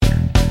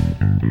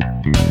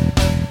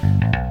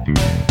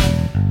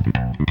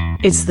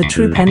It's the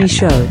True Penny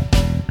Show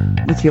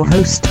with your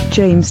host,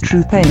 James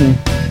True Penny.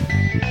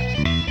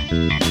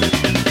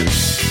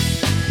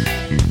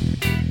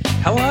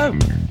 Hello,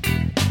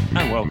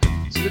 and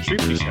welcome to the True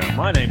Penny Show.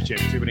 My name is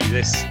James True Penny.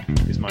 This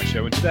is my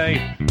show, and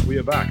today we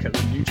are back at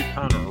the New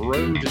Japan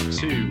Road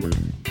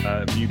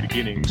to New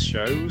Beginnings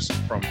shows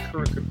from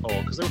Kurokuen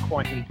Hall, because they were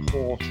quite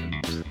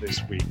important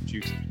this week due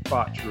to the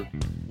departure of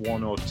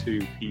one or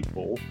two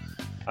people.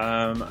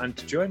 And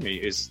to join me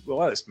is, well,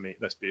 let's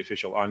be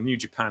official, our New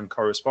Japan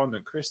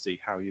correspondent,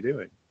 Christy. How are you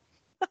doing?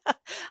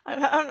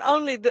 I'm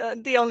only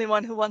the only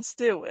one who wants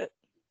to do it.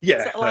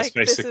 Yeah, that's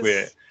basically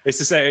it. It's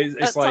to say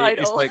it's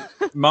like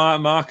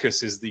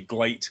Marcus is the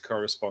Glate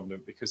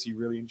correspondent because he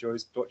really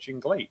enjoys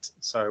watching Glate.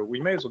 So we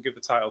may as well give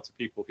the title to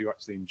people who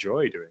actually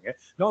enjoy doing it.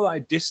 Not that I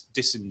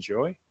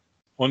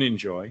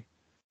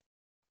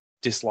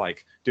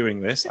dislike doing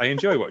this. I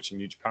enjoy watching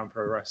New Japan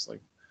Pro Wrestling.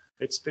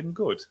 It's been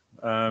good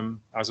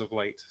as of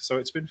late, so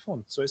it's been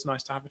fun. So it's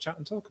nice to have a chat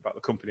and talk about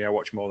the company I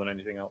watch more than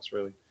anything else,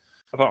 really,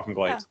 apart from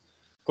Glate. Yeah.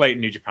 Glate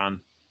and New Japan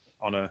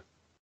on a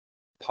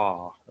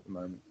par at the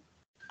moment.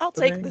 I'll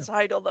take this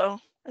title, though.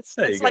 It's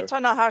like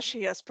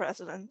Tanahashi as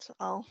president.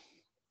 I'll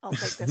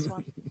take this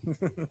one.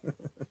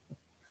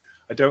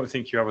 I don't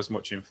think you have as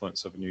much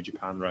influence over New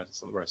Japan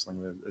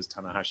wrestling as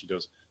Tanahashi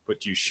does,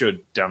 but you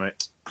should, damn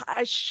it.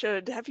 I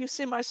should. Have you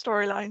seen my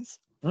storylines?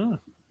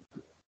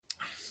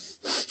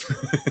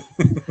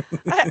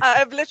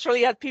 I've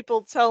literally had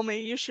people tell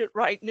me you should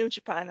write New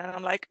Japan, and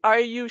I'm like, are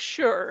you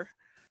sure?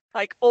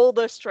 Like, all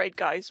the straight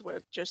guys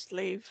would just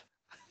leave.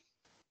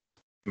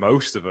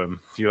 Most of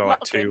them. You're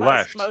like two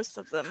left. Most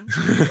of them.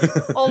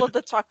 All of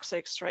the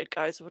toxic straight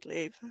guys would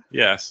leave.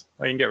 Yes,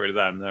 I can get rid of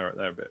them. They're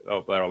a bit.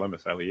 Oh, they're all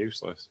fairly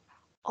useless.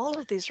 All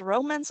of these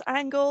romance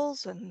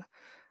angles and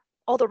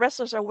all the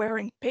wrestlers are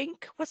wearing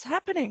pink. What's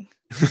happening?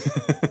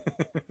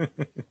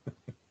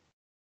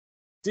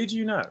 Did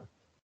you know?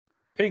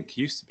 Pink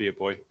used to be a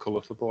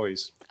colour for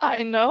boys.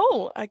 I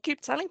know. I keep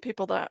telling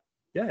people that.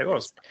 Yeah, it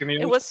was.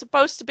 It was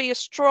supposed to be a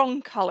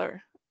strong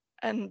colour,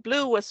 and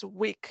blue was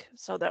weak,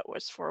 so that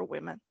was for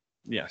women.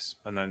 Yes,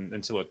 and then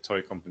until a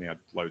toy company had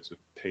loads of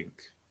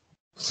pink.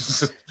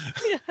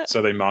 Yeah.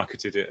 So they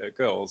marketed it at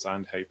girls,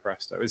 and hey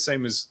presto. It's the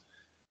same as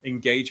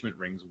engagement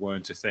rings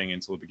weren't a thing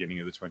until the beginning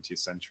of the 20th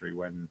century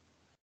when,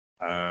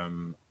 I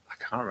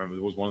can't remember,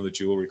 there was one of the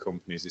jewellery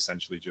companies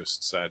essentially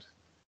just said,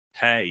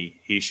 hey,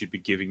 he should be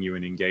giving you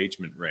an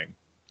engagement ring.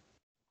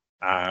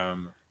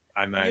 And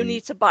then you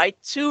need to buy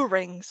 2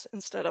 rings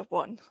instead of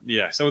 1.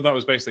 Yeah, so that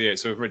was basically it.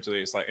 So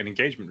originally it's like an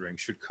engagement ring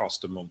should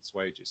cost a month's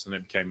wages, and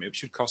it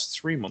should cost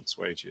 3 months'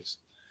 wages.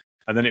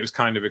 And then it was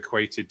kind of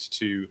equated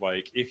to,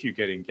 like, if you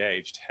get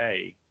engaged,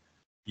 hey,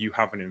 you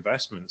have an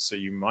investment, so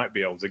you might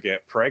be able to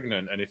get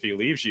pregnant, and if he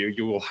leaves you,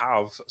 you will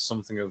have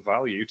something of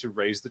value to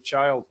raise the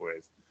child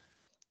with.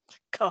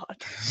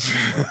 God.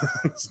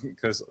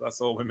 Because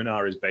that's all women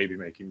are, is baby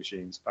making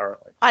machines,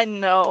 apparently. I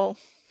know.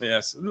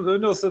 Yes,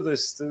 enough of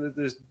this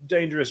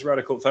dangerous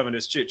radical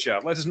feminist chit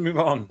chat. Let us move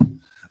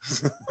on.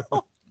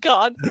 Oh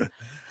God!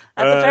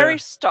 At the very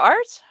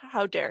start,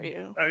 how dare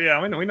you? Yeah,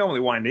 I mean, we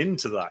normally wind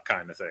into that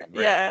kind of thing.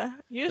 Right? Yeah,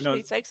 usually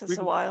it takes us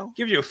a while.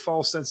 Give you a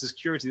false sense of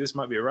security. This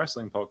might be a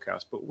wrestling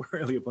podcast, but we're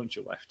really a bunch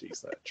of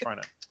lefties that are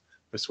trying to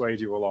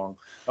persuade you along.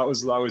 That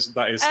is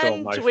still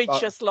and my. We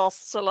just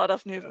lost a lot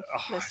of new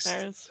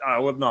listeners.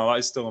 Well, no, that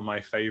is still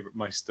my favorite.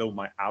 My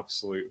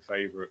absolute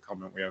favorite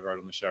comment we ever had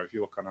on the show. If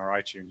you look on our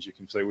iTunes, you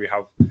can see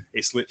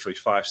it's literally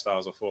 5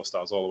 stars or 4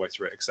 stars all the way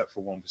through it, except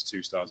for one was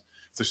 2 stars.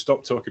 So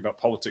stop talking about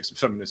politics and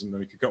feminism, then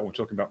we could go on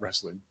talking about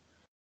wrestling.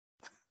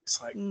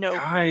 It's like, no.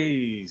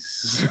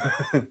 Guys,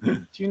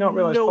 do you not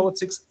realize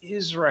politics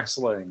is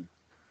wrestling?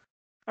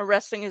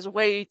 Wrestling is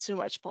way too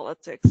much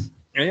politics.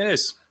 It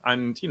is,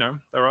 and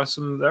there are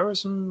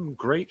some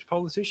great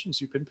politicians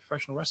who've been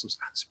professional wrestlers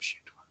and some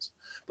shit ones.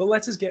 But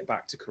let us get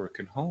back to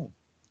Kurokuen Hall.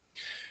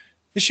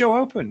 The show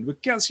opened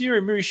with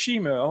Katsuyori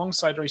Murashima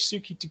alongside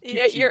Ryosuke Taguchi.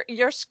 Yeah,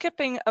 you're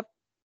skipping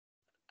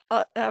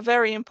a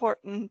very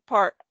important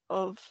part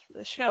of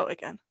the show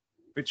again.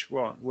 Which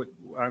one?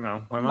 I don't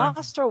know.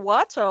 Master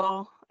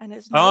Wato and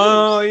his.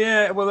 Oh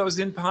yeah, well that was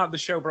in part of the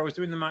show, but I was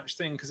doing the match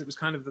thing because it was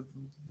kind of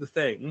the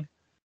thing.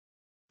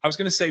 I was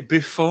going to say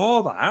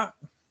before that.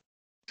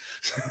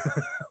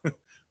 But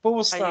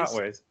we'll start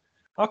with.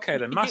 Okay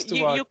then, Master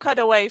Wato. You cut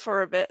away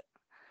for a bit.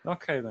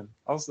 Okay then,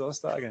 I'll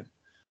start again.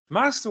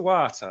 Master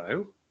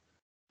Wato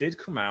did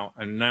come out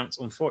and announce,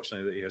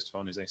 unfortunately, that he has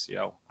torn his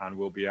ACL and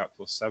will be out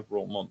for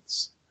several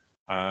months.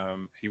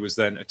 He was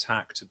then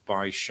attacked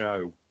by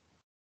Sho,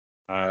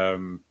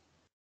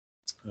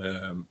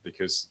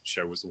 because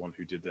Sho was the one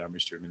who did the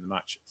damage to him in the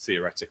match.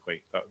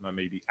 Theoretically, that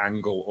may be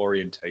angle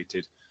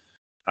orientated.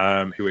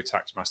 Who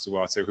attacked Master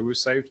Wato, who was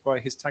saved by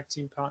his tag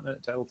team partner,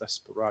 Del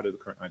Desperado, the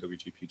current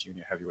IWGP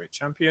Junior Heavyweight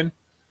Champion,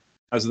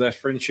 as their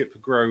friendship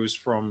grows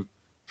from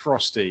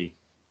frosty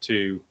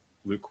to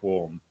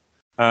lukewarm.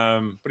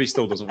 But he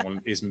still doesn't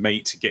want his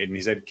mate getting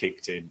his head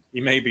kicked in. He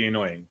may be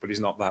annoying, but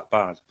he's not that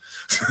bad.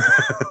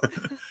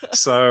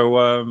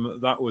 So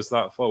that was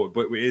that forward.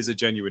 But it is a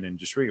genuine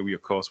industry. We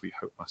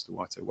hope Master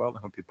Wato well and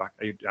hope you're back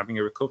having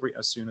a recovery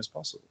as soon as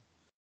possible.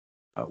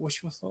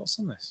 What's your thoughts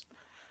on this?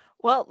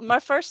 Well, my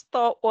first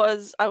thought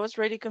was I was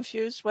really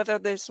confused whether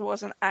this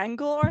was an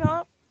angle or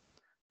not,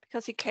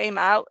 because he came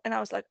out and I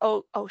was like,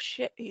 oh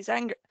shit, he's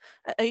angry.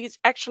 He's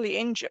actually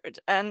injured.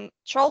 And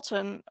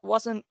Charlton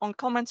wasn't on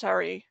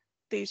commentary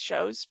these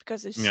shows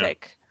because he's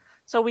sick.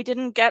 So we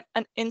didn't get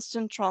an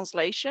instant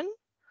translation.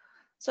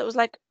 So it was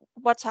like,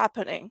 what's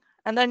happening?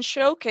 And then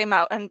Sho came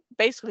out and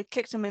basically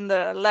kicked him in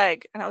the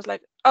leg. And I was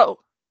like, oh,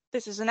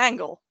 this is an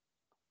angle.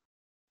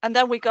 And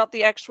then we got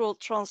the actual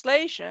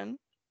translation.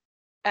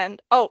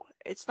 And oh,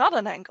 it's not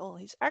an angle.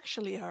 He's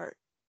actually hurt.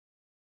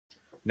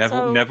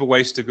 Never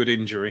waste a good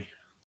injury.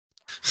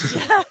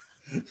 Yeah,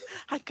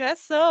 I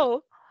guess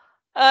so.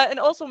 It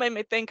also made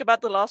me think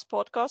about the last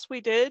podcast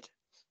we did,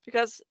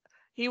 because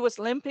he was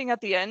limping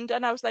at the end,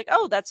 and I was like,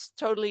 oh, that's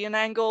totally an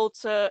angle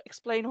to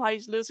explain why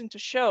he's losing to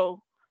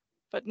Sho.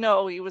 But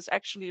no, he was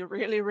actually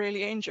really,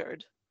 really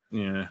injured.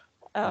 Yeah.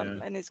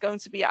 And he's going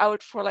to be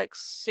out for like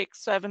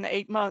 6, 7,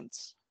 8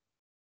 months.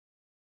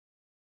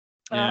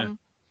 Yeah.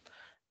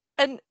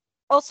 And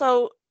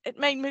also, it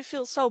made me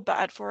feel so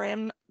bad for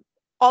him.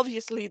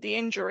 Obviously, the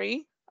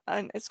injury,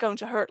 and it's going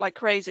to hurt like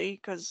crazy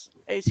because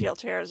ACL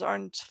tears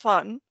aren't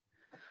fun.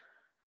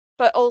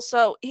 But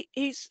also,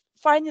 he's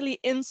finally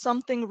in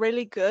something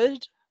really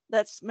good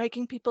that's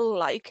making people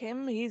like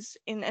him. He's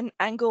in an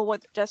angle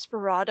with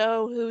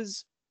Desperado,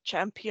 who's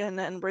champion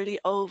and really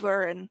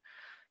over, and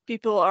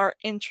people are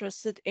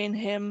interested in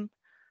him.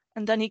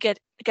 And then he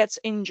gets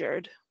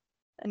injured,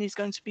 and he's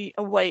going to be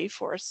away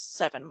for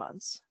 7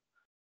 months.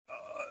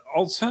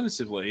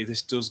 Alternatively,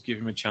 this does give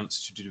him a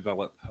chance to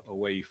develop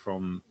away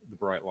from the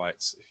bright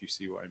lights, if you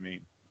see what I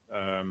mean.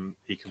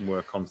 He can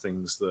work on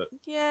things that,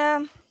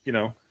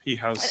 he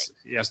has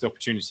the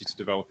opportunity to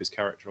develop his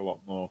character a lot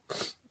more,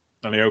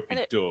 and I hope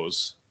he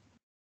does.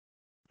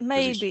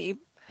 Maybe.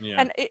 Yeah.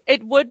 And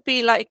it would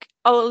be like,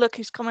 oh, look,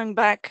 he's coming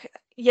back.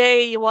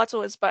 Yay,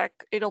 Wato is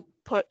back. It'll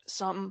put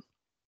some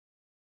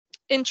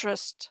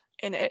interest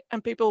in it,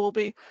 and people will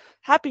be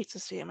happy to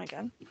see him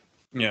again.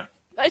 Yeah.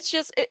 It's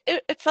just,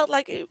 it felt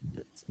like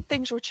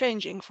things were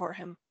changing for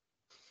him.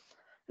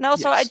 And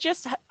also,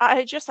 Yes.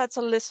 I just had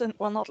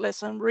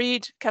to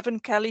read Kevin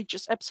Kelly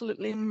just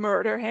absolutely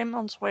murder him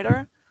on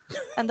Twitter.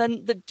 And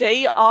then the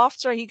day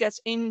after he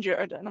gets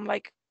injured, and I'm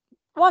like,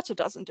 Wato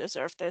doesn't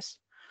deserve this.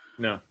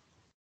 No,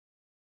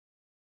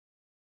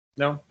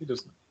 he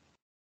doesn't.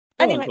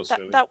 Anyway,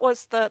 that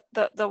was the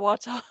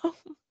Wato.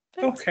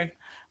 Okay.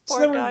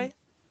 Poor guy.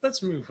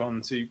 Let's move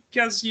on to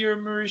Kazuya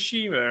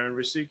Murashima and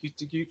Ryusuke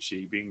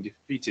Taguchi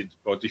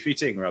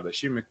defeating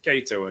Shima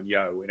Kato and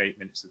Yo in 8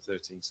 minutes and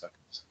 13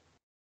 seconds.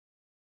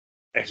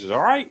 It was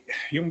all right,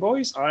 young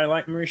boys. I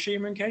like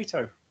Murashima and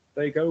Kato.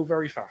 They go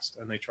very fast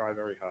and they try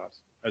very hard.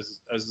 As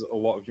a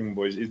lot of young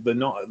boys, they're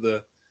not at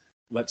the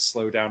let's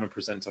slow down and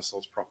present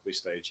ourselves properly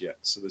stage yet.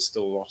 So there's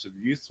still a lot of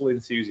youthful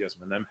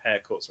enthusiasm, and them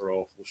haircuts are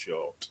awful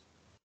short.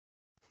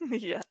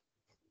 Yeah.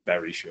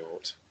 Very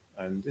short.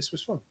 And this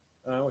was fun.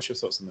 What's your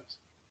thoughts on this?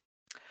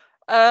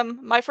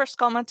 My first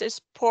comment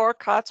is poor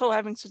Kato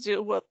having to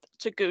deal with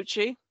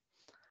Taguchi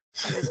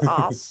and his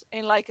ass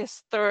in like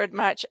his 3rd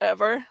match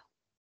ever.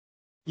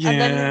 Yeah. And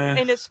then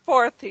in his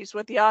 4th, he's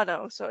with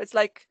Yano. So it's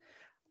like,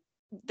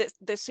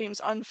 this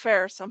seems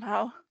unfair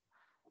somehow.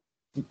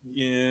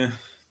 Yeah.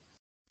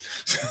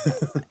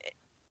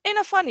 In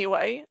a funny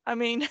way. I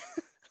mean,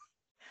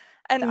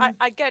 and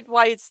I get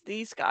why it's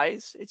these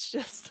guys. It's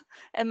just,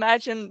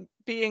 imagine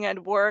being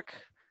at work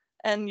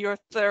and your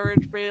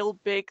 3rd real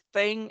big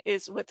thing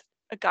is with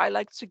a guy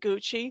like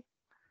Taguchi.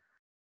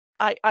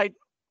 I'd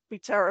be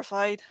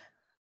terrified.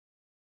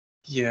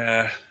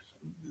 Yeah.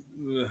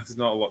 There's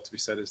not a lot to be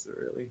said, is there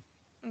really?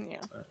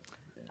 Yeah.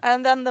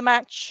 And then the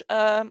match,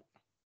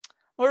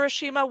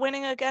 Murashima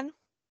winning again?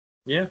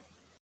 Yeah.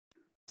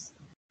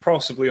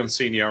 Possibly on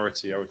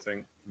seniority, I would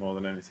think, more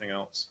than anything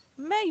else.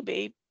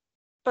 Maybe.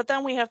 But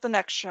then we have the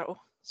next show.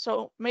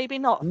 So maybe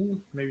not.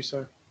 Maybe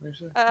so.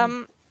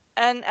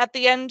 And at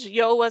the end,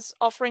 Yo was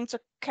offering to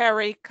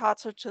carry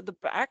Kato to the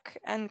back,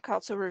 and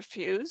Kato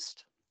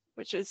refused,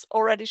 which is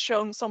already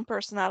showing some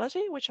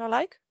personality, which I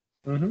like.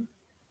 Mm-hmm.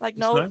 Like,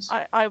 that's no,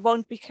 nice. I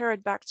won't be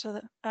carried back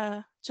to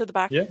the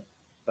back. Yeah,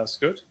 that's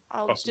good.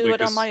 I'll possibly do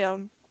it on my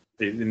own.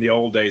 In the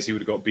old days, he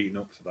would have got beaten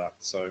up for that,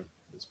 so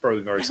it's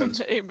probably very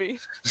sensible. Maybe.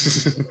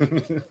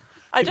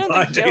 I don't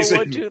think Yo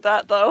would do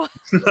that, though.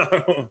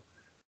 No.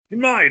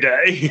 In my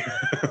day.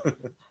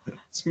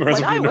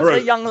 When I was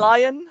a young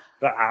lion.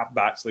 That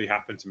actually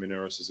happened to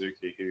Minoru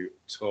Suzuki, who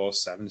tore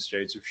 7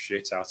 shades of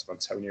shit out of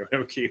Antonio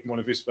Inoki in one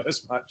of his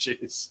first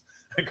matches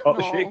and got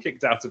the shit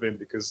kicked out of him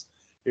because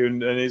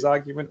his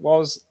argument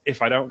was,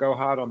 if I don't go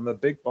hard on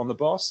the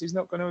boss, he's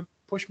not going to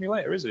push me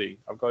later, is he?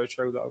 I've got to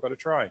show that I've got to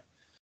try.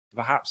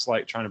 Perhaps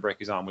like trying to break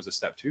his arm was a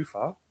step too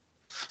far.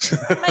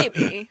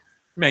 Maybe.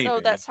 Maybe. So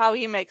that's how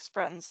he makes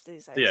friends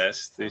these days.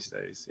 Yes, these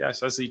days.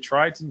 Yes, as he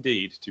tried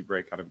indeed to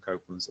break Adam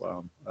Copeland's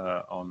arm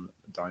on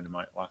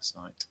Dynamite last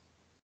night.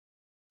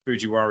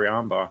 Fujiwara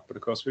armbar, but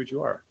of course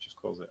Fujiwara just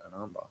calls it an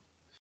armbar.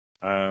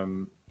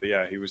 But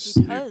yeah, he was.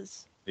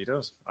 He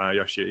does.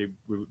 Yoshi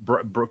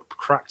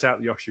cracked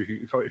out the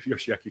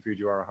Yoshiaki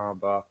Fujiwara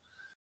armbar,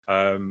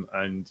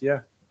 and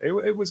yeah,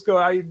 it was good.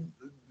 I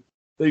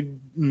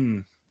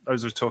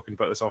was talking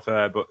about this off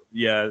air, but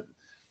yeah.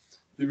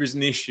 There is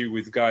an issue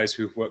with guys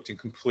who've worked in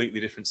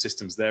completely different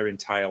systems their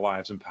entire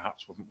lives and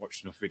perhaps haven't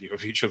watched enough video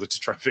of each other to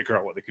try and figure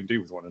out what they can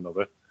do with one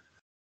another.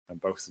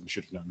 And both of them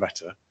should have known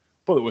better.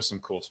 But there were some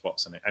cool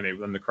spots in it.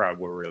 And the crowd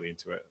were really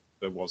into it.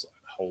 There was a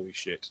holy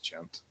shit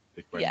chant.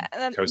 Yeah,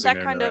 and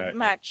that kind of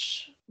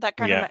match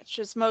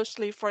is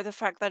mostly for the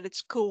fact that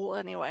it's cool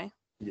anyway.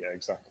 Yeah,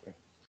 exactly.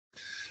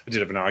 I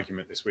did have an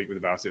argument this week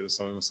about it.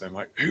 Someone was saying,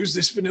 like, who's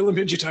this vanilla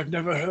midget I've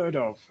never heard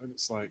of? And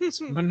it's like, it's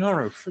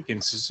Minoru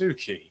freaking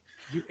Suzuki.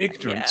 You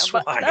ignorant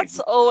swine. But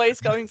that's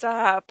always going to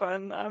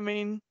happen. I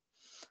mean,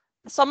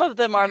 some of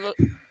them are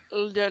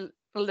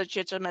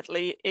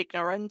legitimately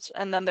ignorant,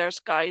 and then there's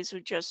guys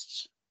who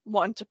just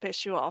want to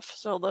piss you off,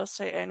 so they'll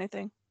say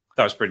anything.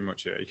 That was pretty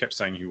much it. He kept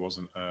saying he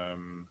wasn't.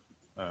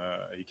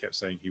 He kept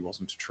saying he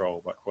wasn't a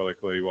troll, but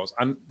clearly he was.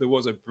 And there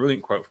was a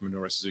brilliant quote from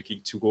Minoru Suzuki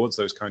towards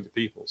those kind of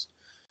peoples.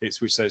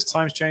 Which says,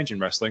 "Times change in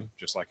wrestling,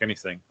 just like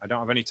anything. I don't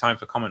have any time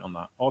for comment on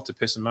that, or to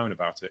piss and moan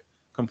about it.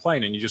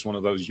 Complaining, you're just one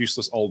of those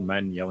useless old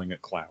men yelling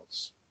at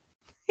clouds."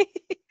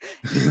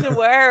 He's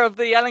aware of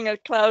the yelling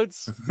at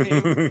clouds.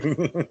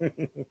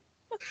 And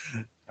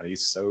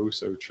he's so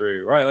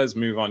true. Right, let's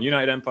move on.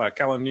 United Empire,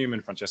 Callum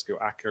Newman, Francesco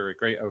Akira,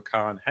 Great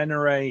Okan,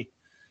 Henare,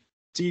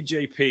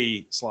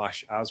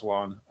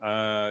 TJP/Aswan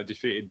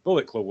defeated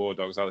Bullet Club War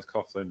Dogs, Alex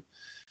Coughlin,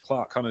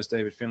 Clark Connors,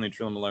 David Finlay,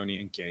 Drill Maloney,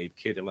 and Gabe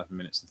Kidd, 11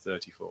 minutes and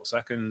 34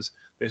 seconds.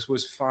 This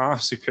was far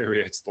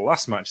superior to the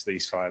last match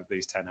these 10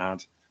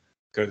 had,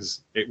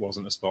 because it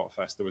wasn't a spot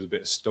fest. There was a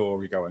bit of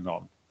story going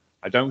on.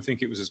 I don't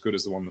think it was as good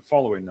as the one the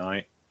following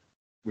night,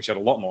 which had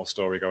a lot more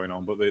story going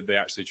on, but they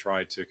actually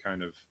tried to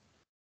kind of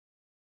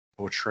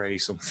portray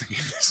something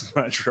in this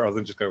match rather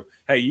than just go,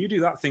 hey, you do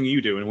that thing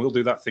you do, and we'll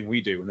do that thing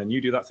we do, and then you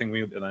do that thing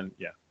we do, and then,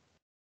 yeah.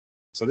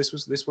 So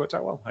this worked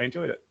out well. I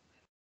enjoyed it.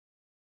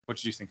 What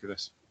did you think of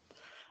this?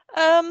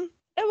 It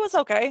was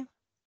okay.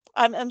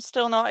 I'm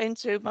still not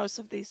into most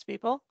of these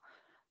people,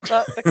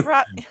 but the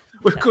crowd.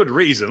 With good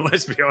reason,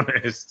 let's be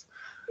honest.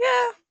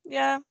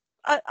 Yeah.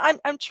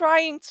 I'm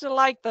trying to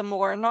like them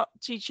more, not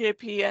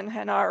TJP and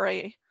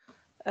Henare,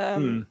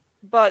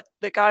 but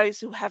the guys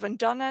who haven't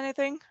done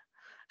anything.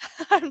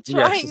 I'm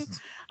trying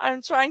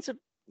to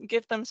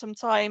give them some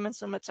time and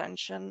some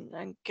attention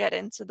and get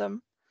into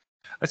them.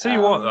 I tell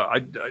you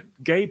what,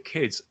 Gabe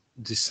Kidd's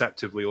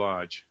deceptively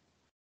large.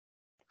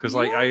 Because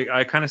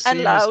I kind of see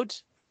and loud.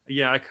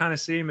 I kind of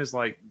see him as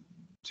like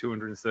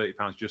 230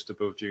 pounds just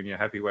above junior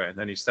heavyweight, and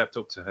then he stepped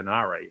up to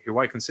Henare, who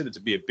I consider to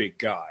be a big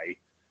guy,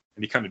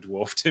 and he kind of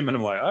dwarfed him, and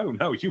I'm like, oh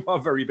no, you are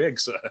very big,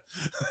 sir.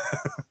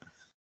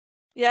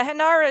 Yeah,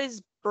 Henare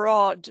is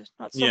broad,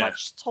 not so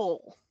much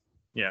tall.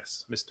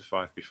 Yes, Mr.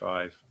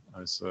 5v5,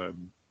 as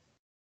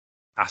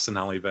Asan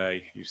Ali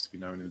Bey used to be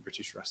known in the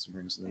British wrestling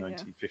rings in the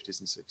 1950s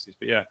and 60s.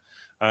 But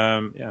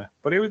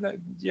but it was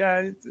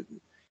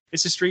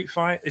it's a street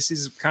fight. This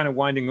is kind of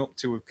winding up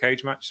to a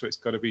cage match, so it's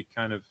got to be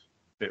kind of a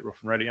bit rough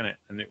and ready, isn't it?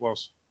 And it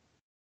was.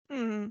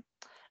 Mm-hmm.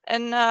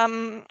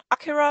 And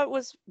Akira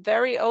was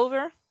very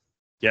over.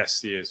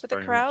 Yes, he is. With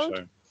the crowd,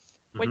 so.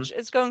 Which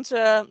is going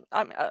to.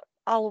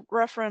 I'll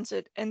reference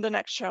it in the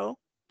next show,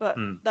 but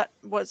that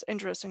was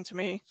interesting to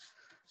me.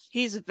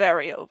 He's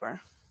very over.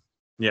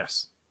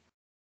 Yes.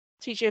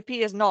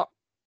 TJP is not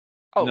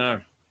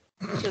over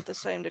to the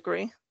same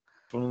degree.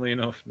 Funnily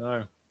enough,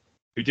 no.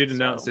 Who did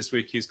announce this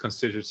week he's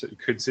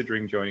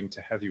considering joining to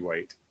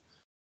heavyweight.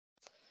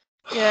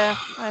 Yeah,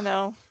 I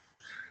know.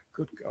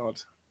 Good God.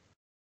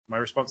 My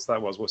response to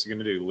that was, what's he going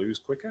to do, lose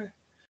quicker?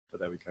 But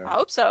there we go. I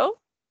hope so.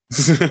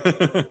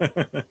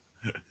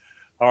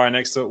 All right,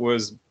 next up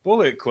was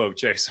Bullet Club,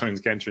 Chase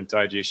Owens, Kenta, and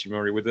Taiji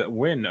Ishimori with a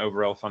win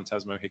over El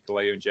Fantasma,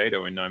 Hikuleo, and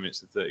Jado in 9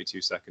 minutes and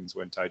 32 seconds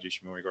when Taiji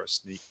Ishimori got a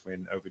sneak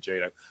win over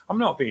Jado. I'm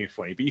not being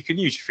funny, but you can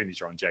use your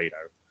finisher on Jado.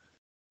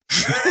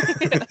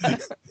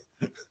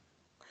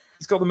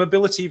 He's got the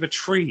mobility of a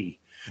tree.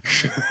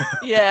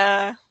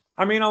 Yeah.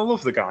 I mean, I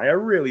love the guy. I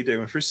really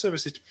do. And for his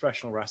services to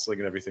professional wrestling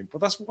and everything.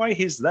 But that's why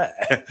he's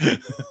there.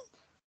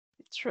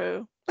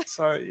 True.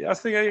 So I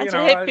think, and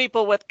to hit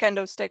people with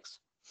kendo sticks.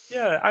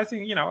 Yeah, I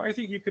think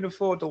you can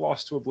afford the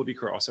loss to a bloody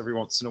cross every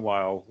once in a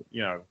while,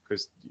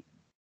 because,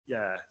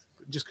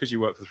 just because you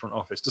work for the front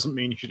office doesn't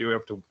mean you should be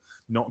able to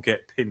not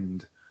get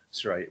pinned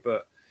straight.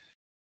 But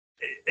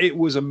it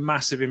was a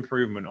massive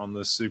improvement on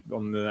the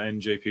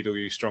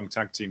NJPW Strong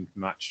Tag Team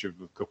match of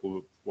a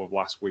couple of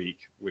last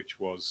week, which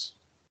was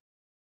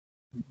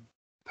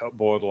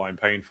borderline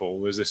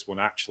painful. As this one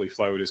actually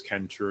flowed as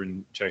Kenta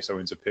and Chase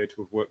Owens appeared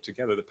to have worked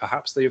together, that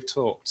perhaps they have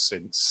talked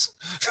since.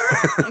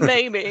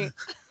 Maybe.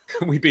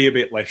 Can we be a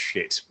bit less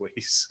shit,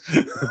 please?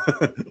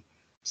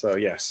 So,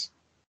 yes.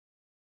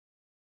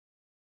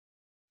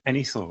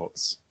 Any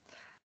thoughts?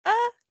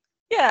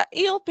 Yeah,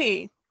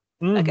 ELP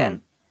Mhm.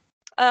 again.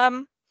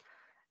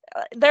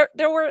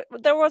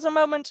 There was a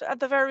moment at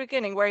the very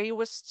beginning where he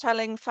was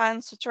telling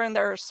fans to turn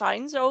their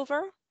signs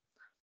over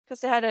because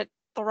they had it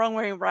the wrong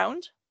way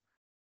around,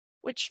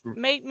 which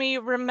made me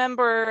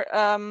remember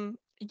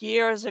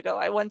years ago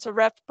I went to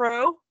Rev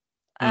Pro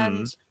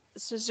and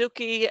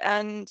Suzuki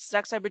and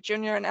Zack Sabre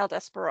Jr. and El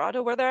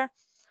Desperado were there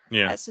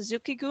Yeah. as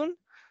Suzuki-gun.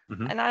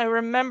 Mhm. And I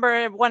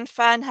remember one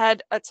fan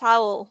had a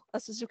towel, a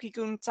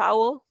Suzuki-gun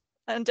towel,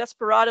 and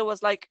Desperado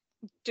was like,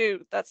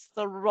 dude, that's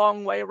the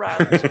wrong way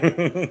around.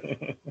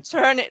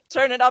 Turn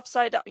it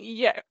upside down.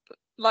 Yeah,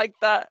 like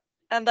that.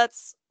 And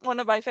that's one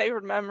of my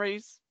favorite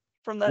memories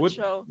from that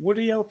show. Would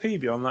ELP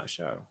be on that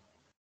show?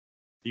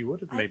 He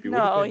would have maybe would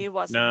have No, been. he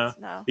wasn't. Nah,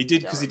 No, he I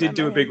did don't because he did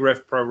do a remember big him.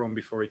 Rev Pro run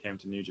before he came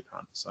to New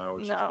Japan. So I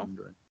was just No,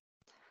 wondering.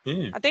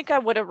 Yeah. I think I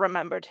would have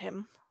remembered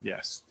him.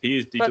 Yes,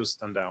 he But- does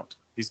stand out.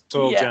 He's a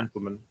tall Yeah.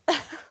 gentleman.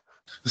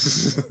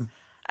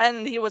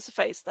 And he was a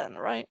face then,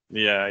 right?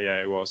 Yeah,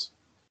 it was.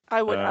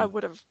 I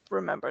would have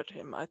remembered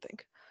him, I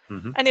think.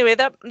 Mhm. Anyway,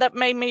 that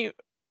made me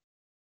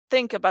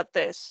think about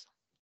this.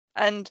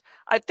 And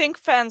I think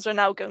fans are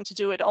now going to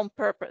do it on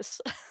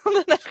purpose on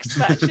the next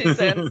match he's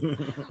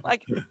in.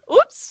 Like,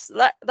 oops,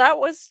 that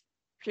was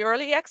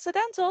purely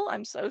accidental.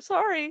 I'm so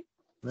sorry.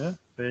 Yeah,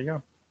 there you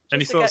go. Just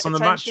Any to thoughts get on the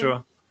match, attention.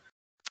 or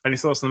any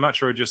thoughts on the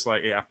match, or just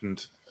like it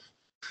happened?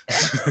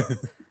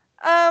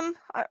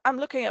 I'm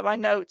looking at my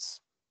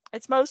notes.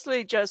 It's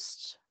mostly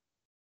just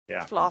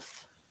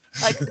fluff.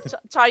 Like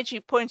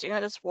Taiji pointing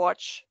at his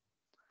watch.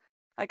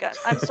 Again,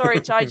 I'm sorry,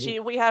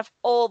 Taiji. We have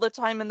all the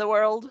time in the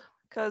world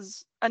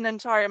because an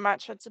entire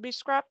match had to be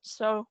scrapped.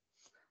 So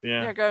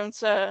Yeah, they're going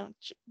to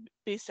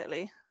be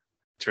silly.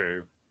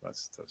 true.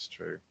 That's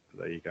true.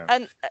 There you go.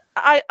 And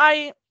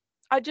I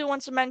do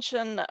want to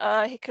mention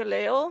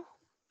Hikuleo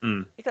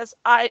because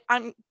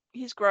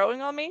he's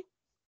growing on me.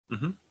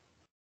 Mhm.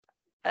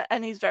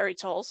 And he's very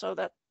tall, so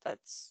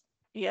that's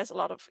he had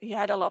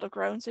a lot of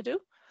growing to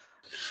do.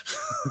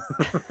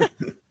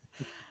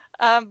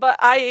 But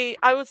I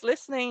was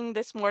listening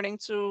this morning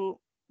to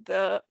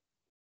the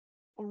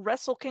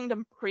Wrestle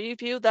Kingdom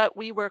preview that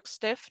We Work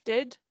Stiff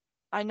did.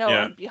 I know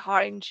I'm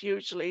behind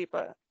usually,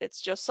 but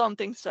it's just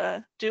something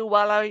to do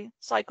while I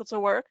cycle to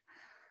work.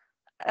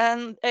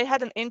 And they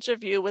had an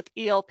interview with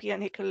ELP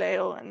and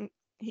Hikuleo, and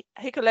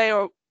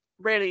Hikuleo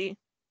really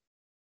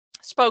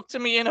spoke to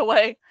me in a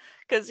way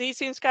because he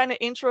seems kind of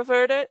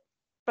introverted,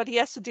 but he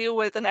has to deal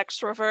with an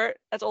extrovert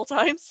at all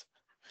times.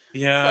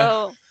 Yeah.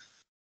 So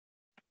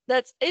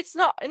it's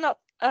not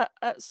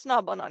a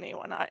snub on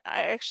anyone. I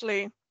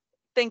actually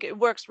think it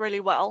works really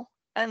well,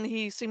 and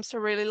he seems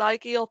to really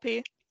like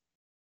ELP.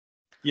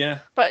 Yeah.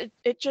 But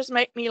it just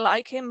made me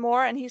like him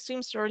more, and he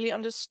seems to really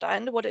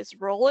understand what his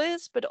role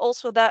is, but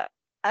also that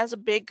as a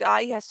big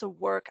guy, he has to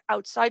work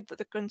outside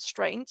the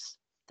constraints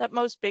that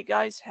most big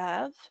guys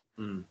have.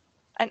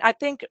 And I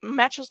think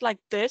matches like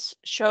this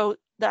show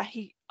that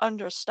he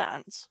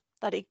understands,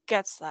 that he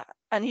gets that,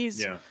 and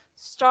he's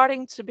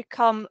starting to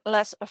become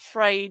less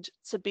afraid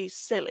to be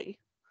silly.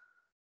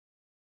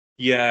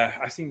 Yeah,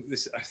 I think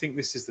this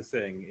is the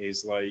thing,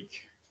 is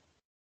like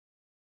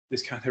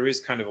there is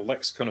kind of a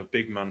lexicon of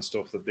big man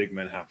stuff that big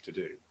men have to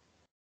do.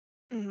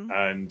 Mm-hmm.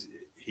 And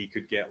he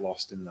could get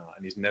lost in that,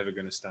 and he's never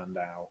going to stand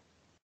out,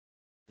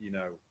 you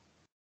know.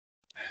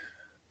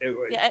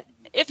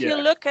 If you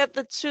look at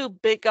the two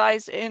big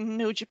guys in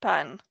New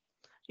Japan,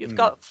 you've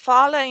got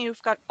Fale and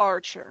you've got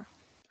Archer.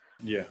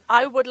 Yeah.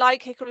 I would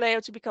like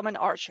Hikuleo to become an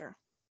Archer,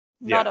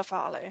 not a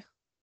Fale.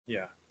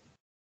 Yeah.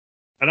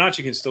 And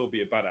Archer can still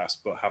be a badass,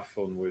 but have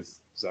fun with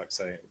Zack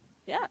saying.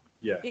 Yeah.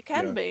 Yeah. He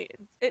can be.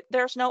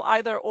 There's no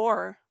either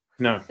or.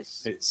 No,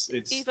 it's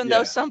even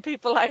though some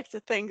people like to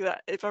think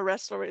that if a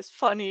wrestler is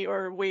funny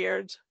or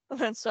weird,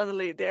 then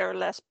suddenly they're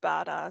less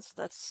badass.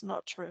 That's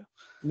not true.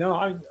 No,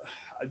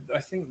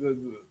 I think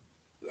the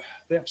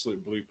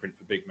absolute blueprint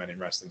for big men in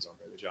wrestling is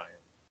Andre the Giant,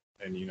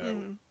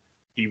 and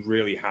he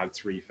really had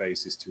three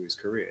phases to his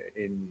career.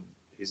 In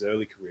his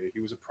early career,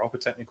 he was a proper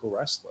technical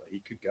wrestler. He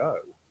could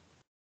go.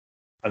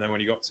 And then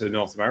when he got to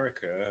North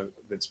America,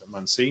 Vince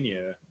McMahon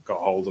Sr. got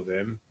hold of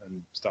him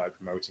and started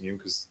promoting him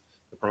because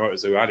the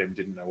promoters who had him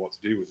didn't know what to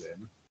do with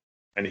him.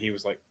 And he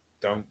was like,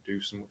 don't do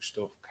so much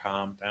stuff.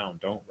 Calm down.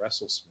 Don't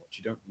wrestle so much.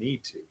 You don't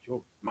need to.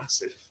 You're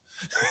massive.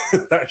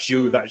 That's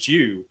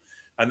you.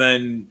 And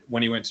then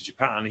when he went to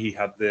Japan, he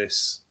had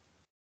this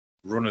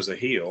run as a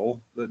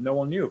heel that no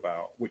one knew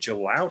about, which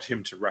allowed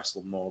him to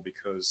wrestle more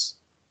because,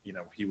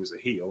 he was a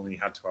heel and he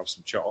had to have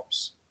some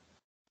chops.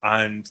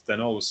 And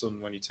then all of a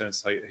sudden, when he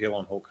turns heel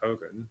on Hulk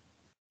Hogan,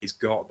 he's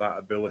got that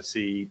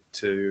ability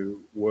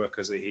to work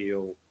as a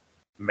heel,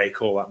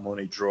 make all that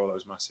money, draw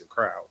those massive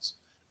crowds.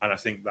 And I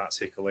think that's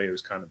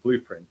Hikuleo's kind of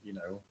blueprint.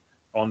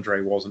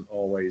 Andre wasn't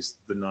always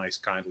the nice,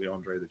 kindly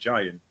Andre the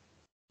Giant.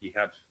 He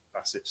had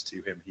facets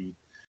to him.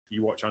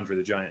 You watch Andre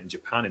the Giant in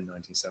Japan in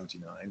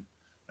 1979,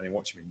 and you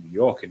watch him in New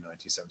York in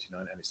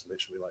 1979, and it's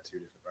literally like two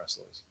different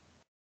wrestlers.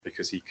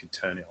 because he could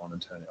turn it on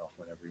and turn it off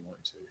whenever he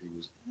wanted to. He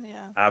was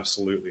Yeah.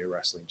 absolutely a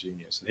wrestling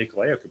genius, and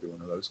Hikuleo could be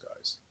one of those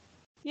guys.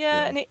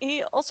 Yeah, and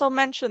he also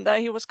mentioned that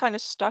he was kind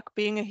of stuck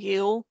being a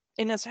heel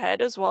in his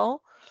head as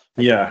well.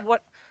 Like Yeah.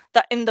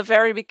 that in the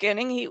very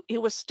beginning he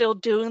was still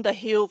doing the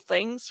heel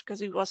things because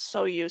he was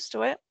so used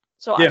to it.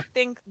 So I Yeah.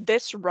 think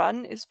this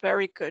run is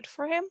very good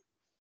for him.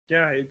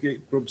 Yeah,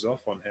 it rubs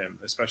off on him,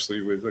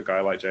 especially with a guy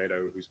like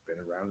Jado who's been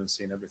around and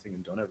seen everything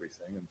and done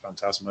everything, and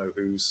Phantasmo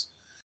who's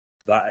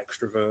that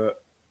extrovert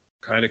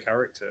kind of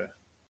character.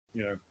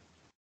 You know,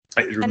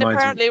 it And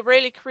apparently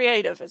really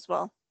creative as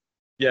well.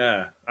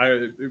 Yeah,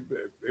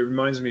 it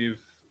reminds me of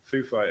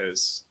Foo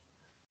Fighters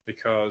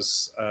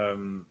because I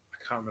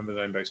can't remember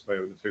the name basically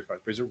of the Foo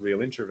Fighters, but he's a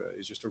real introvert.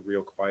 He's just a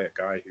real quiet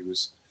guy who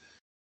was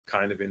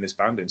kind of in this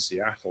band in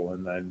Seattle,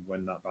 and then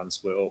when that band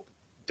split up,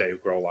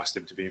 Dave Grohl asked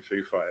him to be in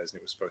Foo Fighters, and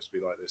it was supposed to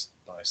be like this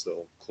nice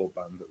little club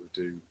band that would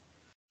do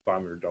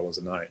 $500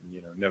 a night,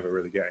 and never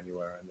really get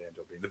anywhere, and they end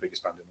up being the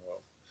biggest band in the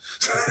world.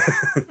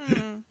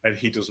 And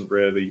he doesn't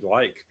really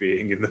like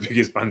being in the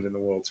biggest band in the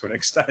world to an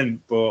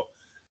extent, but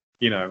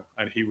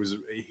and he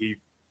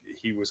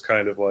was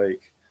kind of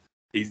like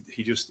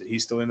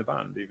he's still in the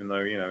band, even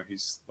though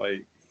he's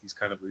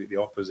kind of the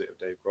opposite of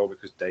Dave Grohl,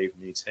 because Dave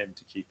needs him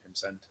to keep him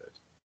centered,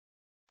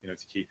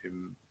 to keep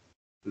him.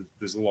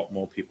 There's a lot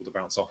more people to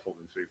bounce off of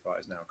in Foo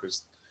Fighters now,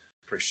 because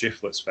Chris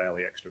Shiflett's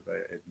fairly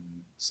extroverted,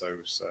 and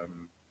so's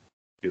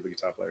the other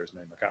guitar player's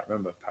name I can't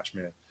remember,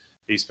 Patchmere.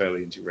 He's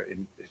fairly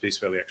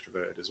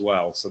extroverted as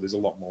well, so there's a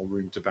lot more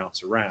room to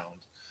bounce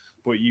around.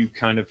 But you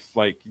kind of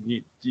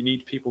you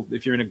need people.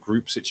 If you're in a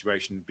group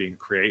situation, being a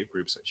creative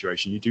group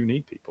situation, you do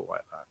need people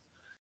like that.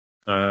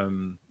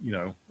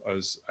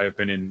 As I've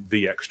been in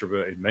the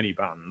extroverted many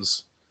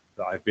bands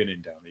that I've been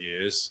in down the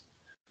years,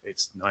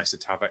 it's nicer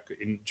to have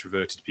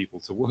introverted people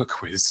to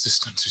work with,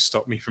 just to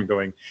stop me from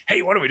going,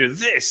 hey, why don't we do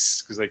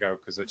this? Because they go,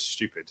 because it's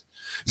stupid.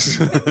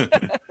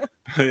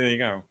 There you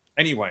go.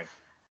 Anyway,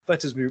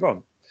 let us move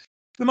on.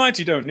 The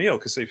Mighty Don't Kneel,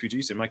 Kasei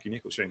Fujita, Mikey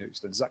Nichols, Shane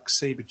Houston, Zack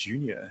Sabre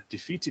Jr.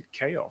 defeated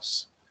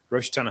Chaos,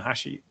 Roshi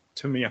Tanahashi,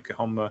 Tomoyuki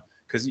Honma,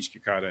 Kazuchika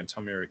Okada, and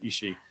Tomohiro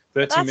Ishii.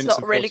 13 minutes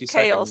and 40 really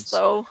Chaos, seconds.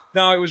 though.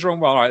 No, it was wrong.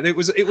 Well, all right. It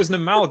was an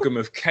amalgam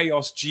of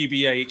Chaos,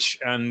 GBH,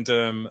 and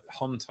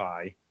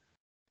Hontai.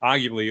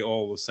 Arguably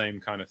all the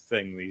same kind of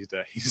thing these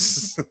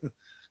days,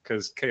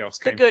 because Chaos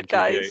came good from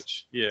guys,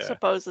 GBH. Yeah,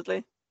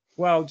 supposedly.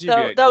 Well,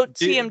 GBH, though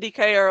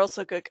TMDK are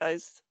also good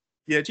guys.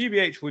 Yeah,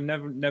 GBH would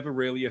never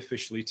really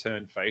officially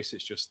turn face.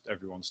 It's just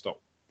everyone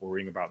stopped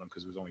worrying about them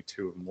because there was only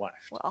two of them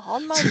left. Well,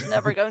 Honma's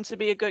never going to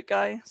be a good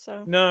guy,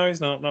 so. No,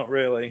 he's not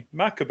really.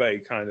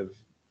 Makabe kind of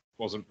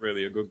wasn't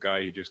really a good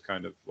guy. He just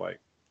kind of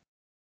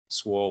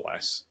swore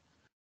less.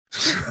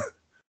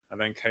 And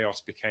then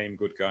Chaos became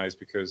good guys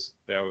because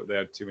they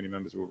had too many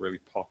members who were really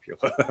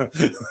popular.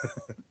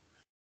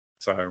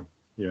 So,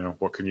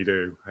 what can you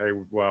do? Hey,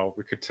 well,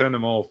 we could turn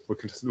them all. We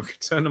could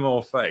turn them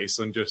all face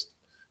and just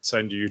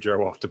send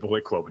Joe off to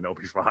Bullet Club and they'll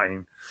be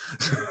fine.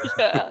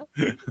 Yeah.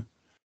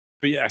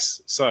 But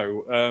yes,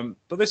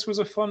 but this was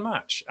a fun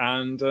match,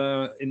 and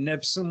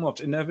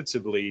somewhat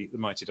inevitably, the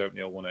Mighty Don't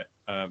Kneel won it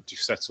to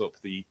set up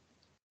the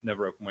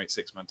Never Openweight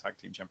 6-man Tag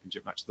Team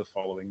Championship match the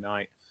following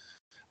night.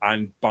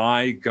 And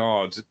by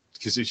God,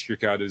 Kazuchika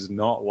Okada does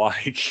not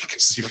like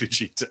Kazuchika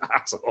Fujita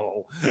at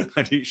all,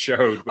 and he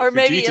showed. Or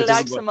maybe he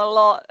likes him a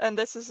lot, and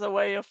this is a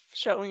way of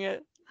showing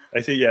it.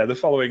 I think, the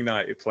following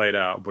night it played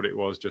out, but it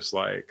was just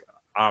like,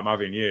 I'm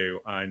having you,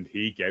 and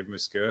he gave him a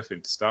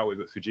scurfing to start with,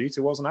 but Fujita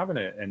wasn't having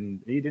it,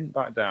 and he didn't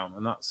back down,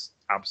 and that's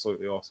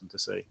absolutely awesome to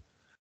see.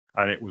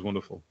 And it was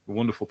wonderful, a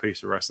wonderful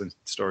piece of wrestling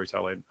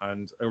storytelling,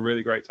 and a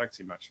really great tag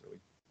team match, really.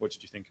 What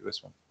did you think of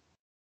this one?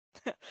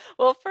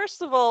 Well,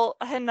 first of all,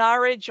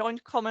 Henare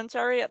joined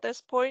commentary at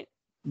this point.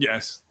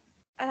 Yes.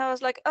 And I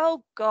was like,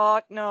 oh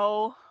God,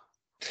 no.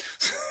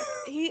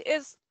 He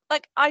is,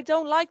 I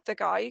don't like the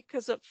guy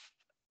because of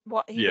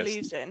what he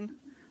believes in,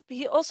 but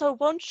he also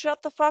won't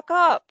shut the fuck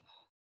up.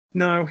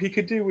 No, he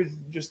could do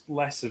with just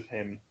less of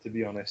him, to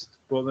be honest.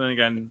 But then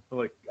again,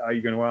 are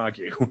you going to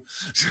argue?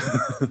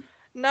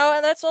 No,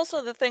 and that's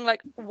also the thing,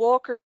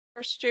 Walker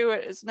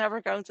Stewart is never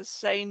going to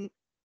say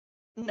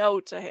no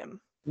to him.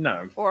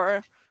 No.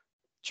 Or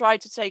try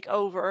to take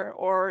over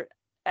or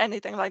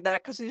anything like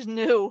that because he's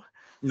new.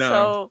 No.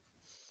 So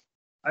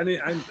I think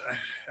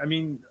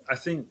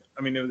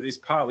it's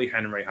partly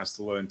Henry has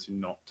to learn to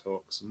not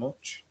talk so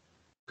much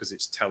because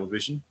it's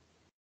television.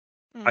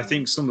 I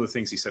think some of the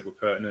things he said were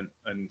pertinent,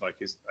 and I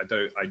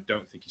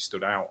don't think he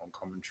stood out on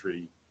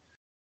commentary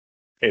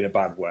in a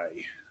bad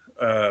way.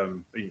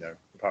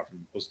 Apart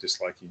from us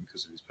disliking him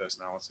because of his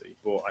personality.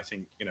 But I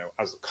think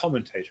as a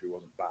commentator, he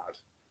wasn't bad,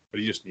 but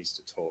he just needs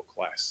to talk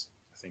less.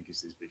 I think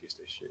is his biggest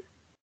issue.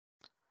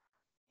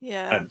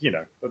 Yeah. And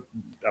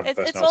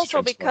it's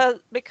also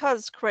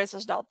because Chris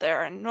is not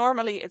there, and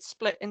normally it's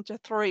split into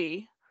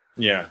 3.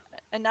 Yeah.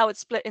 And now it's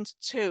split into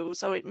 2,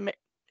 so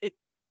it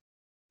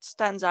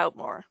stands out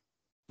more.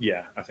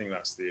 Yeah, I think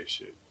that's the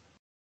issue.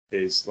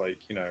 Is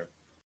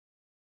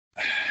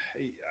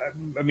I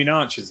mean,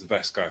 Archer's the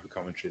best guy for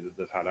commentary that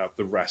they've had out of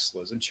the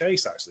wrestlers, and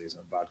Chase actually isn't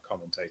a bad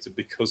commentator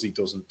because he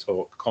doesn't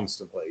talk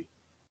constantly.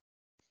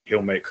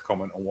 He'll make a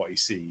comment on what he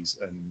sees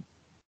and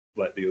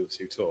let the other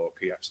two talk.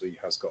 He actually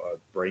has got a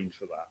brain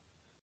for that.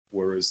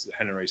 Whereas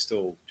Henry's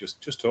still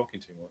just talking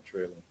too much,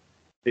 really.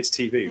 It's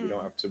TV. We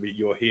don't have to be.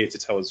 You're here to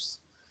tell us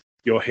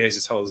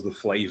the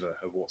flavour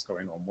of what's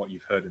going on, what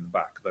you've heard in the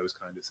back, those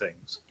kind of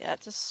things. Yeah,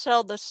 to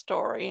sell the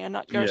story and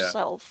not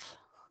yourself.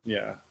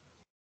 Yeah.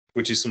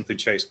 Which is something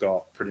Chase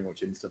got pretty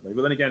much instantly.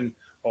 But then again,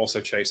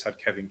 also Chase had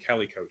Kevin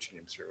Kelly coaching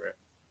him through it,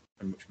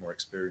 a much more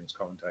experienced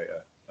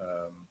commentator,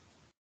 if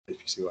you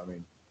see what I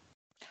mean.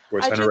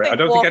 Whereas Henry, I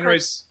don't think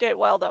Henry's did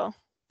well though.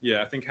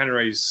 Yeah, I think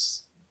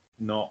Henry's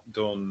not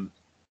done.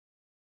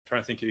 I'm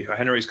trying to think if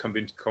Henry's come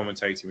into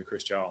commentating with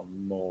Chris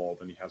Charlton more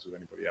than he has with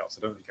anybody else.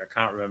 I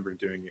can't remember him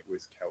doing it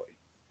with Kelly.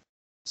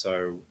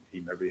 So he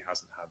maybe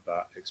hasn't had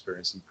that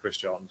experience. And Chris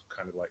Charlton's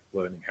kind of like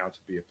learning how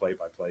to be a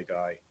play-by-play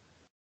guy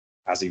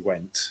as he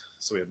went.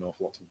 So he had an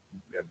awful lot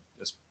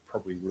it's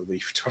probably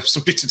relief to have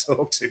somebody to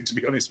talk to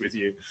be honest with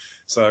you.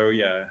 So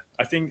yeah,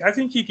 I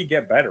think he could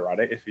get better at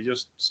it if he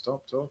just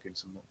stopped talking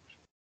so much.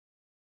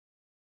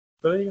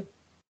 But there you go.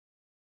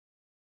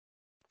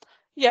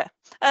 Yeah,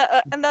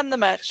 and then the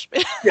match.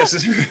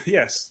 Yes,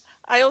 yes.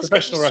 I also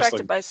get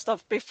distracted by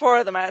stuff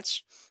before the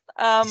match.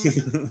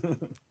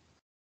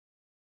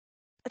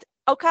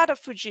 Okada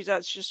Fujita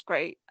is just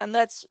great, and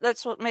that's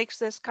what makes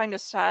this kind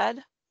of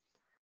sad.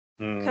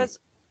 Because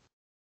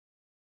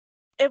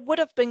it would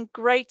have been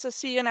great to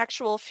see an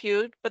actual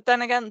feud, but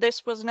then again,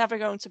 this was never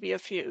going to be a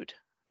feud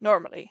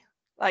normally.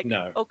 Like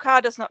no.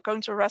 Okada's not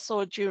going to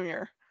wrestle a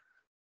junior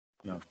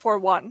for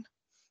one,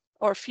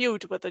 or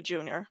feud with a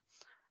junior.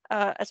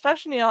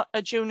 Especially a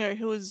junior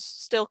who is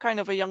still kind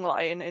of a young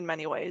lion in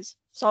many ways.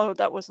 So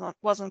that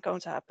wasn't going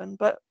to happen.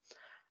 But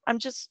I'm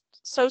just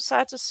so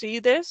sad to see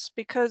this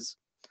because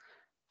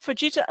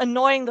Fujita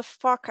annoying the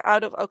fuck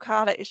out of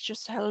Okada is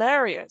just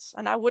hilarious.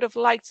 And I would have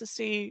liked to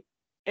see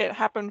it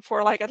happen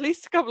for like at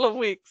least a couple of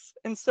weeks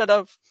instead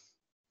of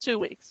 2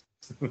 weeks.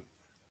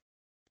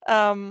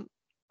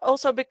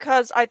 Also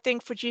because I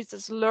think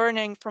Fujita's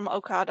learning from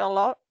Okada a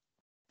lot.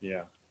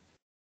 Yeah.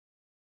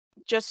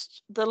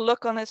 Just the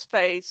look on his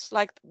face,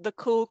 like the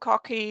cool,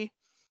 cocky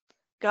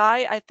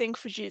guy. I think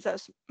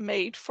Fujita's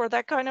made for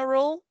that kind of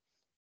role.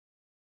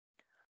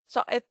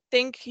 So I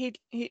think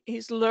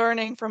he's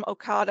learning from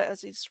Okada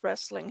as he's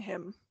wrestling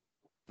him.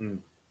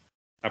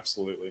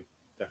 Absolutely,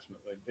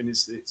 definitely, and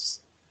he's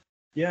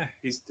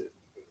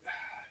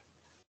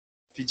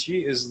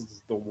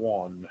Vegeta's the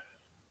one.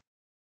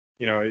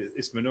 You know,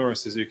 it's Minoru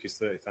Suzuki's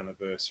 30th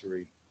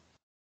anniversary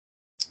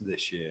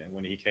this year, and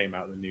when he came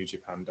out of the New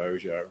Japan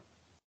Dojo,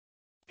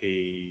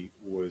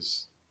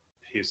 his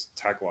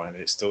tagline,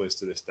 and it still is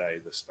to this day,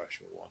 the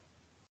special one.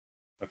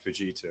 And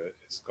Vegeta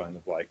is kind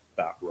of like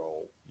that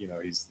role. You know,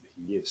 he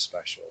is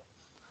special.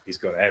 He's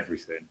got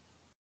everything.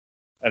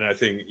 And I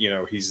think, you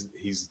know,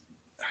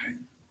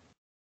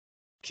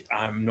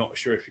 I'm not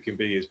sure if he can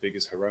be as big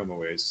as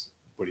Hiromu is,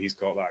 but he's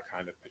got that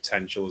kind of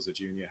potential as a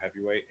junior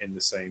heavyweight in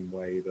the same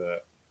way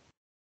that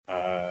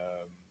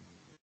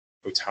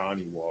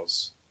Otani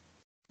was.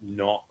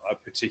 Not a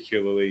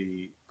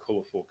particularly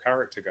colourful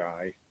character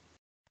guy,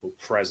 but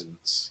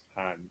presence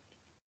and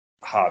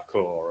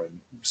hardcore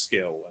and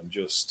skill and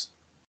just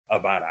a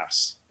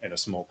badass in a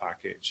small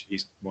package.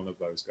 He's one of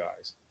those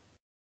guys.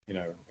 You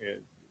know,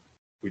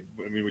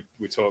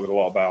 we're talking a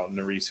lot about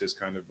Narita's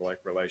kind of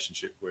like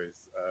relationship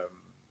with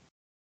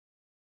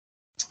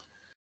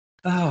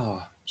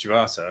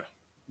Shibata,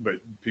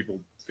 but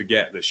people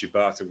forget that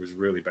Shibata was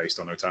really based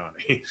on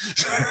Otani.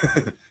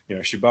 You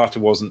know, Shibata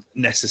wasn't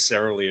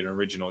necessarily an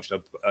original.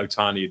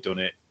 Otani had done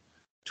it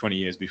 20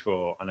 years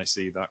before, and I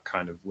see that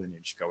kind of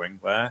lineage going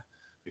there,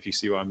 if you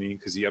see what I mean,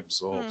 because he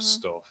absorbs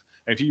stuff.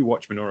 And if you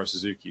watch Minoru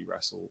Suzuki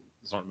wrestle,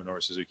 it's not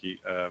Minoru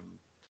Suzuki,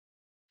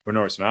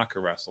 Minoru Tanaka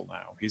wrestle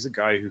now, he's a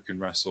guy who can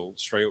wrestle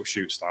straight up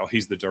shoot style.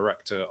 He's the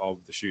director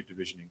of the shoot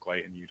division in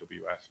Clayton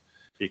UWF.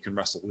 He can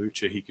wrestle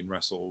lucha, he can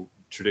wrestle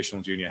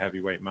traditional junior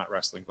heavyweight mat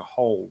wrestling, the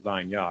whole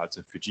 9 yards,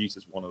 and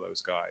Fujita's one of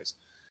those guys.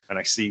 And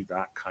I see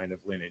that kind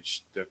of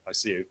lineage. I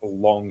see a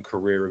long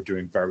career of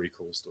doing very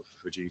cool stuff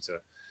for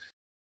Fujita.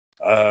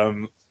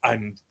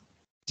 And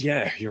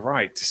yeah, you're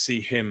right, to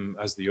see him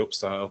as the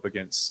upstart up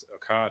against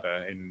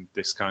Okada in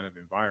this kind of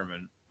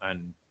environment,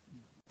 and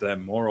they're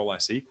more or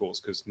less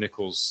equals because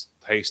Nichols,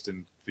 Haste,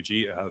 and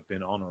Fujita have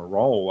been on a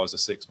roll as a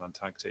 6-man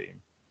tag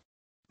team.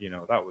 You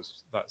know,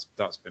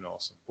 that's been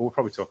awesome. But we'll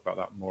probably talk about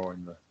that more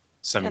in the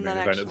semi-main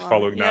event of the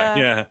following night.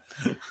 Yeah.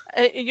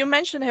 You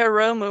mentioned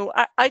Hiromu.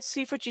 I'd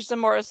see Fujita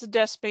more as a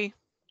Despy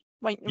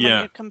when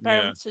you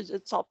compare him to the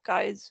top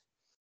guys.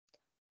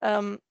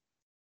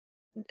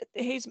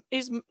 He's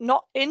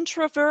not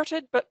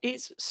introverted, but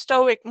he's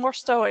more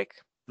stoic,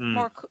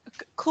 more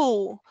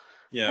cool.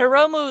 Yeah.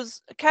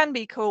 Hiromu's can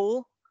be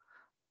cool,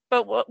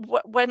 but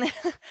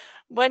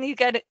when he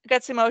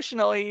gets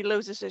emotional, he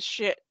loses his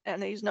shit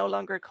and he's no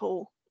longer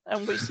cool.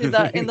 and we see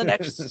that in the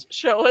next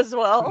show as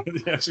well.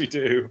 Yes, we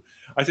do.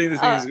 I think the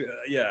thing is,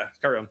 yeah,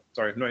 carry on.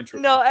 Sorry, I'm not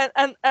interrupting. No,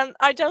 and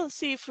I don't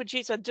see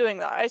Fujita doing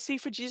that. I see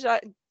Fujita,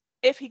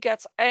 if he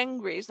gets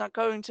angry, he's not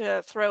going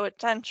to throw a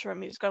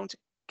tantrum. He's going to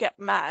get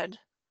mad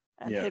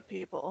and hit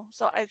people.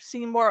 So I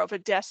see more of a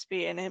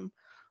Despy in him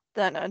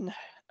than an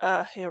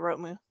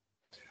Hiromu.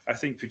 I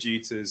think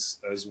Fujita's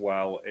as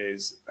well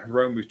is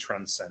Hiromu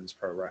transcends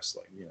pro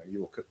wrestling. You know,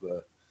 you look at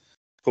the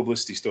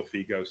publicity stuff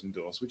he goes and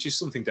does, which is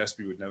something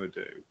Despy would never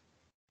do.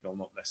 Well,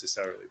 not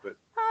necessarily, but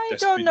I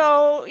don't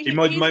know. He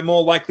might be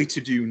more likely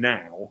to do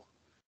now.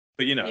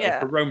 But you know,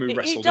 Hiromu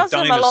wrestled a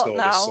dinosaur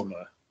this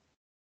summer.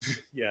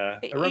 Yeah,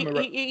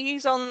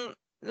 he's on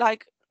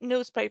like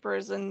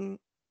newspapers and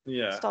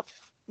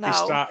stuff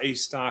now.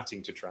 He's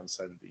starting to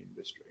transcend the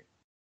industry,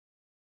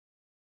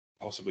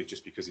 possibly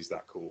just because he's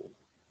that cool.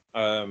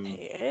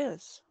 He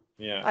is.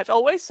 Yeah, I've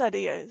always said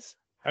he is.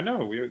 I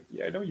know.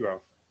 I know you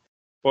have.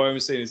 What I'm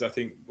saying is, I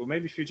think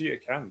maybe Fujita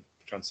can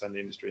transcend the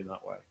industry in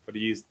that way, but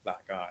he is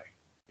that guy.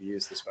 He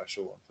is the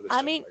special one for this.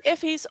 I mean,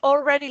 if he's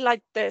already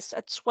like this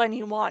at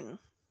 21.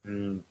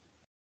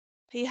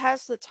 He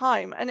has the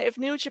time, and if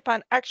New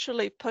Japan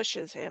actually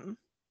pushes him,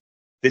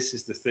 this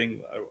is the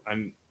thing, though,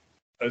 and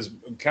as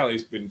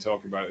Kelly's been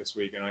talking about it this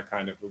week, and I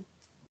kind of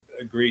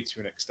agree to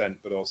an extent,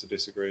 but also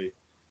disagree,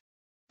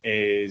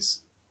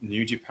 is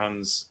New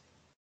Japan's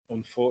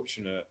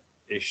unfortunate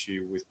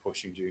issue with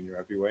pushing junior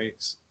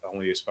heavyweights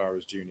only as far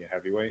as junior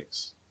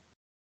heavyweights.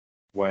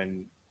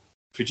 When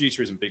Fujita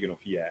isn't big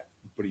enough yet,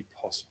 but he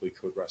possibly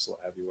could wrestle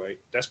at heavyweight.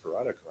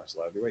 Desperado can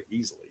wrestle at heavyweight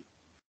easily.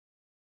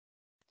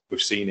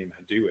 We've seen him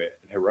do it,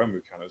 and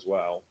Hiromu can as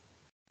well.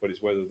 But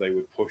it's whether they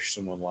would push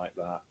someone like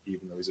that,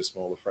 even though he's a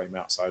smaller frame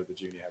outside of the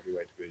junior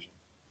heavyweight division.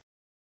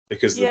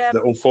 Because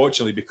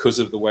unfortunately, because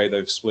of the way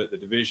they've split the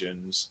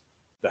divisions,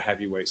 the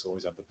heavyweights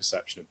always have the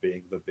perception of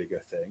being the bigger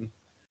thing.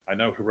 I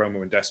know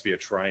Hiromu and Despy are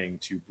trying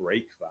to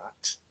break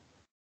that.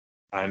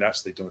 And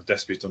actually,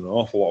 Despy's done an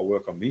awful lot of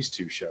work on these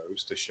two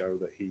shows to show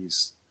that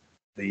he's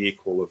the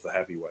equal of the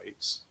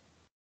heavyweights.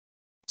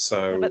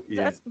 So but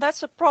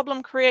that's a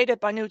problem created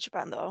by New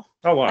Japan, though.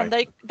 Oh, why?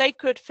 And they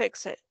could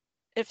fix it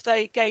if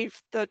they gave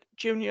the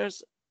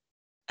juniors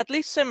at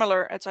least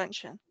similar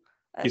attention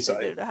as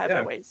they do the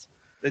heavyweights.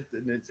 Yeah.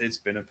 It's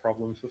been a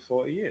problem for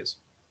 40 years.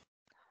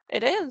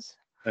 It is.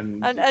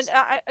 And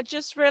I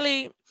just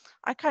really,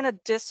 I kind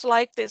of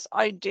dislike this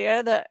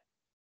idea that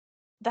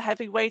the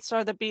heavyweights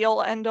are the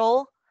be-all,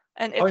 end-all.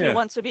 And if you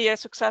want to be a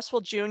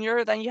successful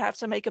junior, then you have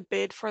to make a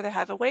bid for the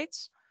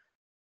heavyweights.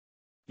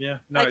 Yeah,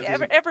 no. Like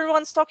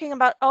everyone's talking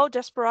about, oh,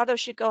 Desperado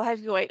should go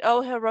heavyweight.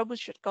 Oh, Hiromu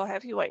should go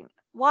heavyweight.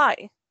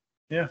 Why?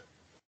 Yeah.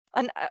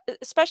 And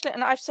especially,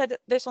 and I've said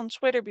this on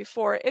Twitter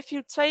before, if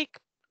you take,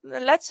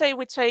 let's say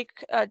we take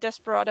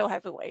Desperado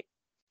heavyweight,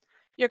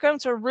 you're going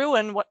to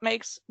ruin what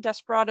makes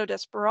Desperado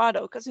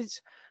because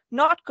he's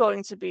not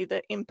going to be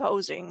the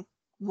imposing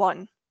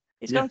one.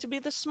 He's going to be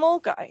the small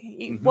guy.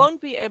 He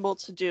won't be able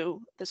to do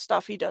the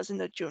stuff he does in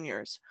the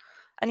juniors.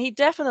 And he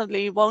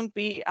definitely won't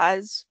be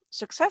as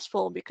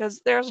successful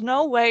because there's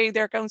no way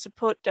they're going to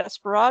put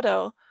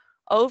Desperado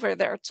over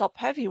their top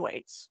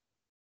heavyweights.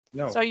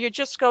 No. So you're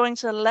just going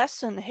to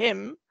lessen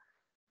him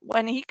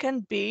when he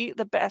can be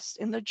the best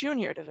in the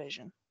junior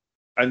division.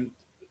 And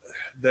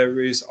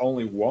there is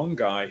only one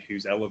guy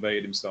who's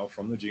elevated himself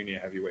from the junior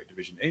heavyweight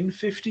division in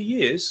 50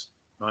 years,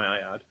 might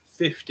I add,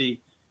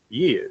 50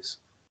 years,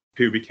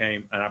 who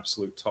became an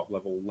absolute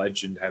top-level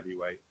legend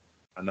heavyweight,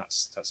 and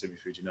that's Tatsumi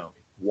Fujinami.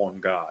 One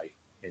guy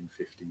in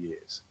 50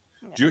 years.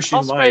 Yeah.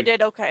 Ospreay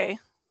did okay.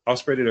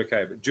 Ospreay did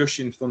okay, but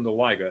Jushin Thunder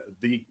Liger,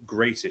 the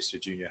greatest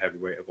junior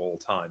heavyweight of all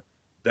time,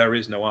 there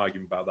is no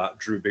argument about that.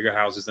 Drew bigger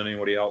houses than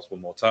anybody else,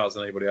 won more titles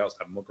than anybody else,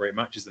 had more great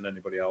matches than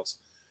anybody else.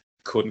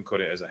 Couldn't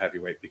cut it as a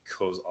heavyweight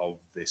because of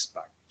this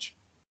baggage.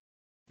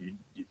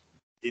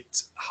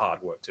 It's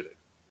hard work to do.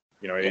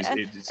 You know,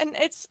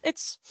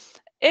 it's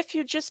if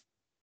you just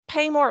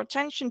pay more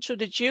attention to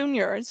the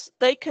juniors,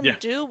 they can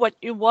do what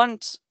you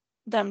want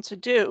them to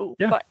do,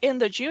 but in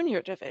the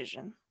junior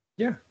division.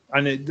 Yeah,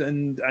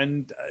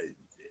 and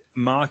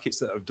markets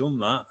that have done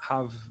that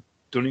have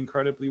done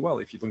incredibly well.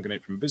 If you're looking at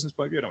it from a business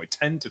point of view, I don't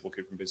tend to look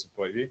at it from a business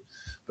point of view,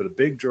 but a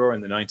big draw in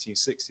the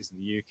 1960s in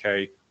the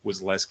UK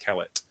was Les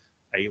Kellett,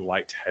 a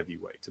light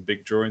heavyweight. A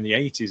big draw in the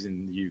 80s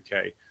in the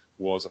UK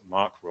was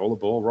Mark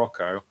Rollerball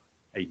Rocco,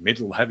 a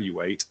middle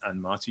heavyweight,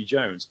 and Marty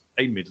Jones,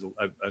 a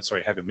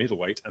heavy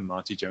middleweight, and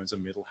Marty Jones, a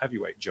middle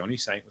heavyweight. Johnny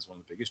Saint was one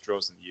of the biggest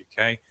draws in the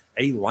UK,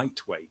 a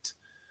lightweight.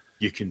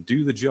 You can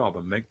do the job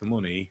and make the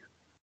money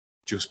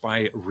just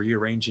by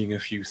rearranging a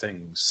few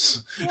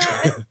things.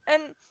 Yeah,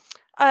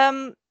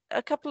 and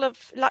a couple of,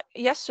 like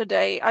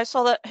yesterday, I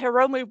saw that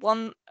Hiromu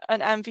won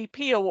an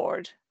MVP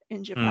award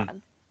in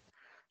Japan.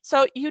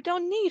 So you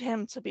don't need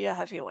him to be a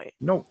heavyweight.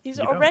 No, he's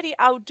already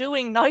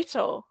outdoing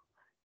Naito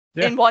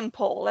in one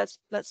poll.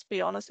 Let's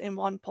be honest, in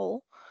one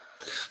poll.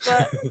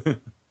 But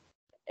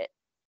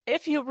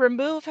if you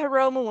remove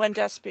Hiromu and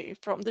Despy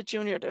from the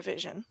junior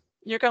division,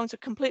 you're going to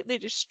completely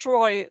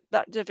destroy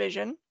that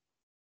division,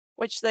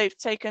 which they've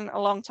taken a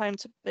long time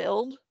to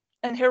build.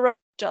 And Hiromu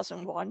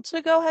doesn't want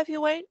to go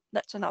heavyweight.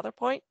 That's another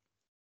point.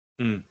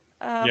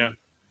 Yeah,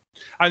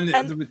 and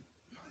and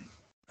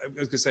I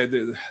was gonna say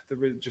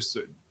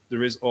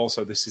there is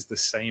also, this is the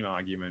same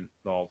argument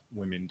of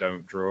women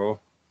don't draw,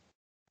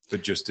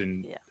 but just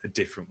in a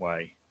different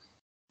way.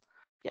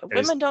 Yeah,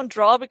 women don't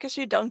draw because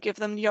you don't give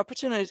them the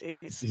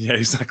opportunities. Yeah,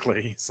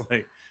 exactly. It's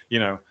like,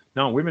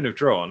 no, women have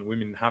drawn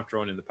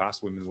in the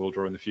past, women will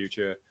draw in the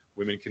future,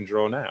 women can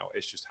draw now.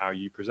 It's just how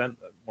you present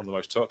them. One of the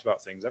most talked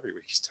about things every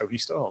week is Toni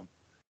Storm.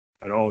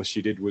 And all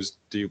she did was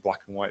do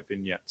black and white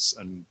vignettes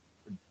and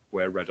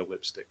wear red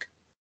lipstick.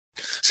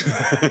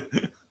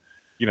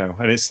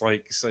 And it's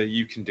like, so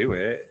you can do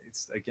it.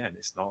 It's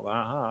not that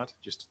hard.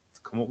 Just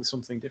come up with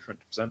something different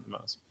to present them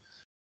as.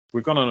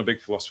 We've gone on a big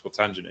philosophical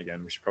tangent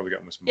again. We should probably get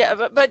on with some. Yeah,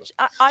 but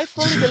I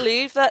fully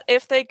believe that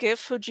if they give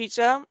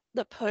Fujita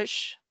the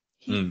push,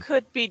 he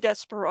could be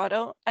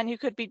Desperado, and he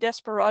could be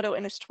Desperado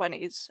in his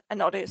 20s and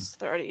not his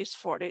 30s,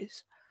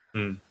 40s.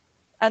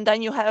 And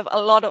then you have a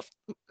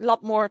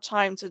lot more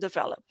time to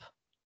develop.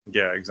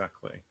 Yeah,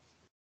 exactly.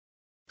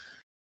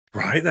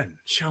 Right then,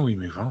 shall we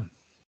move on?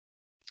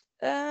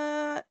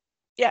 Yeah.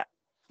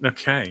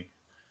 Okay.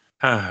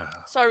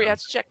 Sorry, I had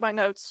to check my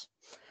notes.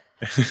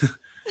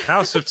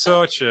 House of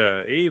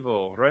Torture,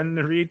 Evil, Ren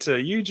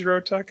Narita,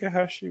 Yujiro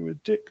Takahashi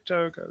with Dick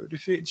Togo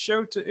defeated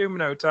Shota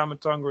Umino, Tama,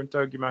 Tonga, and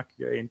Togi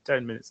Makage in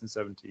 10 minutes and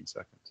 17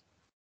 seconds.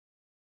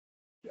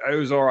 It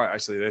was alright,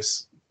 actually,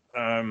 this.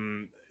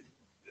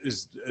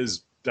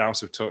 As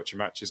House of Torture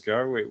matches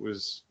go, it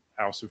was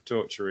House of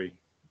Torture-y.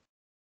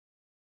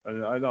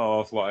 And I know an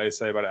awful lot I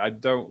say about it. I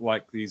don't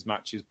like these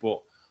matches,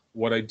 but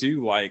what I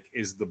do like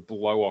is the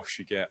blow-offs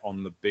you get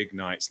on the big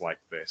nights like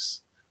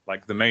this.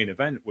 Like, the main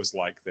event was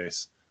like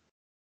this,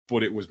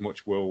 but it was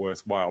much more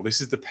worthwhile. This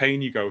is the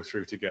pain you go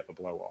through to get the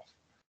blow-off.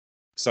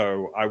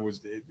 So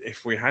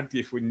if we got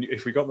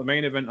the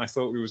main event I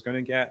thought we was going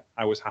to get,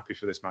 I was happy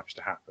for this match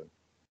to happen.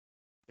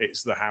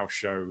 It's the house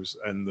shows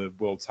and the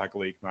World Tag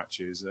League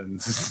matches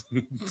and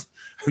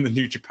and the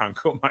New Japan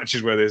Cup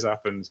matches where this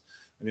happens,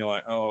 and you're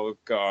like, oh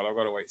god, I've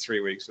got to wait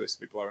 3 weeks for this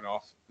to be blown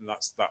off, and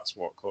that's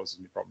what causes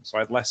me problems. So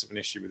I had less of an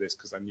issue with this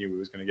because I knew we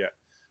was going to get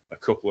a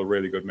couple of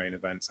really good main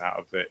events out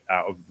of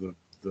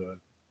the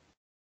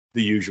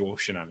usual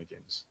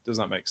shenanigans. Does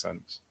that make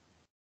sense?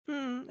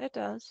 It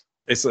does.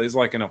 It's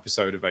like an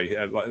episode of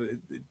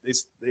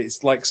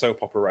it's like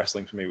soap opera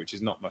wrestling for me, which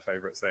is not my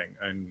favorite thing,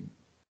 and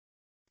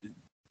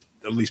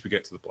at least we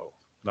get to the blow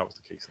off. That was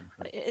the key thing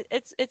for me.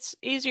 It's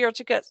easier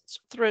to get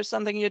through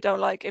something you don't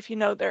like if you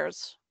know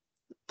there's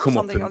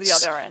something on the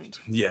other end.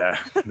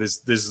 Yeah,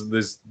 there's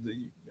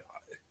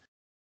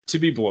to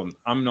be blunt,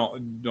 I'm not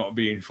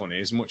being funny.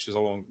 As much as I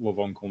love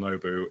Uncle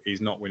Nobu, he's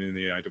not winning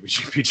the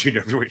IWGP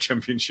Junior Heavyweight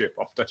Championship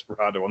off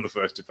Desperado on the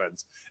first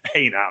defense.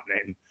 Ain't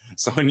happening.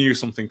 So I knew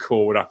something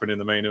cool would happen in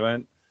the main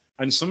event.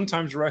 And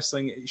sometimes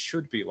wrestling, it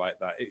should be like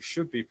that. It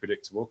should be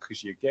predictable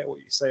because you get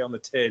what you say on the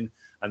tin,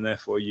 and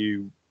therefore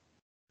you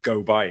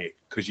go by it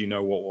because you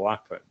know what will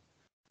happen.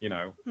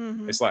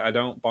 It's like I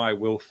don't buy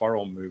Will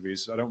Ferrell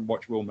movies. I don't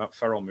watch Will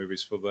Ferrell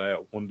movies for their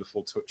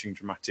wonderful, touching,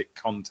 dramatic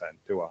content,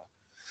 do I?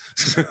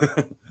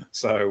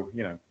 So,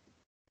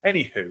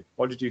 anywho,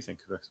 what did you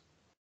think of this?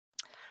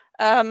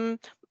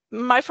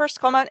 My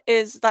first comment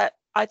is that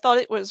I thought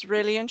it was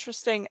really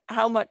interesting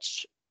how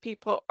much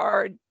people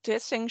are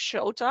dissing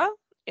Shota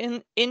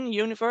in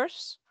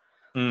universe.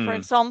 For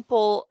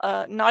example,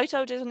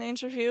 Naito did an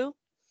interview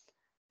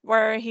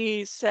where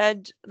he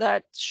said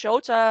that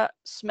Shota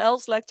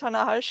smells like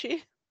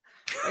Tanahashi,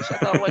 which I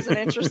thought was an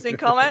interesting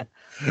comment.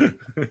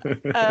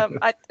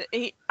 I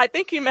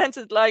think he meant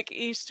it like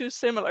he's too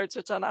similar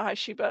to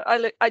Tanahashi, but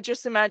I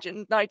just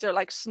imagine Naito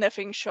like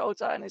sniffing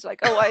Shota, and he's like,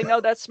 oh, I know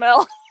that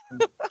smell.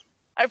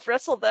 I've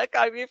wrestled that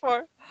guy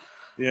before.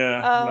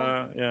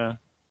 Yeah.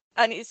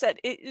 And he said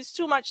it's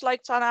too much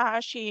like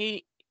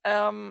Tanahashi.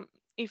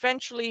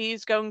 Eventually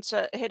he's going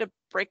to hit a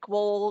brick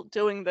wall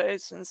doing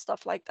this and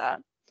stuff like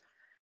that.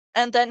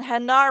 And then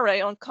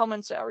Hanare on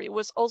commentary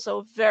was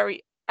also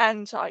very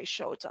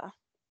anti-Shota.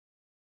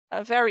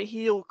 A very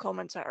heel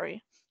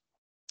commentary.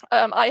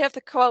 I have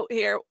the quote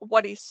here,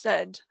 what he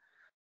said.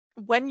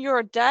 When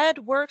your dad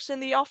works in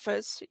the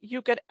office,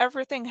 you get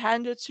everything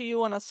handed to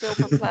you on a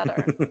silver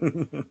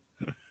platter.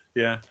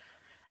 Yeah.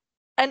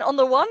 And on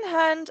the one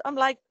hand, I'm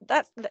like,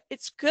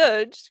 it's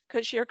good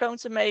because you're going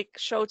to make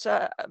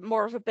Shota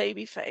more of a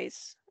baby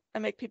face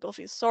and make people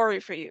feel sorry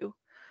for you.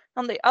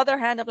 On the other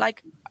hand, I'm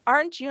like,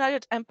 aren't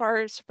United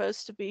Empire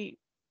supposed to be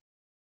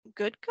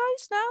good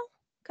guys now?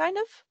 Kind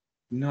of?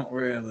 Not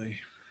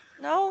really.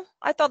 No,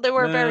 I thought they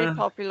were very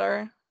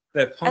popular.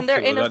 They're popular, and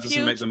they're in a that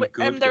doesn't make them good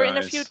guys. And they're in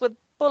a feud with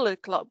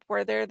Bullet Club,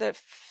 where they're the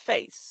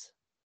face.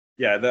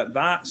 Yeah,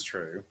 that's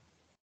true.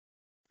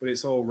 But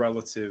it's all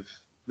relative.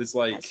 It's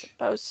like, I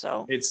suppose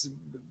so. It's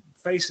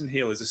face and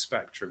heel is a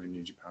spectrum in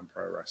New Japan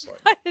Pro Wrestling.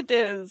 It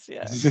is,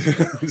 yeah.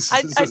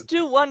 I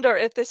do wonder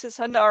if this is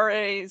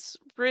Hanare's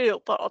real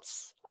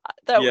thoughts.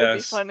 That would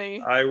be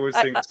funny. I would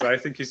think so. I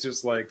think he's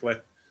just like,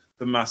 let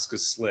the mask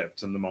has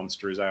slipped and the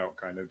monster is out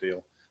kind of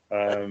deal.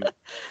 Well,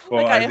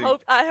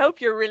 Like I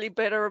hope you're really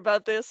bitter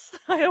about this.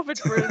 I hope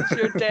it ruins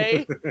your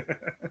day.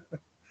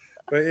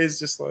 But it's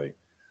just like,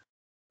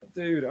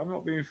 dude, I'm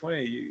not being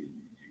funny.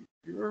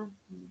 You're a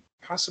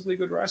passably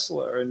good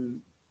wrestler,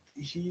 and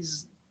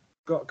he's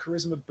got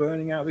charisma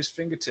burning out of his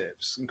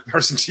fingertips in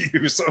comparison to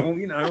you. So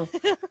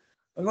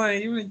I'm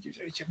like, I mean,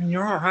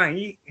 you're all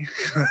right.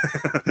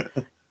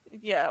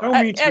 Yeah, Don't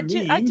mean to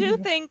be I mean.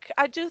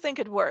 do think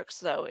it works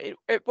though.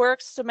 It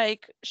works to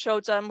make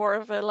Shota more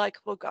of a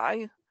likable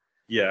guy.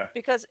 Yeah,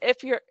 Because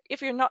if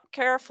you're not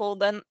careful,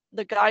 then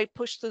the guy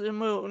pushed to the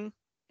moon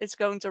is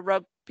going to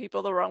rub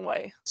people the wrong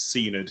way.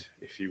 Cena'd,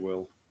 if you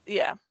will.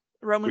 Yeah,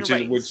 Roman Which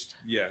Reigns.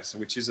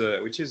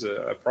 is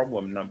a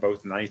problem that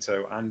both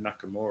Naito and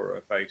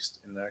Nakamura faced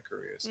in their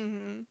careers.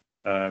 Hmm.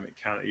 It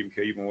can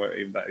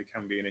even that it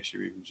can be an issue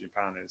even in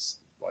Japan. Is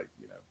like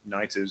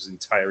Naito's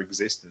entire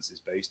existence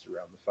is based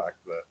around the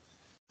fact that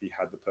he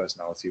had the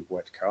personality of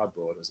wet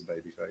cardboard as a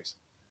babyface.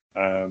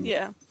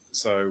 Yeah,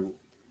 So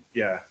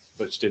yeah,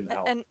 which didn't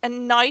help. and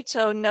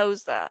Naito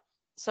knows that.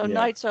 So Yeah.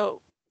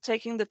 Naito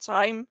taking the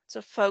time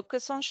to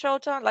focus on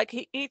Shota, like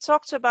he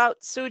talked about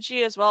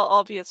Tsuji as well,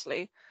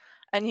 obviously,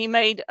 and he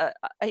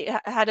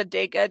had a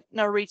dig at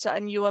Narita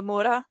and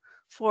Uemura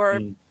for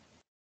Mm.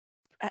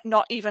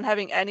 not even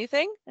having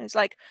anything. And it's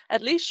like,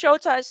 at least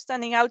Shota is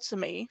standing out to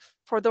me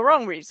for the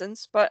wrong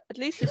reasons, but at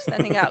least he's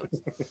standing out.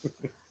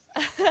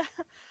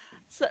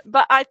 So,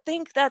 but I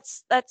think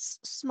that's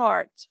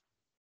smart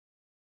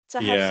to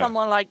have Yeah.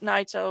 someone like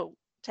Naito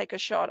take a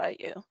shot at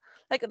you.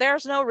 Like,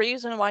 there's no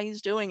reason why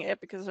he's doing it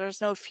because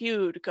there's no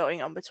feud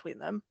going on between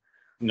them.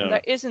 No. And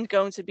there isn't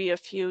going to be a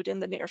feud in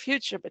the near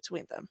future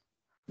between them.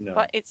 No.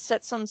 But it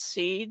sets some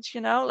seeds,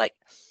 like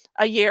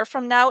a year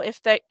from now,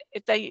 if they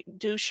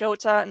do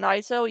Shota and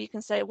Naito, you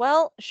can say,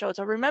 well,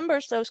 Shota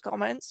remembers those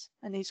comments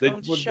and he's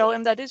going to show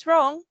him that he's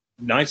wrong.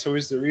 Naito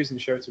is the reason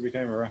Shota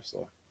became a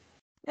wrestler.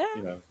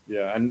 Yeah.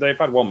 Yeah, and they've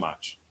had one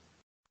match,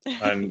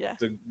 and Yeah.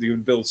 the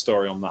build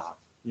story on that.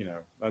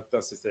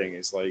 That's the thing.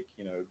 It's like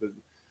the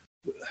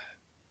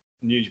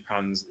New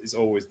Japan's is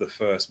always the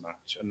first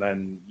match, and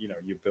then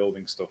you're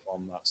building stuff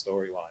on that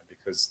storyline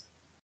because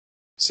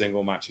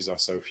single matches are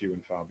so few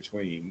and far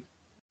between.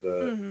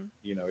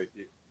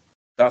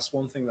 That's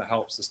one thing that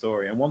helps the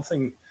story, and one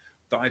thing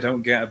that I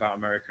don't get about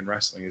American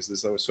wrestling is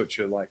there's always such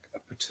a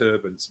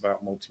perturbance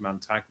about multi-man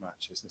tag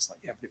matches. And it's like,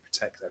 yeah, but it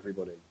protects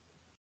everybody.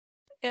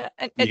 Yeah,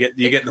 and you get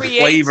the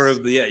flavor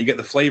of you get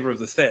the flavor of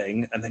the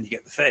thing, and then you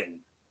get the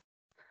thing.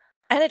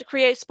 And it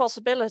creates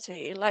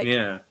possibility. Like,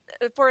 yeah.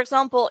 For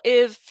example,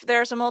 if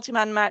there's a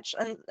multi-man match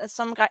and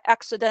some guy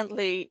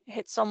accidentally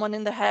hits someone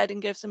in the head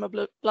and gives him a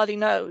bloody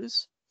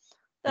nose,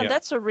 then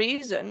that's a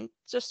reason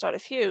to start a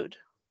feud.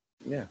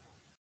 Yeah.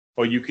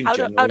 Or you can out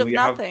of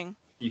nothing.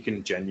 You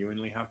can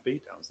genuinely have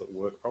beatdowns that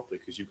work properly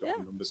because you've got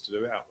the numbers to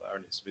do it out there,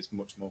 and it's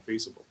much more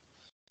feasible.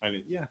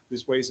 And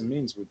there's ways and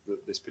means with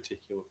this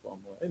particular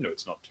formula. I know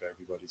it's not to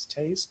everybody's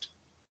taste,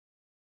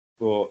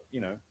 but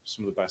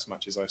some of the best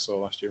matches I saw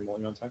last year in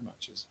multi-man tag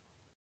matches.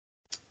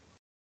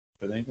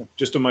 But there you go.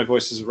 Just on my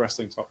Voices of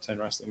Wrestling top 10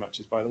 wrestling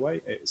matches, by the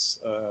way. It's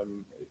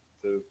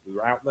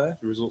they're out there.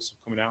 The results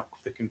are coming out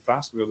thick and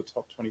fast. We're the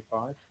top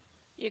 25.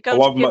 You're going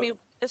to give me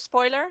a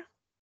spoiler?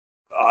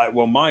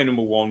 Well, my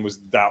number one was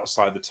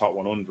outside the top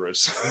 100.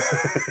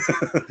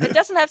 It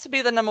doesn't have to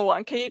be the number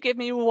one. Can you give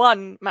me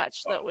one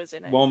match that was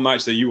in it? One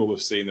match that you will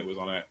have seen that was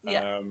on it.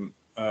 Yeah.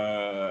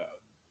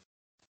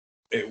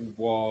 It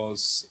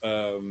was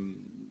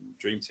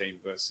Dream Team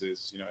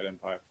versus United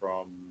Empire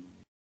from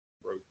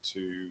Road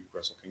to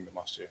Wrestle Kingdom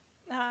last year.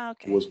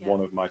 Okay. It was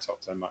one of my top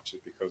 10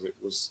 matches because it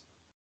was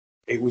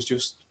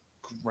just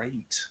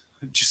great.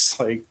 Just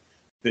like,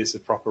 it's a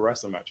proper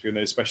wrestling match, and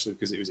especially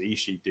because it was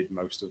Ishii did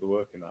most of the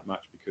work in that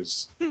match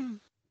because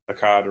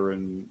Okada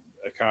and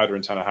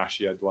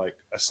Tanahashi had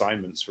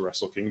assignments for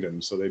Wrestle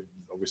Kingdom, so they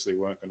obviously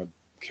weren't going to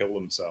kill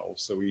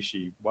themselves. So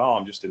Ishii,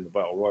 I'm just in the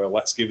Battle Royal,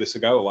 let's give this a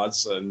go,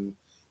 lads, and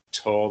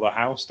tore the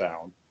house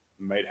down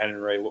and made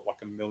Henry look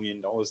like $1 million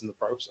in the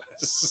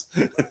process.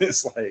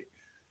 It's like,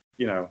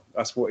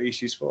 that's what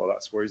Ishii's for.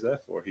 That's what he's there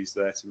for. He's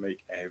there to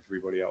make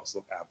everybody else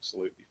look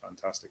absolutely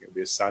fantastic. It'll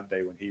be a sad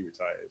day when he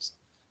retires.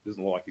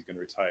 Doesn't look like he's going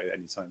to retire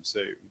anytime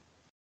soon.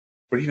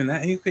 But even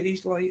that,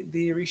 he's like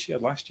the Ishii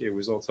had last year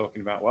was all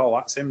talking about, well,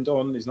 that's him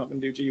done. He's not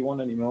going to do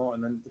G1 anymore.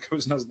 And then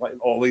goes and has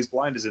all these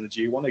blinders in the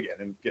G1 again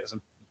and gets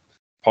a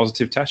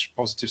positive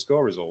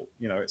score result.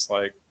 It's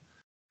like,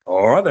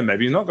 all right, then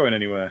maybe he's not going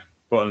anywhere.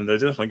 But they're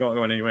definitely not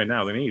going anywhere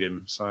now. They need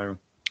him. So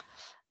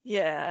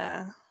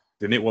yeah.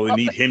 They need him to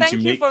make people.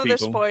 Thank you for the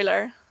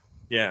spoiler.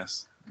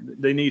 Yes,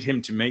 they need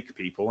him to make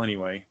people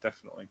anyway.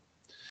 Definitely.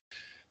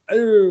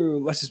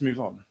 Oh, let's just move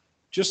on.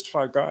 Just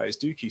 5 guys,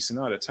 Dookie,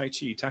 Sanada,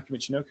 Taichi, Taka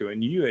Michinoku,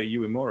 and Yue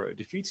Uemura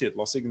defeated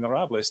Los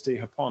Ignorables de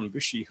Japón,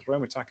 Bushi,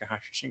 Hiromu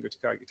Takahashi, Shingo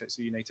Takagi,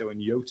 Tetsuya Naito,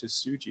 and Yota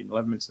Tsuji in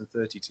 11 minutes and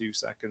 32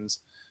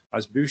 seconds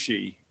as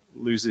Bushi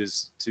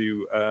loses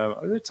to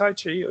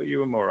Taichi or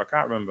Uemura? I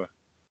can't remember.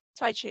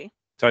 Taichi.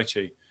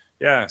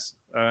 Yes.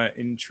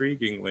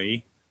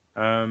 Intriguingly,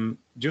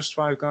 Just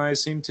Five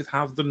Guys seem to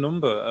have the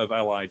number of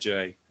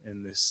LIJ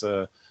in this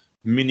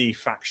mini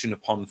faction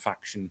upon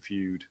faction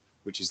feud,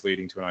 which is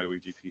leading to an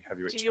IWGP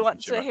Heavyweight Do you want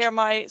Championship to match. hear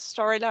my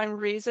storyline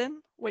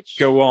reason, which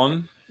Go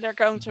on. they're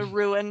going to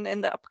ruin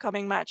in the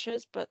upcoming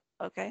matches? But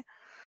okay,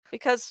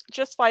 because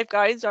Just Five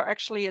Guys are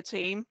actually a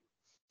team,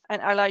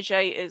 and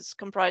LIJ is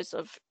comprised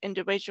of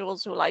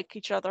individuals who like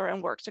each other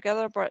and work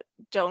together, but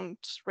don't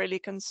really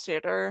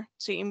consider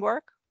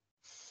teamwork.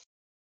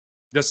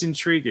 That's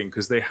intriguing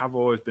because they have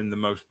always been the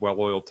most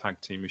well-oiled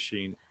tag team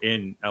machine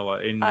in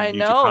I New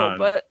know, Japan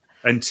but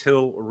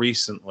until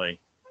recently.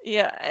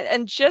 yeah,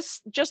 and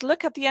just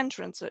look at the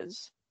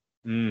entrances.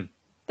 Mm,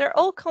 They're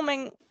all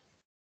coming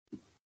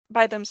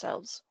by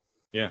themselves.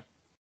 yeah.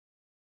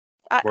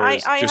 I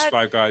Whereas I Just had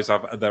Five Guys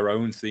have their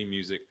own theme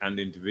music and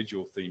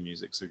individual theme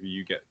music, so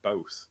you get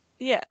both.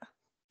 yeah,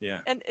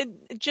 Yeah. and it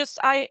just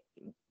I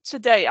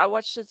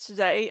watched it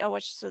today. I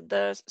watched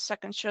the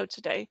second show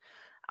today.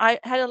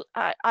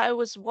 I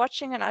was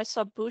watching and I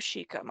saw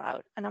Bushi come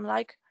out, and I'm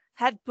like,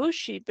 had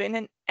Bushi been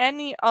in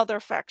any other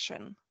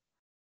faction,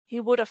 he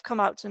would have come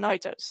out to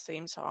Naito's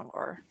theme song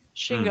or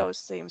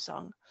Shingo's theme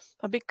song.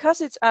 But because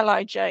it's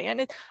LIJ,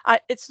 and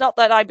it's not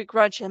that I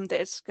begrudge him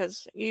this,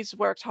 because he's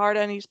worked hard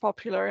and he's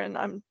popular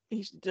and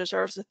he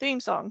deserves a theme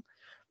song.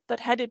 But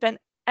had it been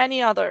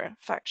any other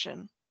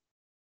faction,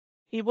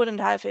 he wouldn't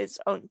have his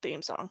own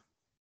theme song.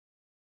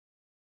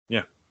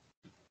 Yeah.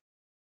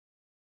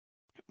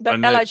 But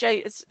And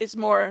LIJ is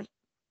more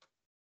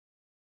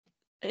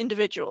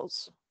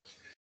individuals.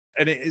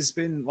 And it has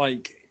been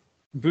like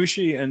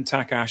Bushi and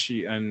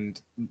Takahashi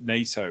and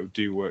Naito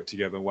do work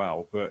together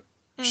well, but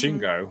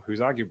Shingo, who's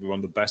arguably one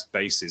of the best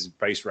bass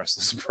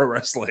wrestlers in pro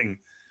wrestling,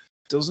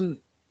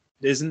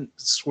 isn't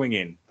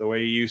swinging the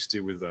way he used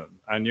to with them.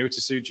 And Yota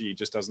Tsuji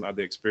just hasn't had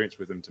the experience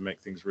with them to make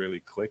things really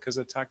click as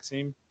a tag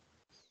team.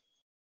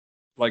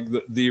 Like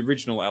the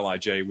original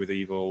LIJ with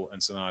Evil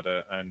and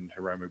Sanada and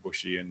Hiromu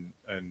Bushi and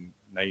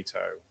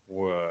Naito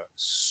were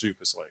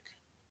super slick.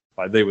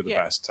 Like they were the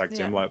best tag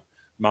team. Like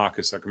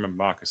Marcus, I can remember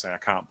Marcus saying, "I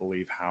can't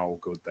believe how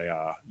good they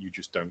are. You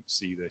just don't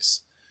see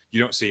this.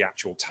 You don't see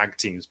actual tag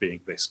teams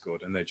being this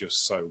good, and they're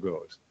just so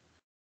good."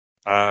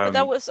 But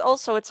that was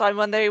also a time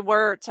when they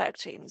were tag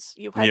teams.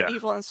 You had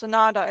Evil and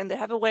Sonata in the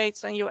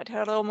heavyweights, and you had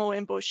Hiromu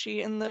and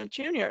Bushi in the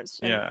juniors.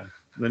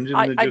 And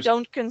I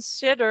don't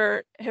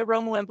consider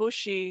Hiromu and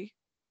Bushi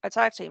a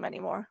tag team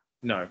anymore.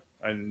 No,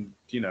 and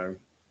Yota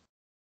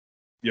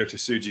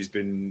Tsuji's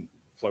been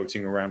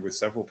floating around with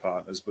several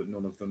partners, but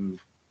none of them.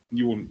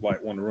 You wouldn't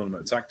want to run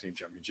them at tag team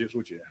championships,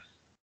 would you?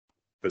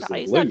 No,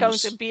 he's not going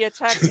to be a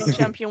tag team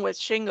champion with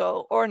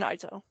Shingo or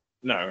Naito.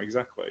 No,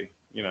 exactly.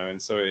 And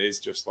so it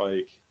is just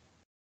like,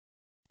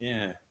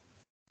 yeah.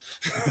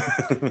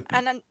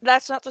 And then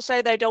that's not to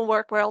say they don't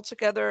work well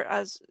together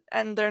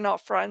and they're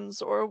not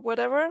friends or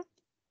whatever.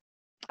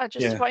 I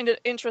just find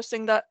it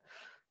interesting that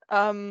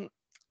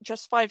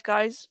Just Five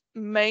Guys'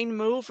 main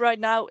move right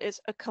now is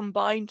a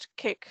combined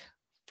kick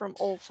from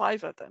all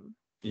five of them.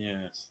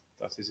 Yes,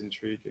 that is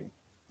intriguing.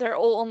 They're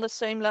all on the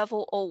same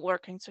level, all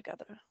working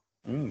together.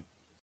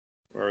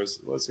 Whereas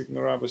Let's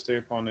Ignore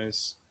Upon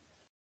is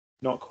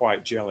not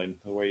quite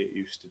gelling the way it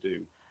used to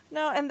do.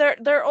 No, and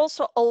they're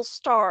also all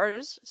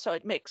stars, so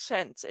it makes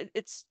sense.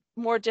 It's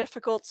more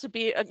difficult to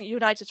be a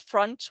united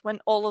front when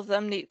all of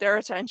them need their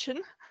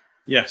attention.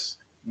 Yes,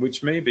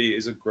 which maybe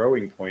is a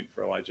growing point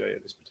for LIJ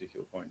at this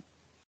particular point.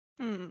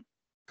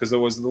 Because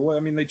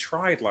they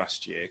tried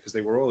last year because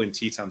they were all in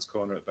Titan's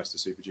corner at Best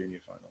of Super Junior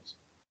finals.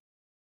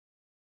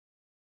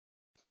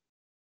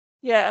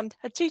 Yeah, and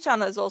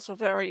Titan is also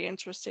very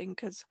interesting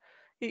because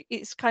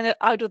he's kind of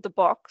out of the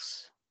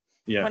box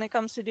when it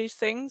comes to these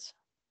things.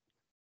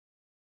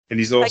 And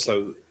he's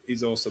also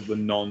he's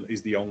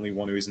the only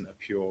one who isn't a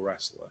pure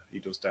wrestler. He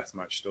does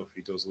deathmatch stuff,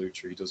 he does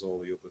lucha, he does all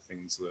the other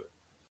things that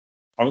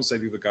I wouldn't say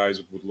the other guys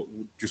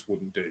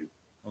wouldn't do.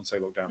 I wouldn't say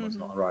look down, that's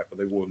not right, but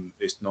they wouldn't.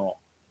 They're not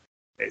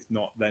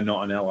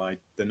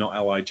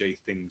LIJ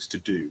things to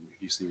do, if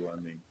you see what I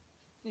mean.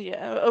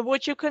 Yeah.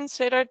 Would you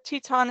consider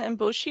Titan and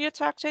Bushi a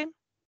tag team?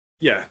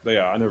 Yeah, they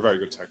are, and they're a very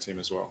good tag team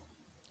as well.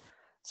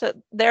 So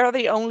they're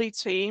the only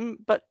team,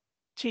 but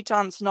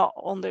Titan's not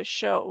on this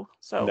show.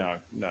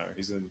 So no,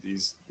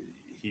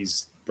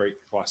 he's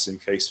break glass in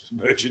case of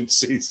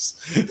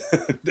emergencies.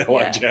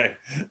 LIJ,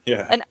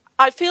 yeah. And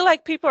I feel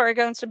like people are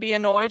going to be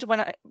annoyed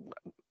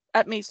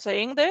at me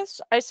saying this.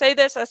 I say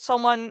this as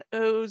someone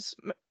whose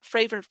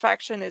favorite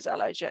faction is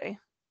LIJ,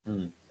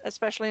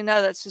 especially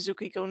now that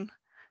Suzuki-kun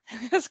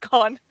is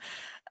gone.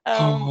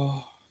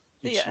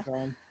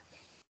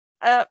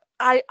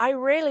 I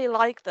really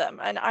like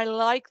them, and I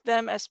like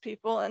them as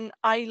people, and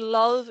I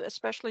love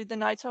especially the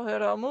Naito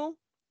Hiromu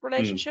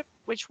relationship,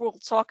 which we'll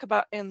talk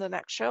about in the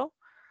next show.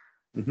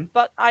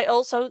 But I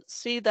also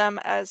see them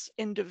as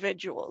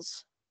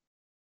individuals.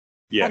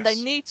 Yes. And they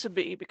need to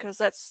be, because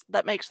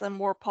that makes them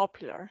more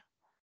popular.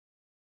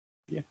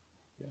 Yeah.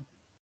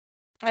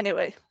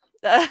 Anyway.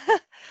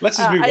 Let's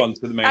just move on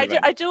to the main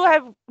event. I do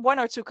have one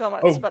or two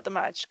comments about the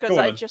match, because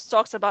I just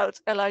talked about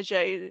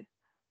LIJ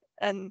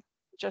and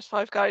just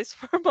 5 guys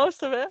for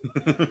most of it.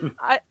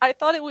 I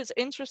thought it was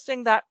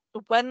interesting that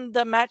when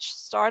the match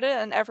started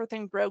and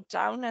everything broke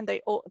down and they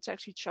all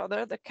attacked each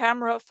other, the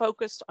camera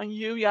focused on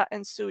Yuya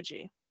and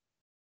Tsuji.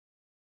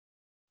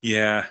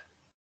 Yeah.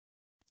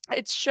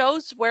 It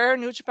shows where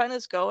New Japan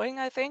is going,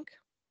 I think.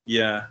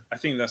 Yeah, I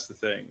think that's the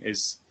thing.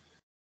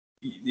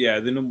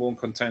 The number one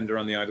contender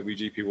on the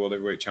IWGP World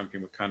Heavyweight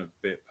Champion were kind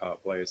of bit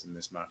part players in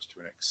this match to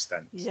an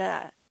extent.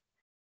 Yeah.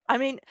 I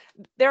mean,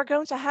 they're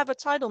going to have a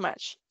title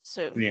match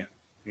soon. Yeah.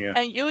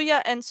 And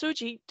Yuya and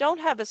Tsuji don't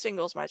have a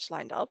singles match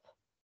lined up.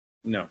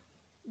 No.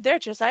 They're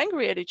just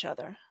angry at each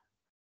other.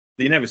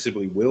 They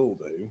inevitably will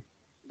do.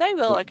 They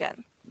will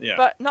again. Yeah.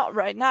 But not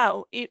right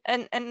now.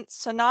 And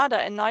Sanada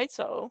and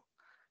Naito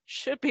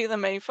should be the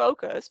main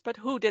focus, but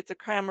who did the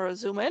camera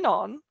zoom in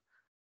on?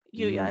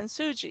 Yuya and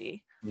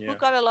Tsuji, who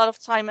got a lot of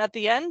time at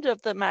the end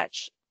of the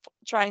match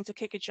trying to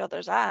kick each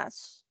other's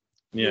ass.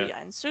 Yuya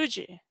and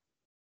Tsuji.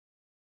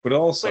 But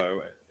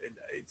also,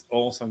 it's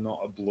also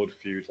not a blood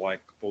feud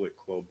like Bullet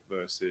Club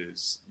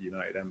versus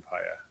United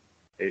Empire.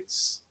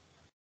 It's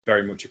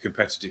very much a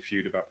competitive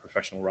feud about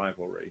professional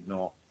rivalry,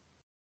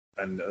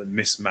 and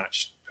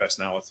mismatched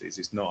personalities.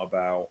 It's not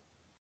about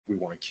we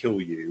want to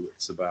kill you.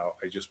 It's about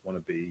I just want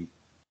to be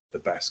the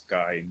best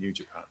guy in New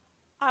Japan.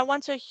 I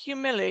want to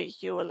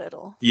humiliate you a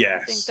little.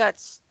 Yes. I think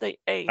that's the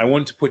aim. I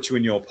want to put you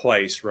in your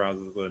place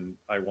rather than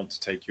I want to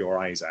take your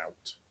eyes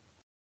out.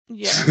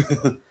 Yeah.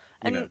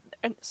 and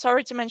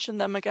sorry to mention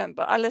them again,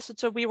 but I listened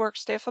to We Work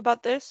Stiff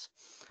about this.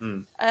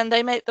 And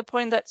they made the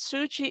point that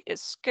Tsuji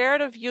is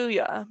scared of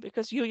Yuya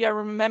because Yuya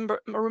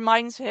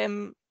reminds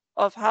him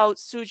of how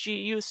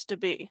Tsuji used to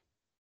be.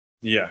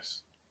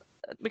 Yes.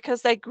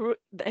 Because they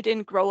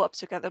didn't grow up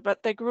together,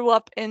 but they grew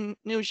up in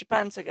New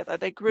Japan together.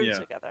 They grew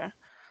together.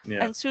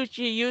 Yeah. And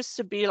Tsuji used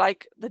to be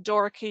like the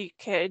dorky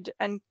kid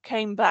and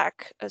came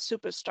back a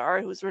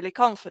superstar who's really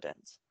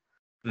confident.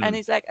 And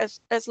he's like,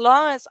 as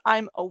long as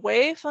I'm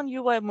away from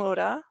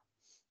Uemura,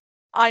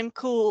 I'm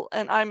cool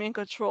and I'm in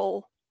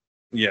control.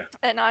 Yeah.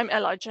 And I'm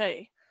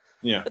LIJ.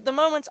 Yeah. But the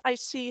moment I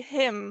see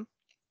him,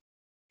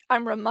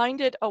 I'm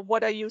reminded of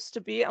what I used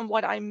to be and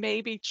what I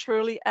maybe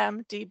truly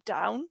am deep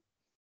down.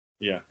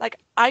 Yeah. Like,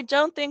 I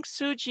don't think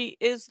Tsuji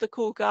is the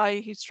cool guy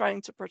he's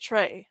trying to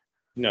portray.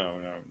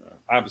 No.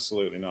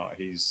 Absolutely not.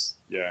 He's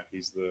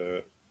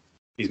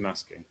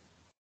masking.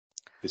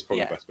 It's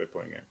probably the best way of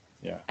putting it.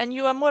 Yeah. And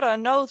Uemura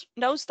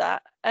knows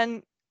that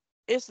and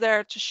is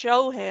there to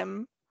show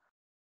him,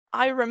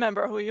 I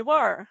remember who you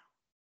are.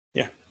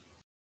 Yeah.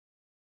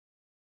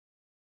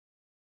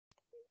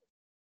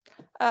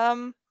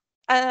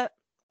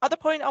 Other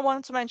point I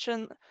wanted to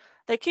mention,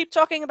 they keep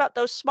talking about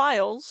those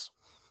smiles,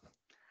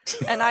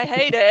 and I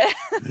hate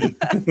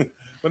it.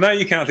 Well, now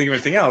you can't think of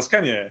anything else,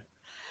 can you?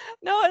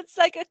 No, it's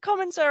like a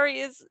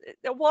commentary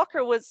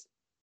Walker was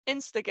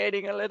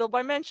instigating a little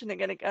by mentioning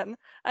it again.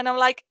 And I'm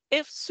like,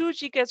 if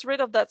Tsuji gets rid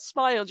of that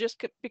smile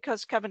just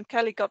because Kevin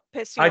Kelly got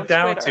pissy on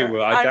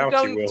Twitter, I'm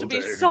going to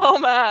be so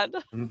mad.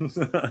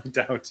 I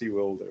doubt he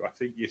will do. I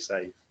think you're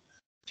safe.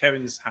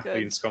 Kevin's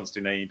happily ensconced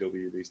in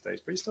AEW these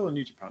days, but he's still a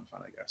New Japan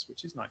fan, I guess,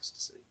 which is nice to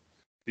see.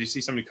 You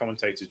see so many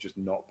commentators just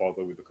not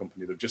bother with the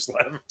company they've just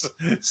left.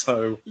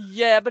 So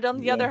yeah, but on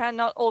the other hand,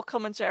 not all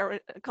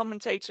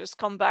commentators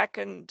come back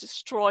and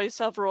destroy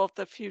several of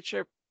the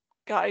future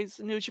guys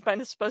New Japan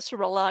is supposed to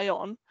rely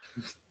on.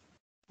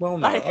 Well,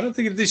 no, I don't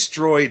think he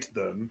destroyed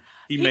them.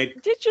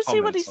 Did you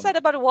see what he said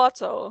about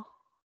Watto?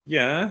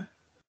 Yeah.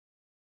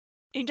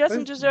 He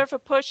doesn't deserve a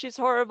push. He's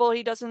horrible.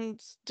 He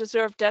doesn't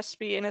deserve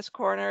Despy in his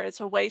corner. It's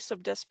a waste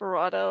of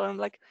Desperado. I'm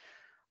like,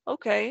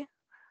 okay.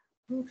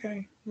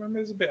 Okay. Well,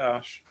 it's a bit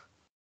harsh.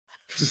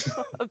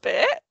 A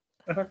bit?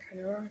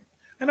 Okay, all right.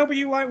 I know, but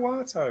you like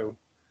Watto.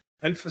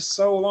 And for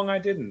so long I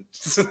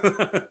didn't.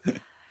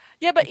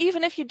 Yeah, but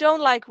even if you don't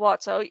like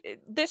Watto,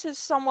 this is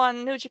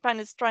someone New Japan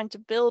is trying to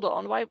build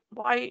on.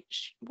 Why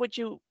would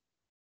you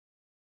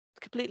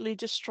completely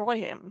destroy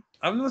him?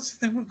 I'm not saying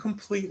they haven't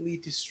completely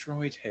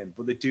destroyed him,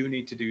 but they do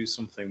need to do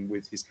something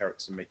with his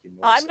character to make him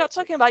more I'm not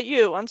talking about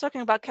you. I'm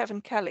talking about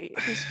Kevin Kelly.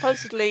 He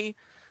supposedly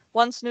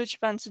wants New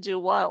Japan to do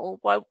well.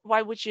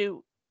 Why would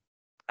you?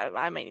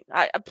 I mean,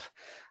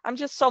 I'm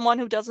just someone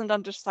who doesn't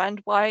understand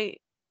why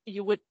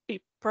you would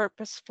be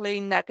purposefully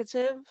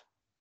negative.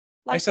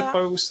 Like I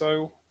suppose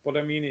so, but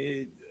I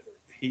mean,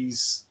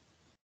 he's,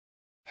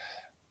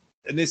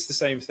 and it's the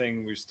same thing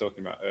we were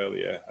talking about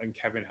earlier. And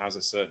Kevin has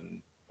a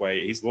certain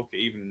way. He's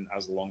looking, even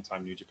as a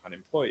long-time New Japan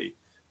employee,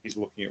 he's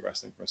looking at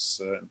wrestling from a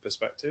certain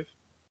perspective.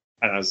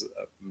 And as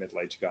a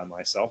middle-aged guy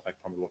myself, I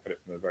probably look at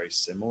it from a very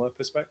similar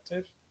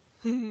perspective.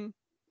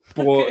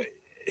 But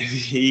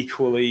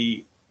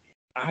equally,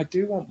 I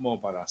do want more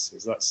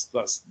badasses.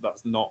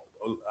 That's not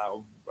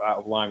out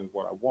of line with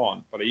what I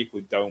want. But I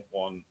equally don't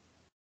want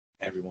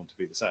everyone to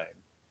be the same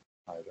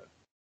either.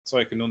 So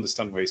I can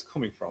understand where he's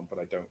coming from, but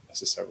I don't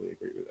necessarily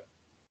agree with it.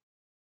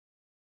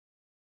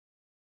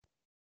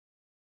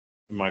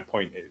 my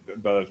point,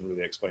 but that doesn't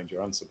really explain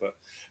your answer. But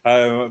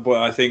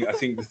I think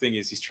the thing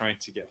is he's trying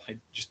to get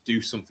just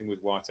do something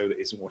with Wato that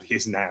isn't what he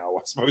is now.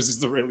 I suppose is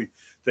the really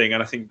thing,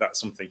 and I think that's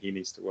something he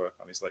needs to work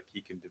on. Is like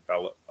he can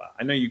develop that.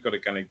 I know you've got to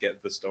kind of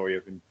get the story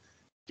of him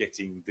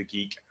getting the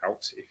geek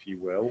out, if you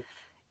will.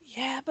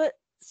 Yeah, but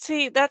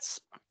see, that's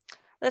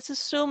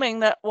assuming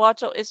that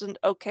Watto isn't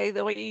okay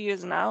the way he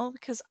is now,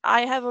 because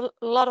I have a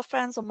lot of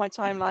fans on my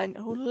timeline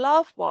who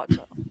love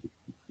Watto.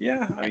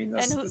 Yeah, I mean,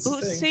 and who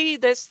the thing. see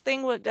this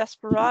thing with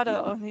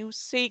Desperado and who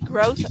see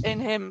growth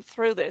in him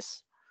through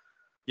this.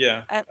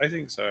 Yeah, and, I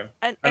think so.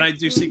 And I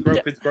do see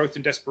growth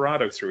in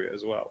Desperado through it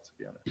as well, to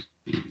be honest.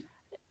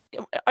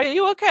 Are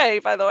you okay,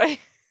 by the way?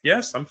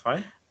 Yes, I'm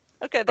fine.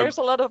 Okay, there's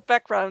a lot of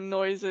background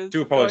noises.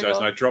 Do apologise,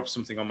 and I dropped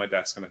something on my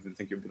desk and I didn't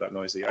think it would be that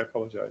noisy. I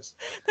apologise.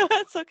 No,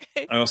 that's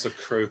okay. I'm also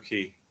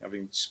croaky,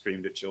 having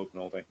screamed at children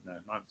all day.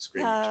 No, I haven't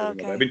screamed at children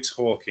all day. I've been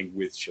talking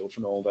with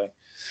children all day.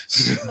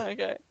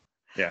 Okay.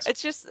 Yes.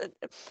 It's just,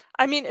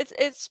 I mean,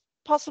 it's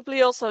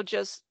possibly also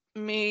just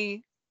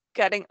me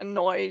getting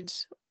annoyed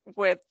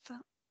with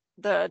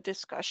the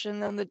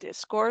discussion and the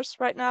discourse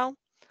right now.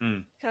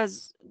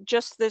 Because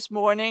just this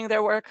morning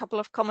there were a couple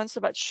of comments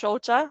about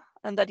Shota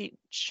and that he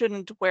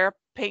shouldn't wear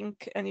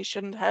pink and he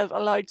shouldn't have a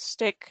light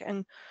stick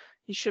and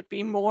he should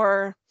be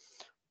more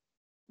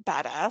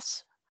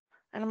badass.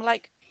 And I'm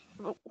like,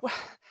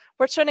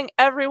 we're turning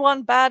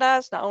everyone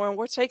badass now and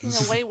we're taking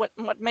away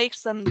what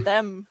makes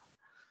them.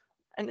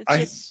 And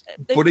it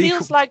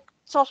feels like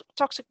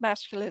toxic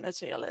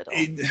masculinity a little.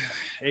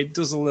 It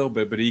does a little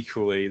bit, but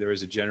equally there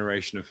is a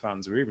generation of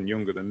fans who are even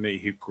younger than me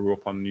who grew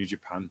up on New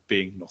Japan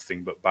being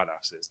nothing but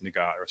badasses.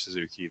 Nagata,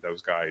 Suzuki,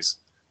 those guys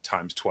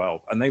times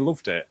 12, and they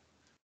loved it.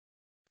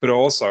 But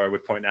also, I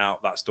would point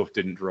out that stuff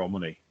didn't draw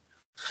money.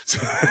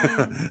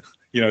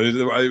 You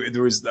know,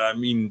 there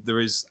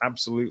is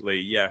absolutely,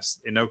 yes,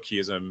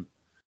 Inokiism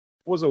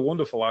was a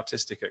wonderful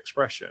artistic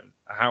expression.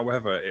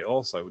 However, it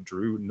also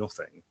drew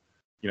nothing.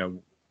 You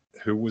know,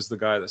 who was the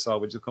guy that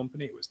salvaged the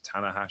company? It was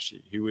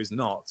Tanahashi, who is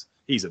not.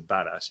 He's a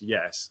badass,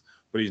 yes,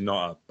 but he's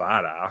not a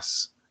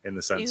badass in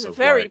the sense of. He's a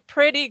very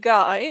pretty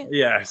guy.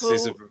 Yes,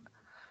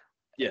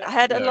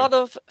 had a lot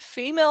of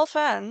female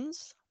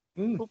fans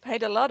who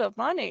paid a lot of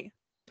money.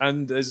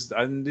 And as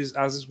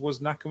was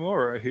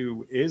Nakamura,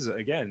 who is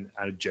again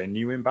a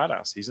genuine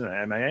badass. He's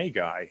an MAA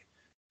guy.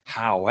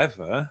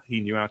 However,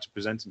 he knew how to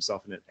present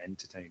himself in an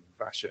entertaining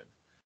fashion.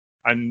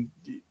 And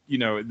you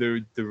know,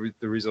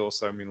 there is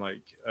also, I mean,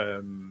 like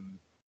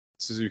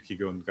Suzuki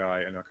Gun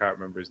guy, and I can't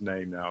remember his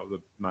name now.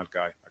 The mad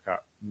guy, I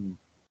can't.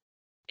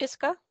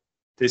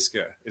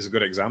 Iska is a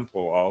good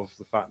example of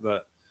the fact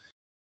that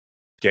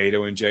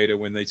Gato and Jada,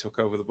 when they took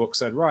over the book,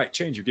 said, "Right,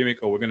 change your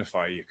gimmick, or we're going to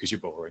fire you because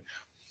you're boring."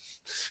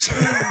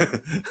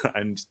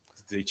 And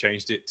he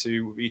changed it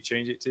to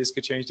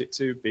Iska changed it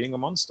to being a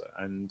monster,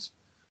 and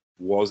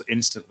was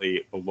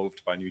instantly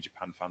beloved by New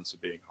Japan fans for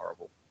being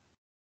horrible.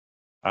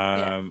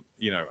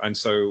 You know, and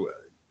so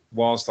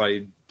whilst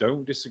I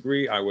don't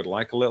disagree, I would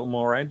like a little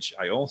more edge.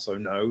 I also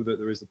know that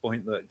there is the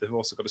point that they've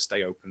also got to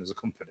stay open as a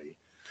company.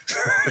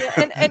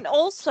 and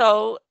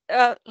also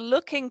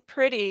looking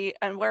pretty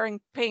and wearing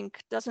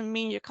pink doesn't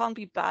mean you can't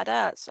be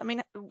badass. I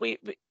mean, we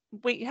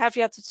have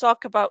yet to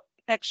talk about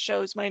next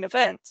show's main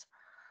event.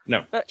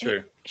 No, but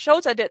true.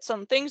 Shota did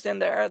some things in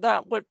there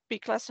that would be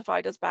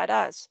classified as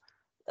badass.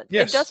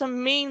 Yes. It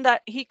doesn't mean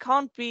that he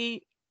can't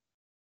be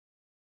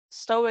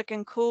stoic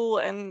and cool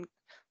and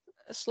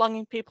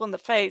slunging people in the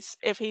face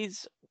if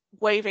he's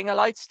waving a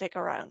light stick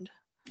around.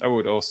 I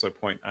would also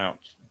point out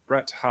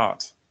Bret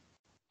Hart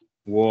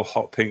wore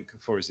hot pink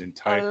for his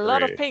entire career. A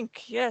lot of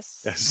pink,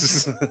 yes.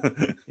 Yes.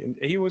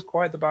 He was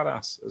quite the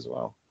badass as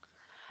well.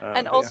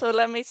 And also,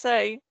 let me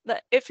say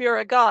that if you're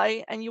a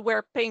guy and you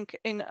wear pink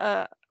in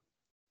a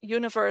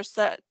universe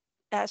that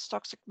has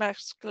toxic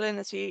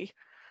masculinity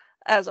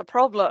as a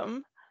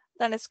problem,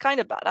 then it's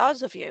kind of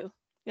badass of you.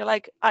 You're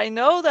like, I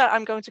know that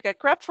I'm going to get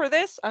crap for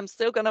this. I'm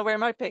still going to wear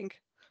my pink.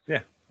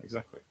 Yeah,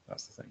 exactly.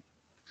 That's the thing.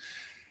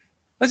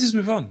 Let's just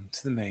move on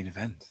to the main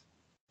event.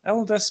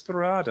 El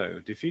Desperado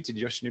defeated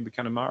Yoshinobu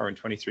Kanemaru in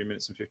 23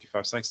 minutes and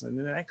 55 seconds in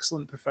an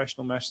excellent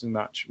professional wrestling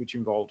match, which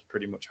involved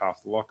pretty much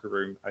half the locker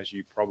room, as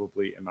you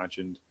probably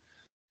imagined.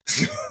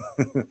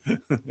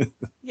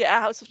 Yeah,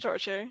 House of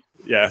Torture.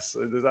 Yes,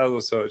 there's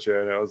House of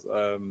Torture,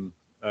 and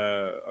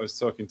I was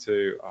talking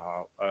to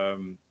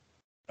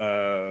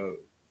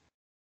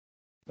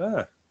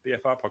the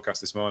BFR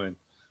podcast this morning,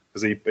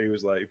 because he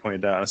was like, he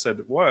pointed out, and I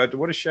said,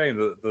 what a shame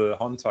that the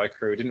Hontai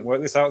crew didn't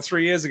work this out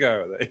 3 years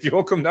ago, that if you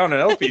all come down and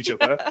help each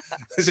other,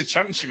 there's a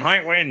chance you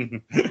might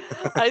win.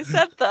 I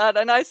said that,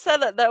 and I said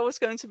that was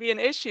going to be an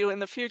issue in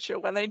the future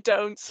when they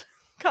don't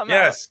come out.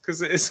 Yes,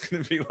 because it's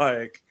going to be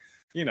like,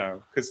 you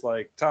know, because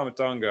like Tama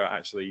Tonga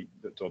actually,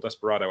 or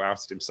Desperado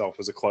outed himself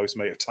as a close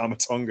mate of Tama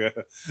Tonga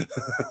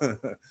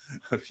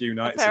a few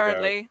nights ago.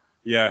 Apparently.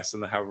 Yes,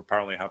 and they have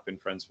apparently been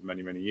friends for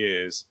many, many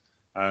years.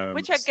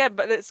 Which I get,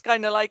 but it's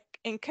kind of like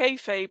in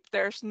kayfabe,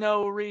 there's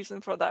no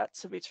reason for that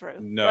to be true.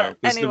 No,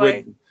 But because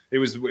anyway, it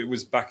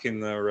was back in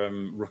their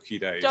rookie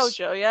days.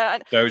 dojo, yeah. I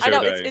Dojo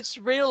know days. it's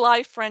real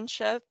life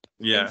friendship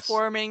Yes.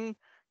 informing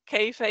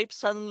kayfabe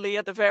suddenly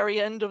at the very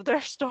end of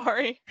their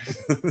story.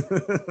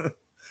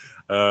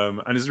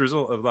 And as a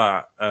result of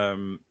that,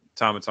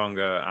 Tama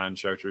Tonga and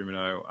Shota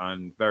Umino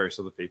and various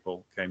other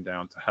people came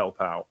down to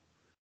help out.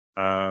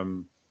 That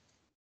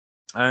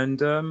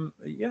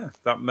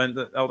meant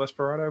that El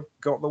Desperado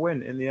got the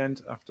win in the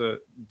end after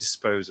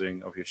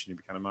disposing of Yoshinobu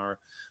Kanemaru.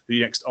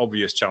 The next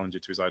obvious challenger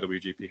to his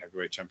IWGP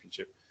Heavyweight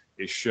Championship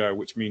is Sho,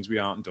 which means we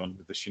aren't done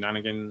with the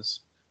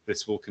shenanigans.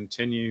 This will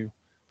continue,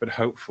 but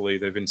hopefully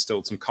they've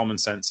instilled some common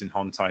sense in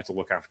Hontai to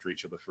look after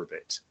each other for a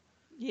bit.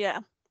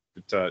 Yeah.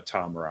 But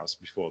Tama has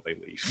before they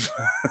leave.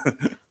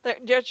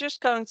 They're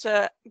just going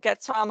to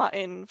get Tama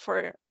in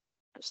for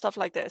stuff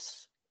like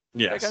this.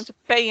 Yes. They're going to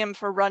pay him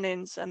for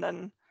run-ins and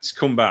then... Just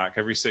come back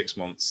every 6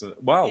 months.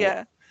 Well,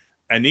 yeah.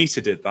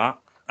 Anita did that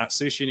at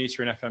Sushi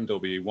Anita and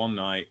FMW one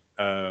night.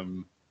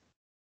 Hayabusa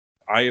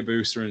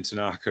and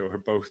Tanaka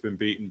have both been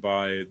beaten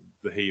by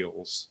the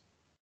heels,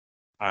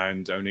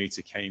 and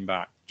Onita came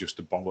back just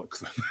to bollock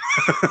them.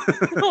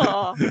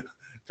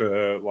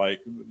 For like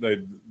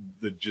they'd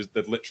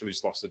literally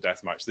just lost a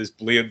death match.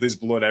 There's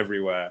blood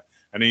everywhere,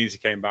 and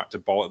Onita came back to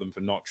bollock them for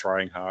not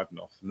trying hard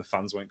enough, and the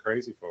fans went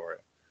crazy for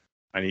it.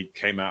 And he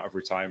came out of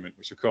retirement,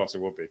 which of course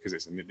it would be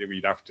because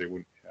you'd have to,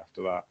 wouldn't you,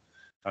 after that.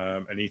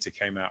 Anita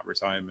came out of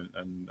retirement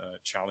and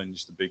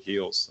challenged the big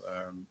heels,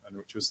 and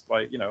which was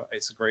like,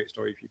 it's a great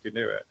story if you could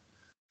do it.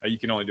 You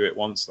can only do it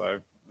once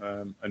though.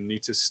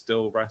 Anita's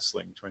still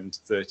wrestling 20,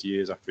 30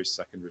 years after his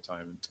second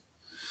retirement.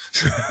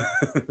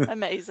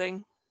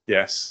 Amazing.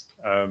 Yes,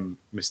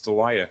 Mr.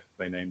 Liar,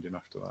 they named him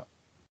after that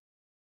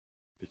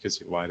because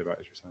he lied about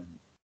his retirement.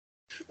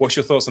 What's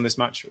your thoughts on this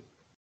match?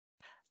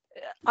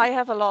 I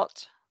have a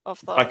lot of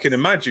thoughts. I can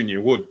imagine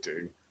you would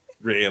do,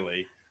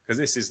 really, because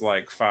this is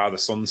like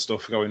father-son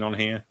stuff going on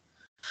here.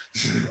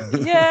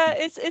 Yeah,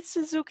 it's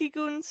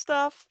Suzuki-gun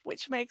stuff,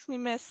 which makes me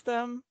miss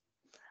them.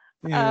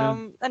 Yeah.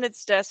 And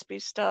it's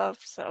Despy stuff,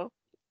 so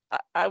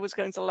I was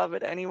going to love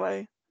it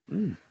anyway.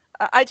 Mm.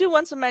 I do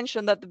want to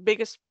mention that the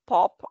biggest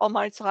pop on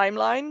my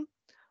timeline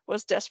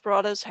was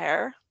Desperado's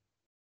hair.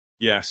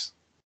 Yes.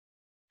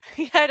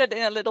 He had it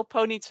in a little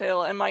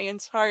ponytail, and my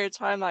entire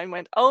timeline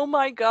went, "Oh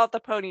my god,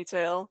 the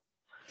ponytail!"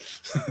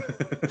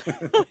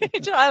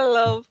 Which I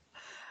love.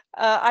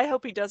 I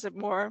hope he does it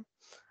more.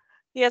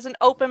 He has an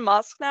open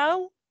mask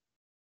now,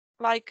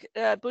 like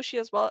Bushi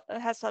as well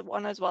has that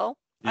one as well,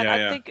 and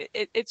I think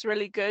it's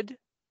really good.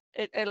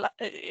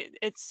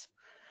 It's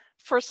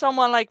for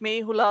someone like me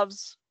who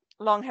loves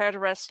long-haired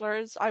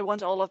wrestlers. I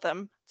want all of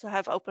them to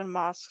have open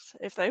masks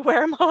if they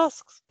wear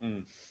masks.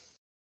 Mm.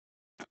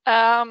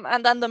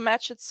 And then the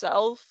match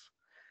itself,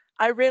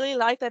 I really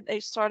like that they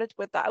started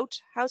without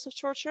House of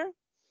Torture,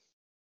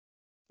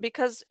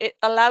 because it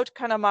allowed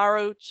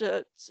Kanemaru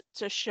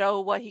to show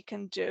what he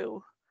can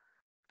do,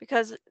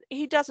 because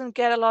he doesn't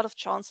get a lot of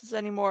chances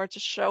anymore to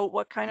show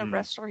what kind of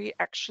wrestler he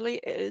actually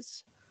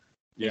is.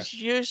 Yeah. He's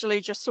usually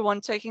just the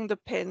one taking the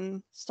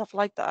pin, stuff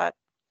like that.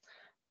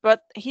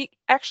 But he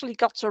actually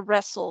got to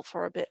wrestle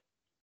for a bit.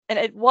 And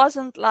it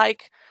wasn't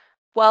like,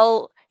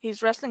 well,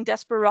 he's wrestling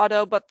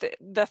Desperado, but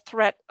the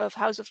threat of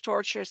House of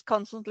Torture is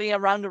constantly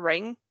around the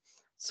ring.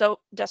 So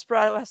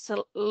Desperado has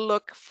to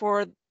look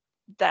for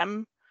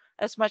them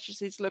as much as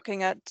he's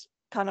looking at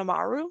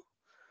Kanemaru.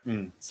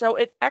 Mm. So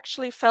it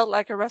actually felt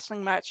like a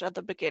wrestling match at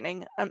the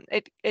beginning.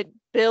 It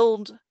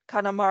built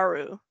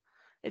Kanemaru.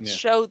 It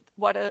showed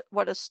what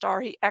a star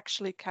he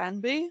actually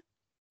can be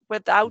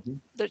without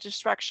the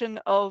distraction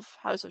of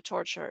House of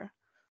Torture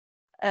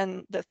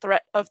and the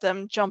threat of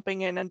them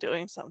jumping in and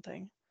doing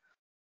something.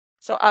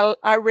 So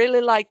I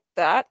really like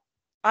that.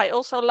 I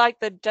also like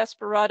that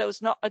Desperado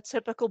is not a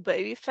typical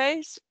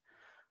babyface,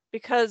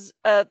 because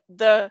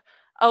the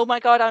 "oh my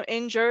god, I'm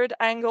injured"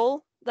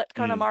 angle that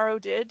Kanemaru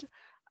did,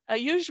 a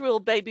usual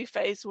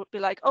babyface would be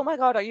like, "oh my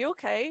god, are you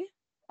okay?"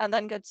 and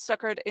then get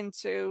suckered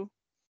into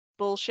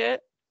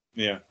bullshit.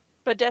 Yeah.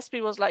 But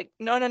Despy was like,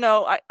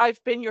 no,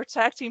 I've been your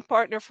tag team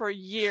partner for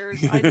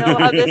years. I know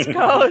how this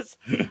goes.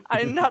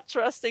 I'm not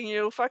trusting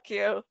you. Fuck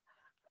you.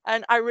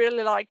 And I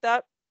really like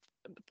that.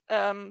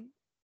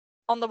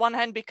 On the one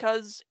hand,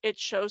 because it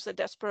shows that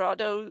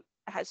Desperado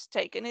has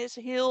taken his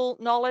heel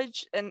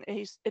knowledge and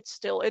it's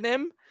still in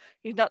him.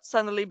 He's not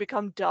suddenly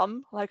become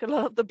dumb like a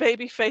lot of the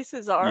baby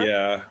faces are.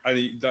 Yeah, I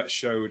think that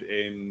showed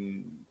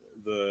in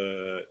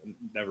the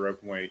Never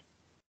Openweight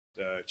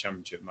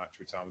championship match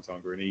with Tama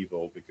Tonga and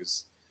Evil,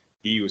 because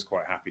he was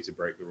quite happy to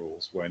break the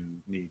rules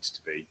when needs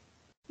to be.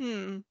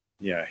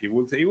 Yeah, he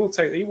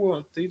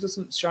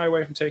doesn't shy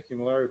away from taking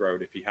the low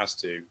road if he has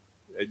to.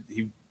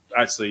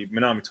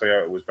 Minami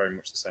Toyota was very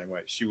much the same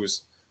way. She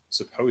was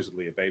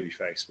supposedly a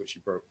babyface, but she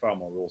broke far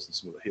more rules than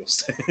some of the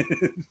heels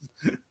did.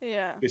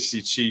 Yeah.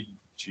 She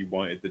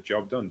wanted the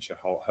job done.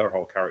 Her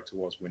whole character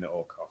was win at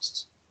all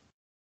costs,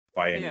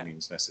 by any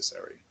means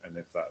necessary. And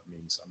if that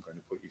means I'm going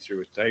to put you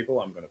through a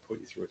table, I'm going to put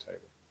you through a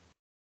table.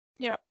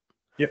 Yeah.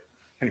 Yep.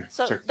 Anyway,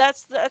 So sorry.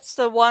 that's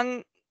the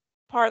one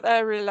part that I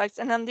really liked.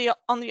 And then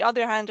on the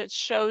other hand, it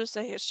shows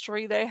the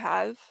history they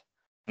have.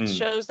 It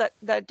shows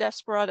that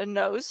Desperado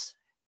knows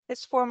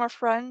his former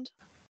friend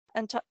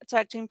and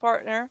tag team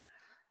partner,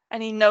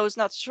 and he knows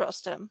not to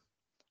trust him.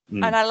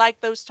 And I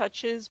like those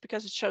touches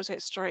because it shows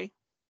history.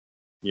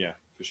 Yeah,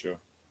 for sure.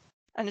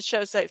 And it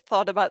shows they've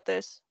thought about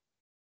this.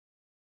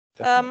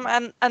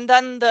 Definitely. And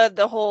then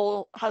the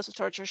whole House of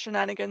Torture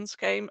shenanigans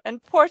came,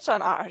 and poor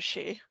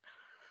Tanahashi.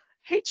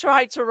 He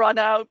tried to run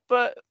out,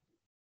 but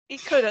he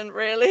couldn't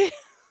really.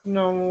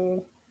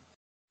 No,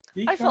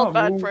 he I felt can't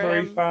bad move for very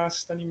him.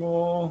 fast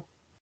anymore.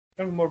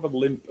 Kind of more of a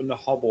limp and a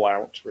hobble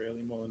out,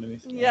 really, more than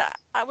anything Yeah, else.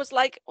 I was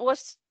like,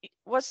 was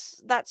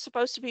that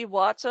supposed to be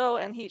Watto?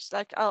 And he's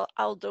like,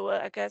 I'll do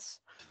it, I guess.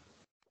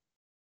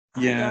 I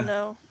don't Yeah.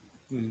 know.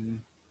 Mm.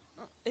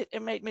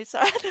 It made me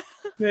sad.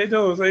 Yeah, it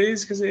does. It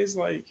is, because it is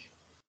like,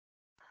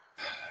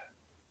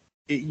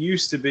 it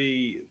used to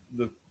be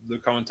the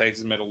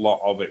commentators made a lot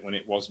of it when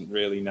it wasn't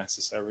really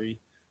necessary,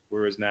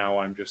 whereas now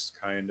I'm just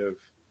kind of,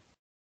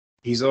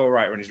 he's all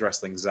right when he's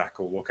wrestling. Zack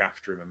will look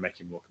after him and make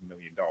him look $1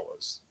 million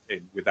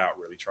without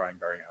really trying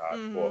very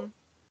hard. But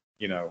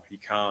you know, he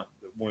can't.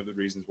 One of the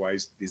reasons why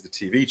he's the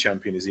TV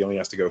champion is he only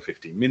has to go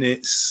 15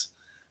 minutes.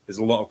 There's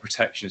a lot of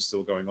protection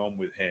still going on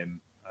with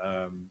him,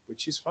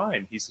 which is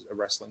fine. He's a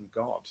wrestling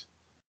god.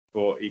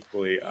 But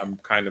equally, Yeah. I'm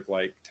kind of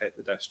like, take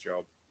the desk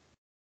job,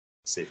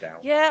 sit down.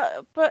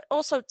 Yeah, but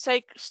also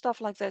take stuff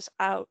like this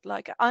out.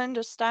 Like, I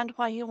understand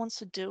why he wants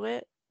to do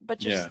it, but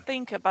just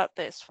think about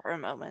this for a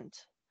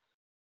moment.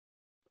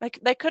 Like,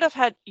 they could have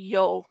had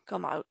Yo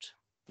come out,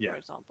 for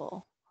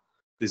example.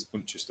 There's a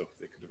bunch of stuff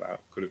they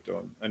could have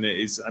done, and it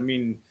is. I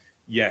mean,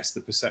 yes,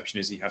 the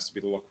perception is he has to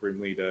be the locker room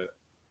leader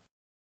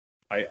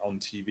on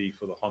TV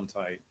for the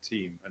Hontai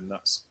team, and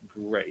that's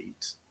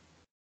great.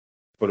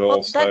 But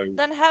also,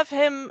 then have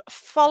him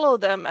follow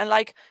them and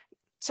like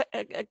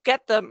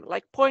get them,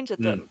 like point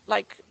at them,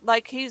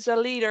 like he's a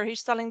leader.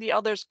 He's telling the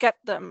others, get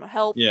them,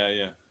 help.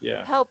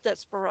 Help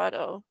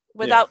Desperado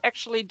without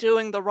actually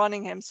doing the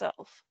running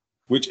himself.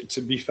 Which,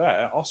 to be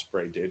fair,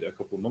 Ospreay did a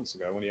couple of months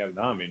ago when he had an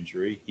arm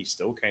injury. He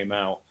still came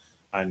out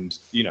and,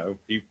 you know,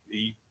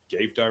 he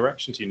gave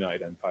direction to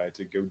United Empire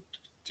to go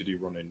to do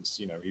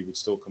run-ins. You know, he would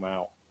still come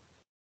out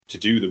to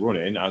do the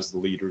run-in as the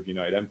leader of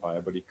United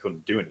Empire, but he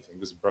couldn't do anything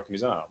because he'd broken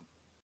his arm.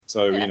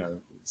 So, you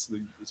know, it's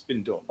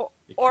been done.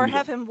 Or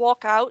have him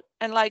walk out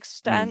and like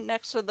stand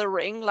next to the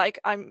ring, like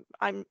I'm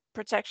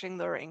protecting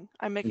the ring.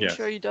 I'm making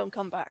sure you don't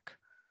come back.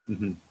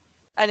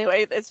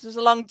 Anyway, it's just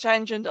a long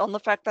tangent on the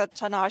fact that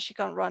Tanahashi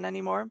can't run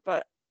anymore,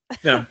 but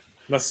yeah,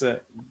 that's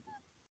it.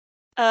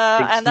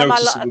 And then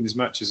noticeable in his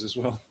matches as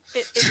well.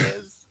 It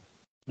is,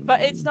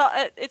 but it's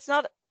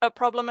not a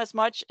problem as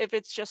much if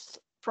it's just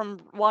from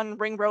one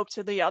ring rope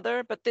to the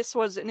other. But this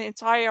was an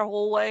entire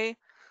hallway,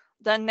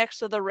 then next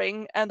to the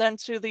ring, and then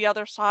to the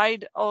other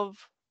side of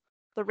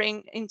the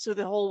ring into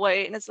the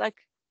hallway, and it's like,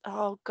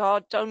 oh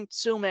god, don't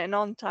zoom in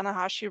on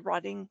Tanahashi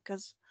running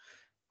because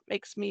it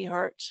makes me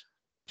hurt.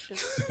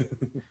 Just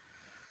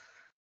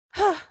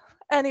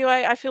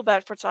anyway, I feel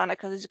bad for Tana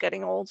because he's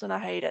getting old and I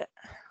hate it.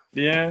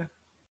 Yeah,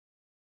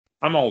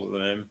 I'm older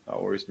than him.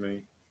 That worries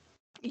me.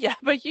 Yeah,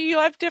 but you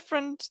have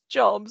different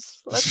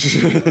jobs. Let's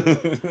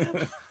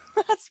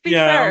be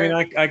fair. I mean,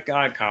 I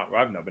can't.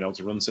 I've not been able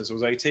to run since I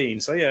was 18.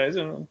 So yeah,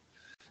 so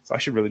I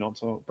should really not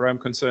talk. But I'm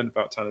concerned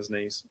about Tana's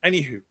knees.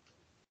 Anywho.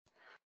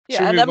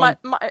 Yeah, and then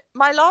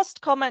my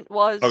last comment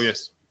was. Oh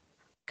yes.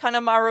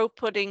 Kanemaru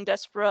putting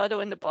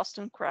Desperado in the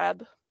Boston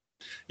Crab.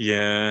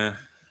 Yeah.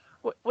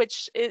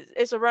 Which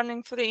is a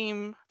running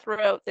theme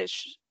throughout this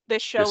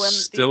show. You're and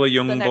still a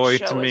young boy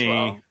to me.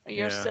 Well.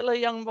 You're still a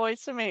young boy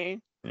to me.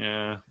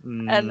 Yeah.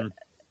 And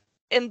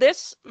in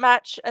this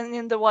match and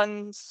in the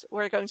ones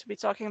we're going to be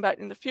talking about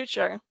in the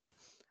future,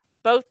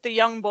 both the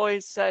young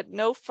boys said,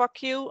 "No,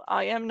 fuck you,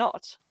 I am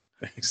not."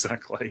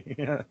 Exactly.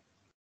 Yeah.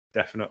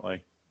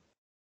 Definitely.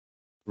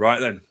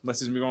 Right then,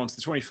 let's move on to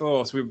the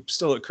 24th. We're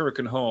still at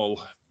Kurokuen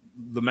Hall,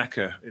 the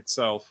Mecca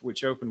itself,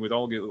 which opened with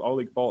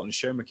Oleg Bolt and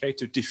Sho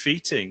Maketo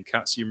defeating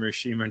Katsuya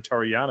Murashima and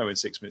Toru Yano in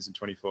 6 minutes and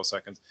 24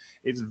 seconds.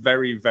 It's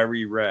very,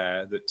 very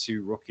rare that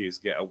two rookies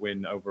get a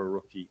win over a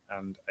rookie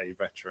and a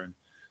veteran.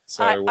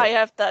 So I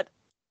have that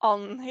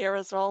on here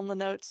as well in the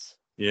notes.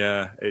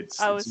 Yeah,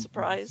 I was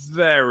surprised.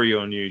 Very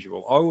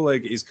unusual.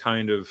 Oleg is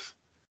kind of,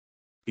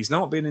 he's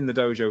not been in the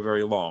dojo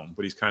very long,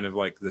 but he's kind of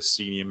like the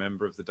senior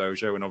member of the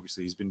dojo, and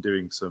obviously he's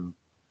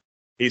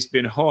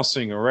been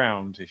horsing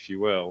around, if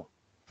you will.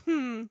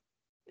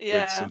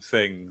 Yeah. With some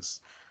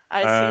things.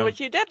 I see what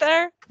you did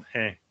there.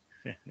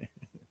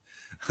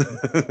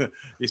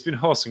 He's been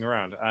horsing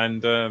around,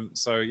 and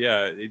so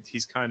yeah,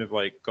 he's kind of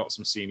like got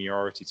some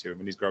seniority to him,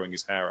 and he's growing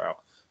his hair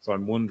out. So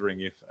I'm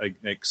wondering if an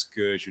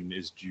excursion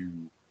is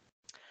due.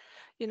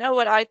 You know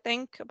what I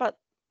think about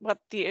what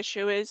the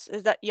issue is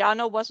that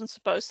Yano wasn't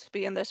supposed to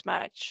be in this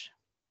match.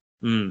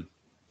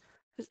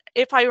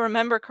 If I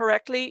remember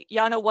correctly,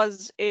 Yano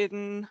was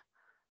in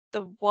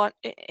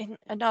in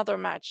another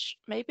match,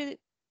 maybe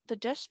the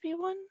Despy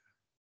one.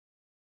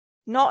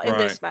 Not in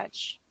this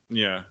match.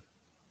 Yeah.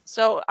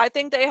 So I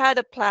think they had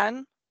a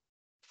plan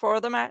for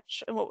the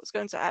match and what was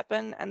going to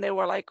happen, and they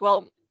were like,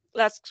 well,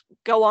 let's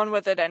go on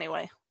with it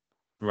anyway.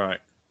 Right.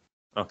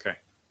 Okay.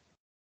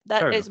 That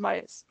Fair is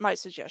my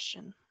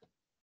suggestion.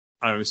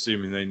 I'm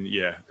assuming then,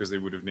 yeah, because they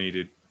would have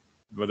needed,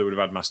 well, they would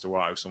have had Master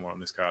White or someone on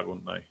this card,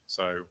 wouldn't they?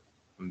 So,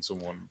 and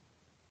someone.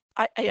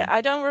 I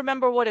don't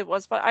remember what it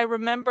was, but I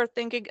remember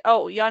thinking,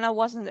 oh, Yana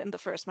wasn't in the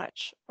first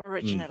match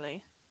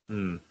originally.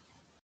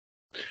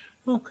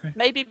 Okay.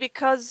 Maybe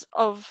because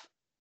of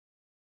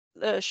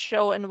the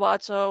show and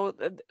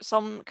Watto,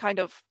 some kind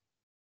of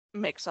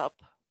mix-up.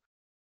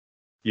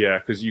 Yeah,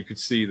 because you could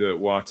see that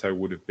Wato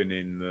would have been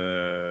in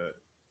the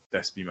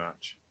Despy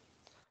match.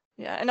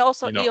 Yeah, and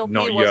also ELP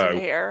not wasn't Yo.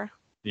 here.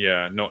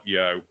 Yeah, not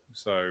Yo.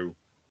 So,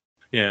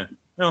 yeah.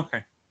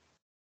 Okay.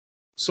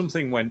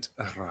 Something went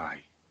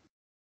awry.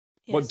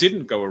 Yes. What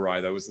didn't go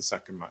awry, though, was the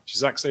second match.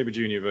 Zack Sabre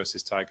Jr.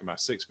 versus Tiger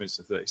Mask, 6 minutes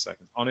and 30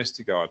 seconds. Honest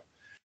to God,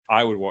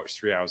 I would watch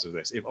 3 hours of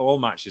this. If all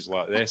matches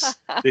like this,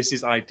 this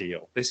is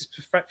ideal. This is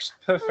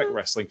perfect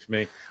wrestling for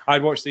me.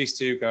 I'd watch these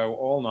two go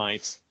all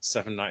night,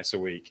 7 nights a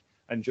week,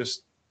 and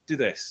just do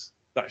this.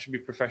 That should be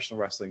professional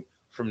wrestling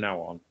from now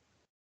on,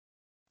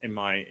 in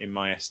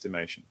my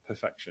estimation.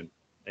 Perfection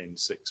in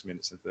 6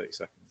 minutes and 30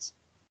 seconds.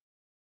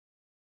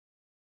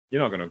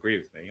 You're not going to agree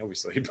with me,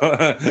 obviously,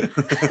 but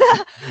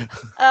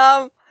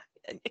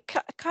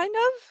kind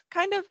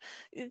of.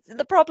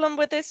 The problem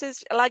with this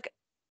is, like,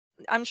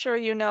 I'm sure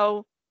you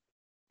know,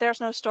 there's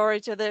no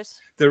story to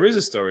this. There is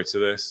a story to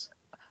this.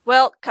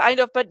 Well, kind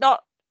of, but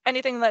not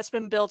anything that's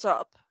been built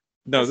up.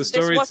 No, the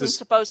story this wasn't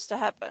supposed to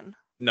happen.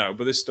 No,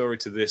 but the story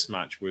to this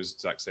match was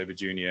Zack Sabre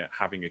Jr.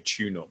 having a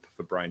tune-up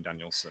for Bryan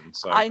Danielson.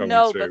 So I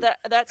know, but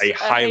that's a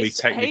highly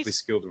technically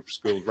skilled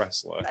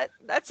wrestler.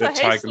 That's a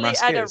hastily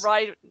added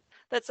right.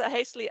 That's a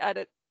hastily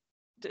added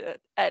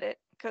edit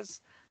because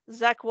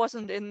Zack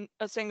wasn't in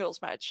a singles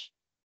match.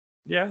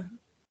 Yeah,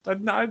 I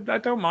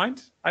don't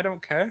mind. I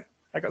don't care.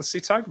 I got to see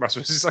Tiger Mask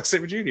versus Zack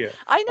Sabre Jr.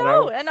 I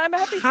know, and I'm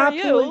happy for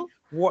you.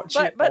 Watch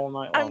it all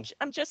night long.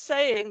 I'm just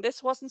saying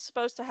this wasn't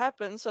supposed to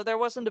happen, so there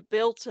wasn't a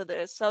build to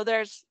this. So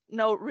there's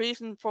no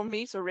reason for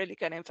me to really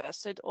get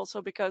invested.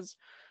 Also because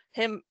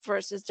him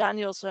versus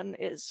Danielson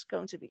is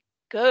going to be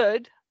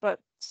good, but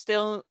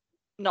still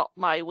not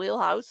my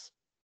wheelhouse.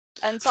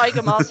 And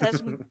Tiger Mask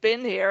hasn't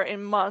been here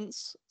in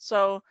months,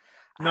 so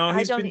no,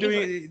 he's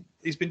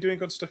been doing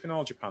good stuff in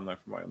all Japan, though,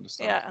 from what I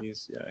understand.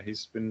 Yeah.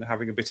 He's been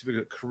having a bit of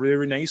a career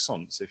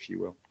renaissance, if you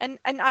will. And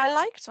I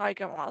like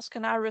Tiger Mask,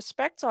 and I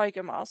respect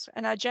Tiger Mask,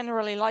 and I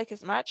generally like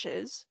his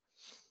matches.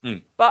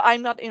 But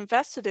I'm not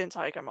invested in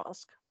Tiger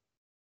Mask.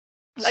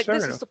 Like,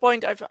 this is the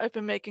point I've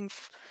been making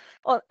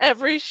on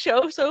every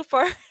show so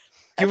far.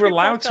 You're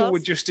allowed to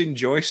just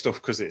enjoy stuff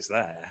because it's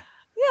there.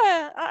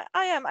 Yeah,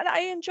 I am, and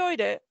I enjoyed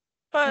it.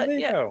 But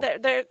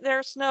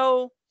there's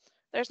no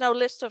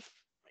list of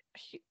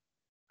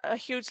a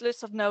huge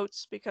list of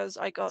notes because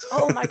I got,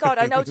 oh my god,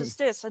 I noticed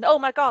this, and oh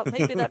my god,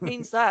 maybe that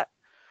means that.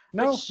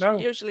 No.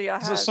 Usually I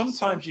have. So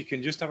sometimes you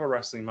can just have a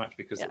wrestling match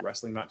because the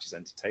wrestling match is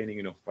entertaining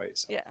enough by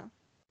itself. Yeah.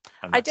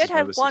 I did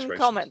have one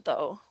comment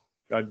though.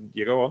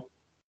 You go on.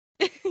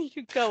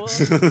 You go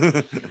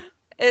on.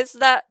 Is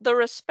that the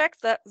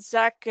respect that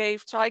Zack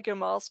gave Tiger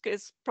Mask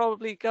is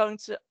probably going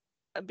to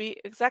be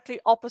exactly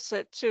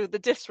opposite to the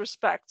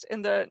disrespect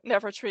in the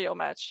Never Trio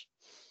match.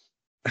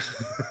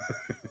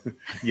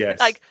 Yes,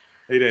 like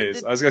it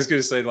is. I was going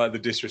to say, like, the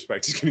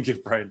disrespect is going to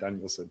give Bryan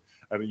Danielson.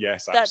 And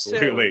yes,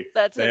 absolutely,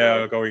 they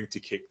are going to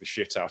kick the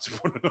shit out of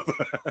one another.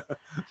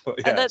 But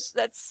yes. And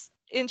that's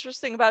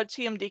interesting about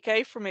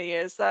TMDK for me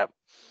is that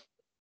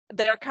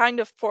they're kind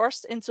of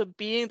forced into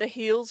being the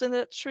heels in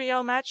the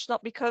trio match,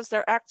 not because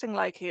they're acting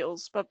like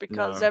heels, but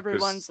because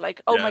everyone's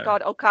like, oh my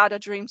god, Okada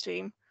Dream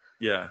Team.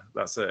 Yeah,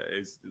 that's it.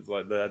 It's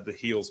like they're the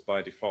heels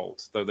by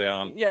default, though they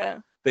aren't. Yeah.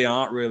 They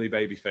aren't really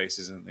baby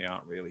faces, and they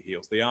aren't really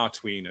heels. They are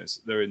tweeners.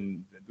 They're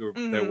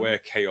where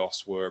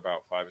Chaos were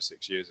about 5 or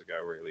 6 years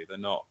ago. Really, they're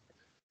not.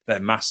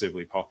 They're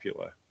massively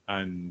popular,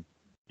 and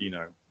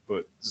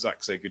but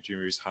Zack Sabre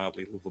Jr. is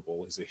hardly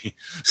lovable, is he?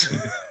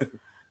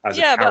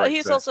 But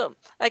he's also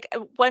like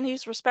when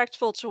he's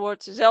respectful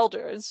towards his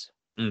elders.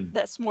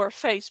 That's more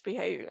face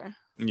behavior.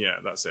 Yeah,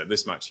 that's it.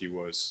 This match, he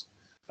was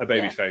a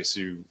baby face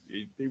who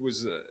he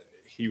was a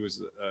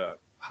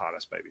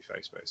hard-ass baby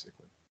face,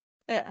 basically.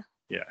 Yeah.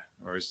 Yeah.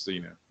 Whereas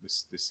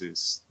this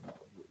is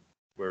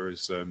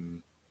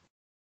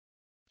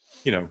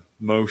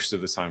most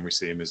of the time we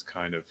see him as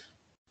kind of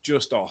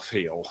just off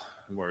heel.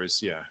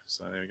 Whereas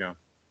so there you go.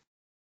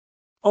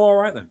 All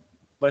right then,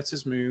 let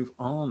us move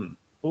on.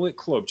 Bullet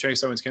Club,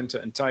 Chase Owens,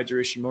 Kenta, and Taiji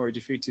Ishimori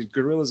defeated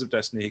Gorillas of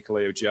Destiny,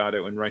 Hikuleo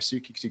Jado, and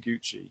Raisuke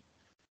Taguchi,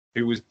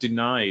 who was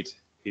denied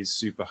his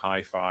super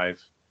high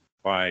five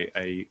by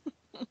a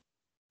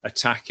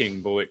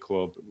attacking Bullet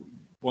Club.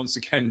 Once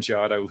again,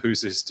 Jado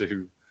loses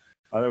to,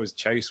 I think it was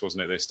Chase,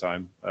 wasn't it, this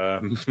time?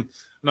 No,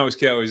 it was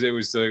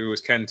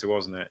Kenta,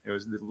 wasn't it?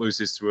 It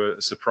loses to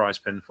a surprise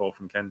pinfall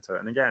from Kenta.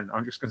 And again,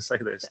 I'm just going to say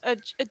this.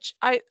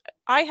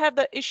 I have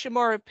the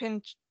Ishimori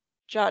pin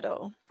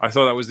Jado. I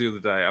thought that was the other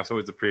day. I thought it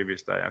was the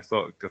previous day. I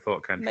thought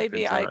Kenta Maybe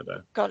pinned I that day.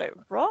 got it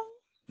wrong.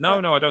 No,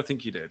 But- no, I don't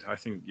think you did. I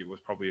think it was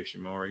probably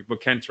Ishimori.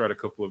 But Kenta had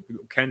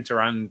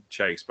Kenta and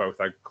Chase both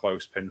had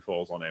close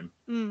pinfalls on him.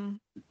 Mm.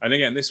 And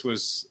again, this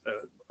was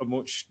it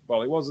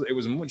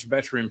was a much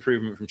better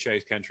improvement from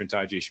Chase, Kenta, and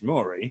Taiji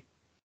Ishimori,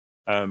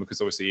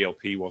 because obviously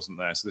ELP wasn't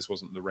there, so this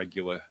wasn't the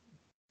regular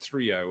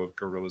trio of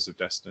Gorillas of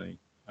Destiny.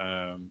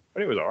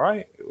 But it was all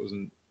right. It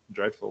wasn't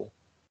dreadful.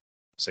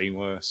 Seen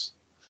worse.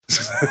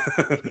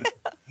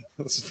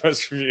 That's the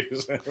best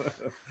reviews.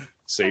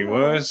 Seen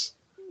worse.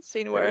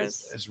 Seen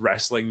worse. It's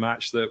wrestling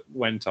match that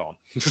went on.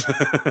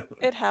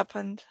 It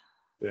happened.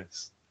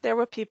 Yes. There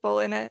were people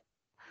in it.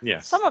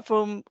 Yes. Some of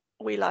whom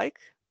we like.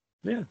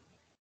 Yeah.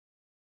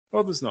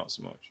 Others not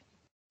so much.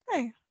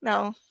 Hey,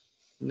 no.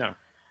 No.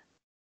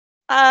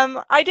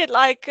 I did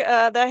like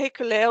that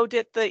Hikuleo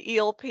did the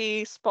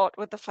ELP spot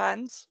with the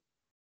fans.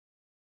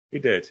 He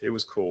did. It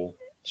was cool.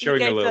 He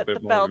Showing a gave little the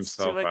bit more of belts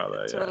himself to out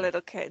there. to a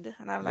little kid,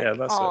 and I'm like, Yeah,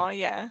 that's oh it.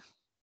 yeah,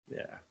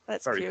 Yeah.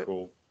 that's Very cute.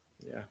 cool.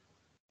 Yeah.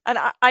 And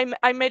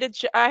I made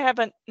I have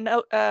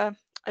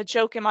a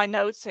joke in my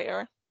notes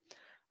here,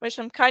 which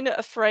I'm kind of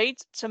afraid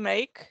to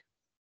make.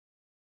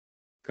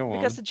 Go on.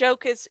 Because the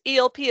joke is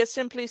ELP is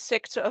simply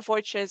sick to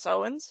avoid Chase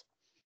Owens.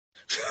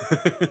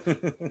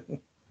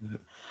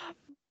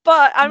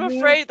 But I'm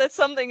afraid that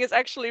something is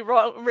actually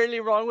wrong,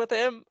 really wrong with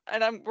him,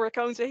 and we're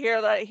going to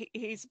hear that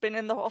he's been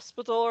in the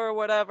hospital or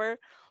whatever,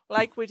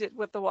 like we did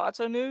with the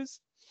Watto news.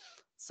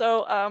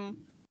 So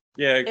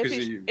yeah, if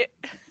because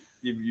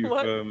you've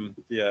What?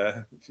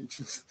 Yeah.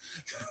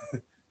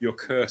 You're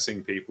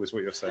cursing people is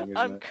what you're saying, isn't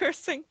I'm it?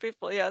 cursing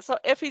people, yeah. So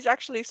if he's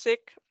actually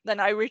sick,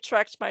 then I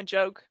retract my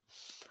joke.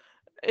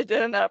 It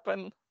didn't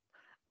happen,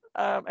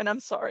 and I'm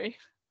sorry.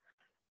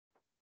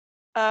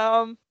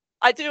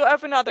 I do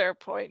have another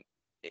point.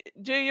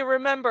 Do you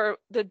remember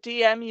the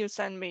DM you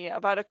sent me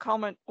about a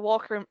comment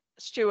Walker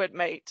Stewart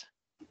made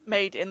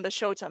in the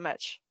Shota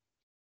match?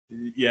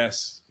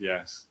 Yes,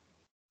 yes.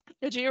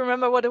 Do you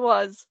remember what it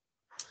was?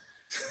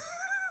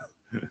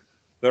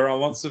 There are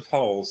lots of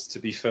holes to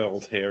be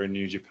filled here in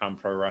New Japan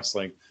Pro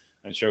Wrestling,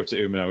 and Shota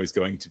Umino is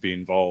going to be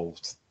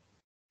involved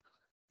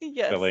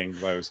Yes. filling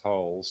those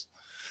holes.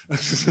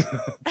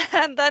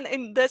 And then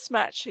in this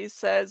match, he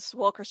says,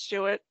 Walker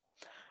Stewart,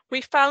 we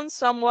found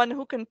someone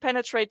who can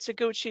penetrate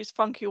Taguchi's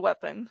funky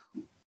weapon.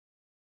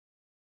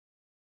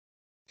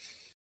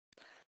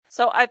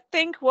 So I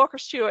think Walker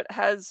Stewart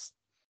has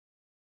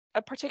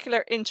a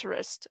particular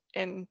interest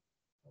in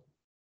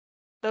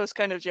those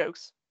kind of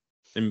jokes.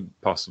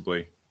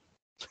 Possibly.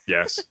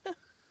 Yes.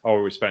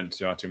 Or we spent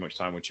too much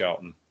time with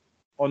Charlton.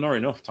 Or not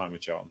enough time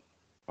with Charlton,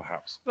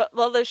 perhaps. But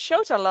well, the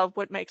Shota love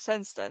would make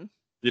sense then.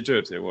 It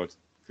would.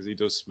 Because he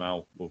does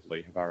smell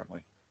lovely,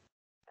 apparently.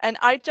 And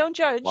I don't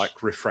judge.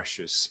 Like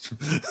refreshers.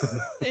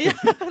 Yeah,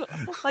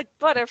 like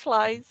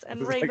butterflies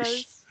and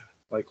rainbows.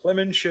 Like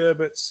lemon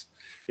sherbets.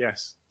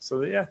 Yes.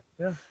 So yeah.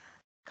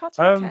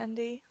 Cotton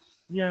candy.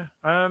 Yeah.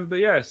 But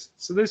yes,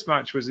 so this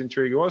match was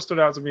intriguing. What stood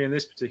out to me in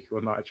this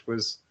particular match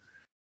was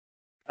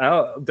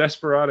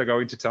Desperado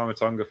going to Tama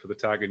Tonga for the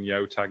tag and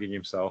Yo tagging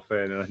himself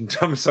in, and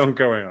Tama Tonga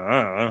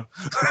going,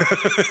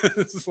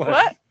 It's like,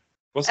 What?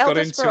 What's El got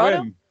Desperado?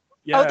 into him?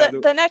 Yeah,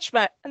 The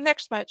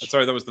next match.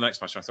 Sorry, that was the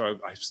next match. I thought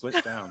I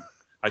slipped down.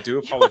 I do You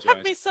apologize.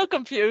 have me so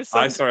confused.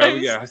 I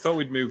sometimes. thought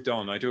we'd moved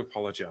on. I do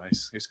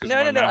apologize. It's because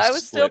No. I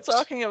was still slipped.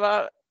 talking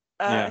about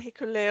Yeah.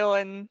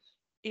 Hikuleo and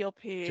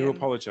ELP. Do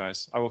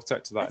apologize. I will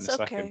get to that in a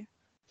second. Okay.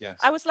 Yes.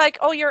 I was like,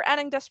 oh, you're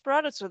adding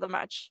Desperado to the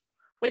match,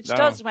 which No.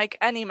 does make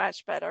any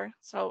match better.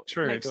 So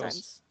True, it makes it does.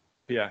 sense.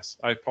 Yes,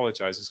 I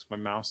apologize. It's because my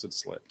mouse had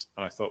slipped,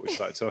 and I thought we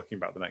started talking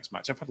about the next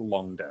match. I've had a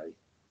long day.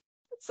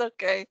 It's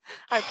okay.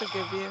 I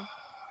forgive you.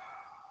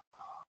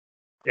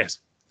 Yes.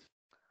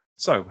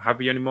 So,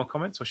 have you any more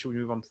comments, or should we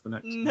move on to the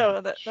next?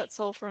 No, match? that's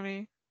all for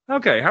me.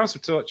 Okay, House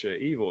of Torture,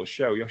 Evil,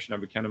 Show,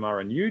 Yoshinobu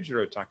Kanemaru, and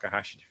Yujiro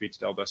Takahashi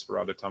defeated El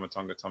Desperado, Tama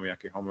Tonga,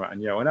 Tomoyaki Homura,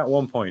 and Yo. And at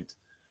one point,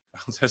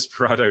 El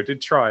Desperado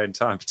did try and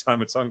tag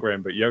Tama Tonga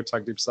in, but Yo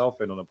tagged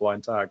himself in on a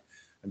blind tag.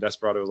 And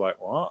Desperado was like,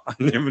 what?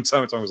 And even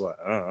Tama Tonga was like,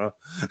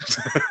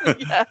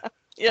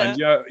 Yeah.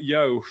 And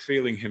Yo,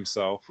 feeling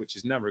himself, which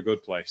is never a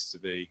good place to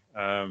be,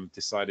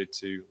 decided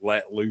to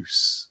let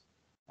loose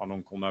on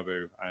Uncle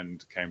Nobu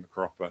and came a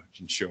cropper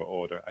in short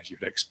order, as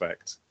you'd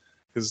expect.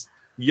 Because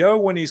Yo,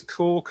 when he's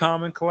cool,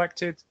 calm, and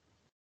collected,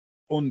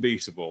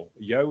 unbeatable.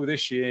 Yo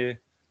this year,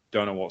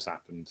 don't know what's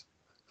happened.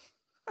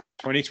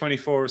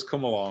 2024 has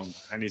come along,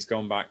 and he's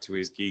gone back to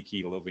his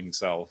geeky, loving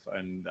self.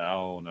 And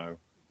oh no,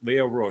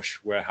 Leo Rush,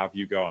 where have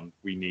you gone?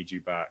 We need you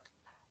back.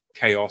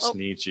 Chaos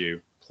needs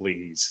you,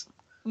 please.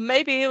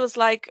 Maybe he was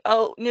like,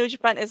 oh, New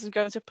Japan isn't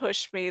going to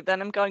push me,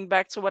 then I'm going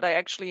back to what I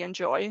actually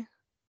enjoy.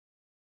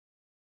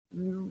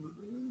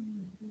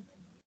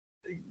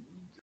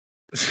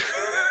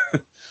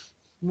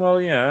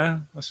 Well, yeah,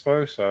 I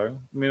suppose so.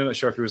 I mean, I'm not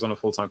sure if he was on a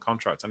full-time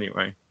contract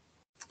anyway.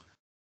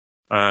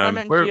 I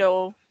meant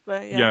Yo,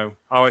 but yeah. Yo.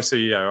 Oh, I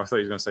see. Yeah, I thought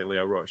he was going to say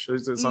Leo Rush.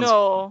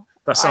 No.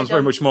 That sounds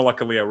very much more like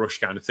a Leo Rush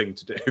kind of thing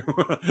to do.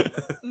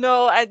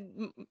 No, I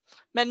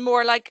meant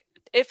more like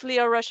if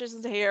Leo Rush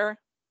isn't here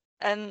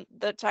and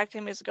the tag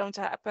team is going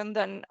to happen,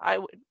 then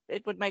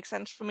it would make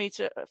sense for me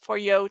for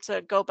Yo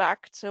to go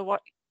back to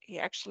what he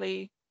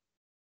actually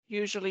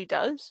usually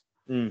does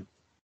Mm.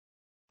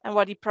 and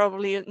what he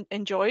probably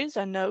enjoys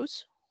and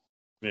knows.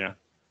 Yeah.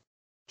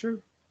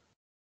 True.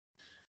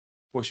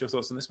 What's your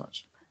thoughts on this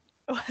match?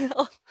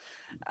 Well,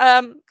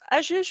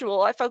 as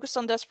usual, I focused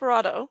on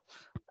Desperado,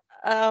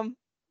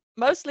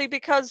 mostly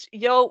because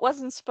Yo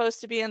wasn't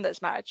supposed to be in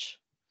this match.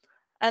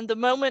 And the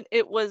moment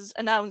it was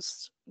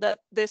announced that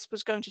this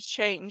was going to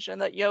change and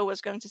that Yo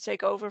was going to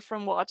take over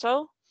from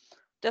Watto,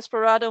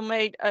 Desperado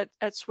made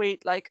a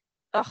tweet like,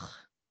 ugh,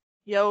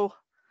 Yo,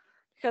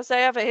 because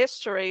they have a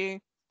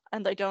history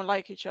and they don't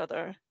like each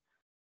other.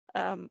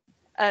 And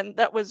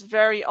that was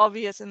very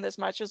obvious in this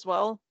match as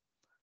well.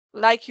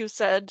 Like you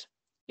said,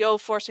 Yo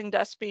forcing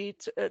Despy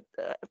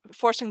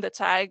forcing the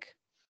tag,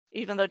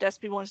 even though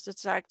Despy wants to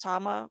tag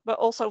Tama, but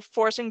also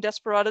forcing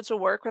Desperado to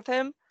work with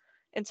him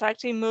in tag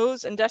team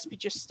moves, and Despy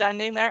just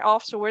standing there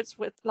afterwards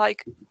with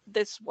like,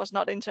 this was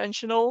not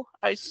intentional,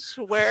 I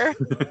swear.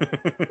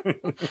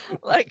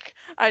 Like,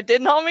 I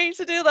did not mean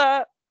to do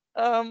that.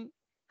 And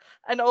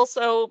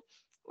also,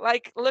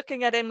 like,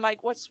 looking at him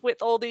like, what's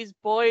with all these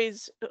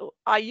boys who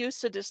I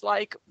used to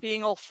dislike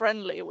being all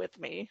friendly with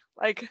me?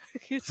 Like,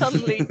 he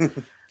suddenly,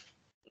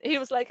 he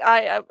was like,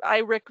 I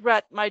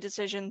regret my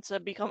decision to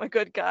become a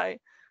good guy.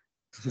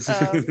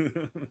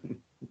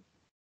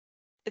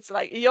 It's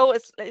like, Yo,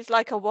 it's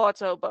like a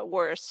Watto, but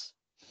worse.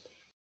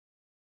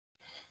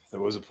 That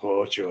was a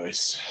poor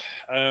choice.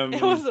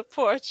 It was a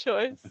poor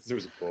choice. It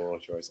was a poor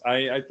choice.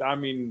 I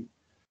mean,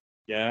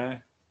 yeah.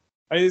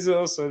 It is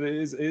also it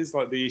is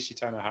like the Ishii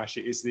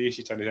Tanahashi. It's the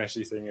Ishii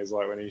Tanahashi thing. Is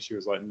like when Ishii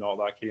was like not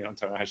that keen on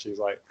Tanahashi. He's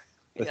like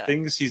the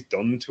things he's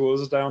done to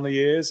us down the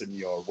years, and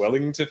you're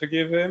willing to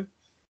forgive him.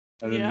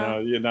 And then now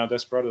you're now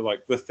Desperado.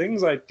 Like the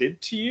things I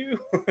did to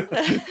you.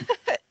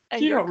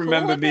 Do you not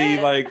remember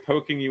me like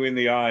poking you in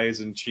the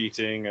eyes and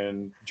cheating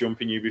and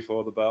jumping you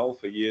before the bell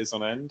for years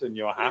on end, and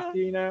you're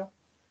happy now?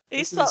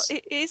 He's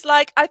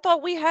like, I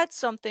thought we had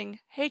something.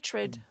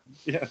 Hatred.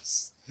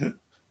 Yes.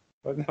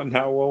 But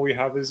now all we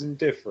have is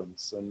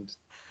indifference and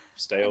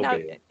stale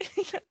beer.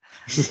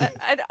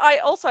 And I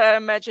also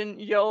imagine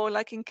Yo,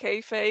 like in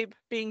kayfabe,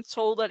 being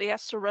told that he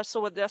has to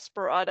wrestle with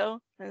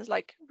Desperado. And it's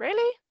like,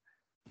 really?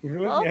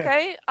 Well,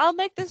 okay, I'll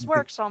make this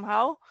work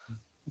somehow.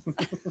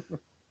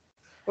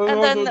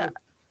 And then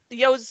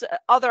Yo's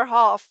other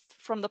half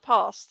from the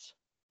past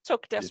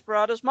took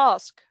Desperado's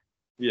mask.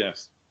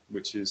 Yes,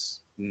 which is...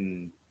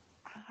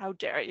 How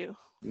dare you?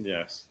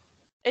 Yes.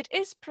 It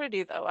is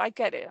pretty, though. I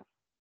get it.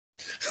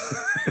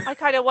 I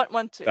kind of want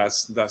one too.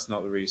 That's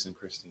not the reason,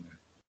 Christy.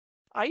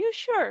 Are you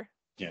sure?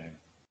 Yeah,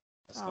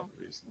 that's not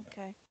the reason.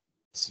 Okay.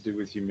 It's to do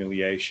with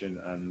humiliation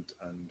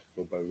and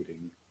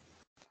foreboding.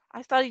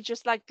 I thought he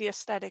just liked the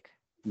aesthetic.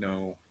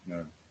 No.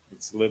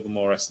 It's a little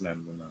more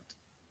S&M than that.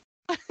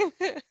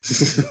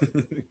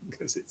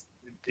 Because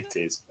it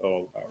is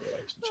all about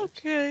relationships.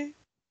 Okay.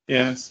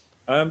 Yes.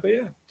 But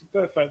yeah,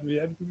 perfectly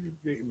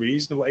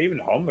reasonable. Even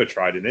Honma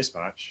tried in this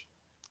match,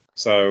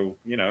 so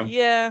you know.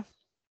 Yeah.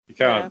 You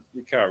can't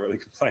really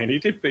complain. He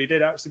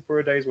did actually put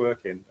a day's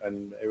work in,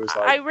 and it was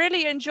like. I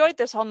really enjoyed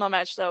this Honma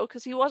match though,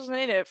 because he wasn't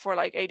in it for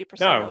like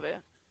 80% of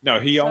it. No,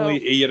 he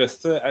had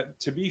a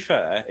to be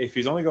fair, if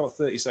he's only got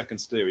 30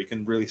 seconds to do, he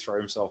can really throw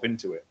himself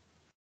into it.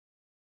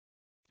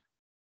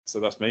 So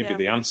that's maybe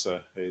the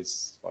answer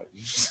is like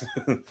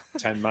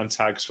 10-man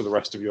tags for the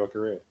rest of your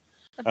career.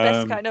 The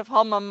best kind of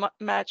Honma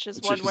match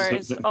is one where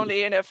he's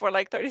only in it for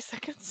like 30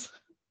 seconds.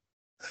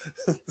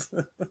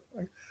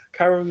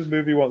 I remember the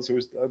movie once. It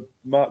was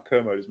Mark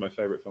Kermode is my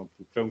favorite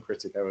film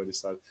critic ever.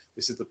 Decided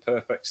this is the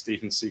perfect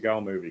Steven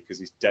Seagal movie because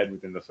he's dead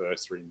within the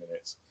first 3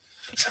 minutes.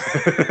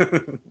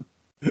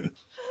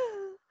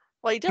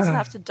 Well, he doesn't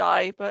have to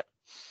die, but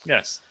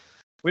yes,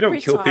 we don't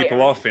kill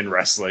people off in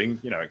wrestling,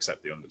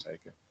 except the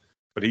Undertaker.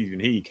 But even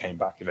he came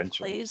back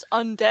eventually. He's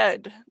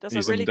undead. Does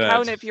it really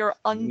count if you're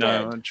undead?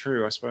 No,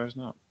 true. I suppose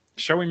not.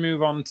 Shall we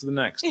move on to the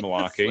next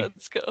malarkey? Yes,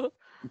 let's go.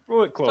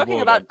 Bullet Club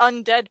Talking about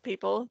undead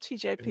people,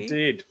 TJP.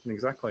 Indeed,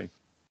 exactly.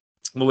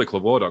 Bullet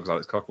Club War Dogs,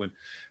 Alex Coughlin,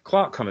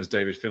 Clark Connors,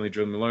 David Finley,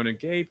 Drew Malone,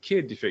 Gabe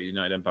Kidd defeated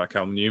United Empire,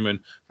 Callum Newman,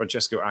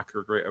 Francesco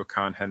Acura, Great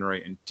O'Khan,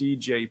 Henry, and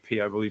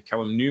DJP. I believe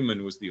Callum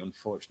Newman was the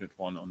unfortunate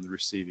one on the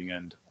receiving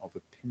end of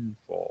a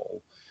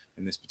pinfall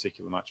in this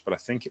particular match, but I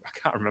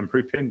can't remember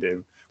who pinned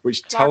him,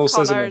 which tells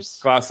us.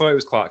 I thought it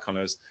was Clark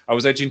Connors. I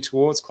was edging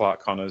towards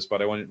Clark Connors,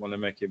 but I didn't want to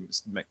make the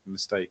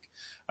mistake.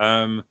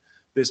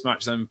 This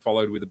match then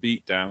followed with a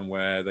beatdown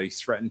where they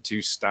threatened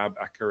to stab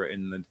Akira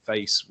in the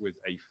face with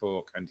a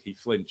fork, and he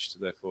flinched.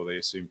 Therefore, they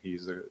assume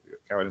he's a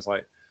coward. It's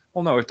like,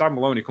 well, no, if Dan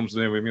Maloney comes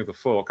in with me with a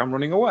fork, I'm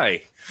running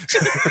away.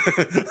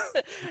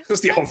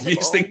 That's the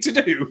obvious thing to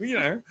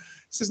do,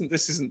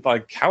 This isn't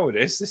like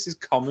cowardice. This is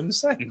common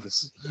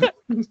sense. What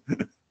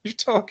are you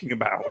talking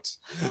about?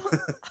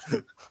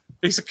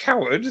 He's a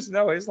coward.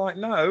 No, it's like,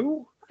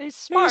 no. He's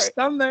smart. You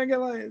stand there and get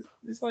like,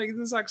 it's like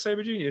the Zack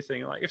Sabre Jr.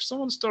 thing. Like, if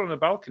someone stood on a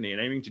balcony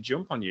and aiming to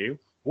jump on you,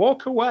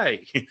 Walk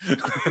away.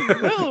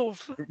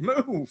 Move.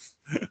 Move.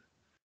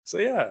 So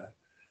yeah.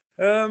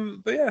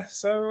 But yeah,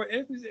 so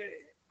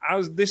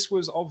this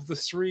was of the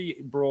 3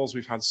 brawls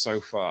we've had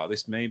so far,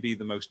 this may be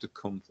the most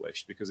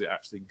accomplished because it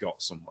actually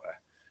got somewhere.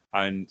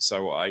 And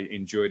so I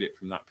enjoyed it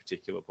from that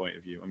particular point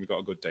of view. And we got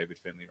a good David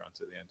Finlay rant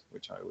at the end,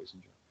 which I always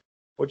enjoy.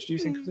 What did you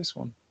think of this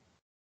one?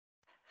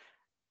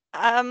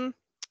 I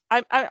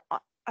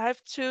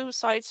have 2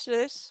 sides to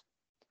this.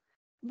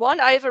 One,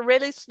 I have a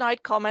really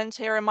snide comment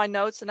here in my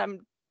notes, and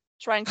I'm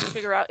trying to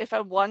figure out if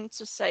I want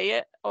to say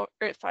it or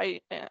if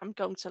I'm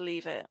going to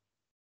leave it.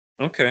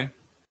 Okay.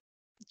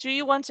 Do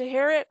you want to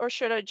hear it, or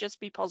should I just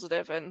be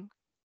positive and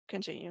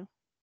continue?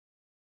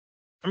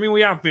 I mean,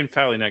 we have been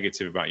fairly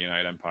negative about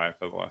United Empire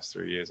for the last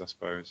 3 years, I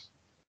suppose.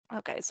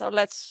 Okay, so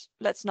let's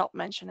not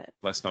mention it.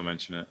 Let's not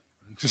mention it.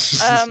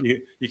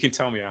 You can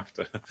tell me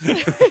after.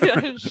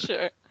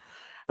 Sure.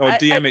 Or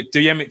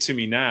DM it to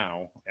me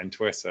now on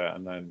Twitter,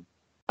 and then.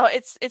 Oh,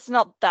 it's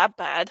not that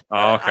bad.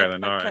 Oh, okay,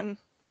 then all right.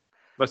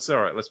 That's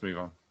all right. Let's move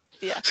on.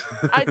 Yeah,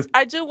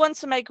 I do want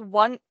to make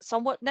one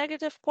somewhat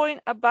negative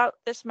point about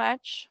this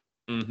match.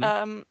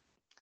 Mm-hmm.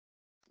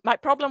 My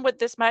problem with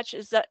this match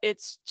is that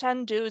it's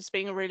 10 dudes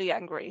being really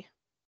angry.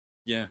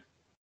 Yeah.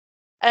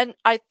 And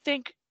I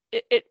think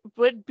it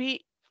would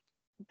be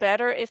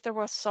better if there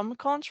was some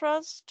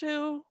contrast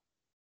to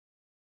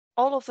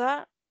all of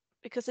that,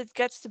 because it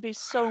gets to be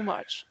so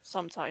much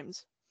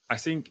sometimes. I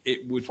think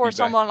it would for be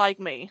someone like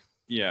me.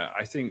 Yeah,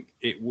 I think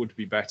it would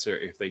be better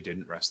if they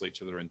didn't wrestle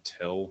each other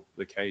until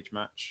the cage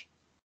match.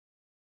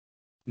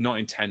 Not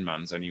in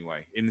 10-mans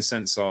anyway, in the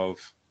sense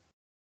of,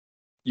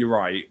 you're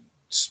right,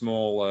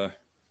 smaller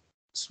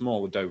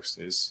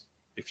doses.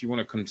 If you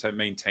want to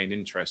maintain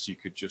interest, you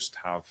could just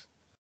have,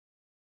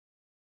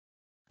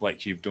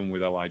 like you've done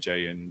with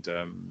LIJ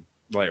and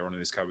later on in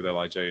this card with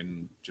LIJ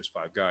and just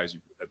 5 guys,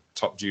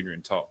 top junior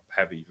and top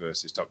heavy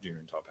versus top junior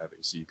and top heavy.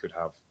 So you could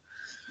have,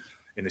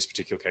 in this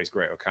particular case,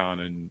 Great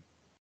Okan and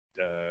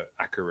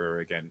Akira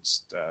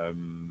against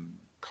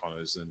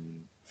Connors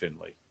and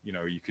Finlay. You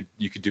know, you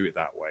could do it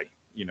that way.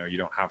 You know, you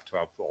don't have to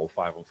have all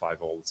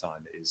 5-on-5 all the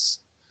time. It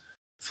is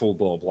full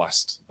ball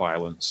blast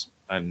violence,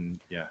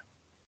 and yeah.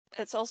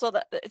 It's also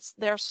that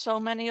there are so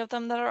many of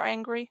them that are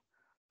angry.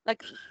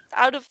 Like,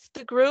 out of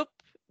the group,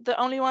 the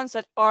only ones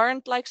that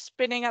aren't like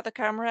spinning at the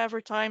camera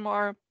every time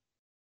are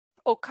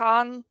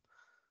Okan,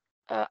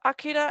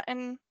 Akira,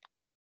 and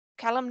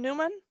Callum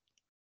Newman.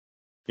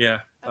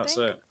 Yeah, that's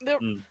it.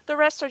 The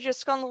rest are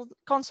just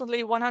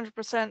constantly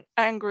 100%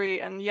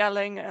 angry and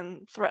yelling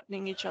and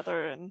threatening each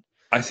other. And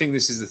I think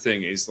this is the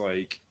thing, is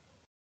like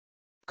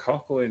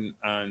Coughlin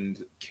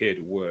and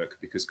Kidd work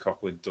because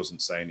Coughlin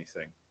doesn't say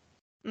anything.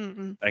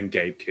 Mm-hmm. And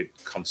Gabe Kidd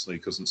constantly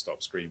doesn't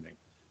stop screaming.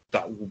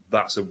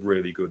 That's a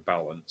really good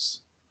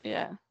balance.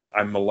 Yeah.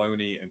 And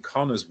Maloney and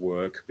Connors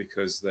work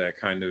because they're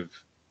kind of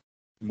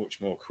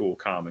much more cool,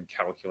 calm, and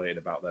calculated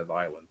about their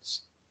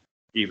violence.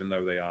 Even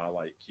though they are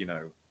like, you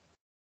know,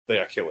 they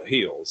are killer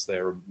heels,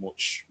 they're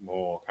much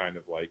more kind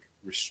of like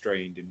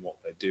restrained in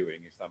what they're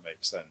doing, if that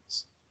makes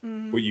sense.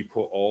 Mm-hmm. But you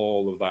put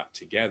all of that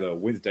together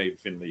with Dave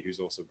Finlay, who's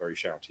also very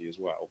shouty as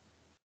well,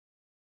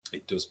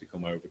 it does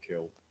become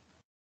overkill.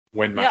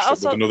 When matched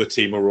up with another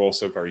team who are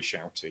also very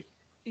shouty.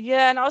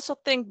 Yeah, and I also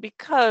think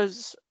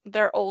because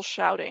they're all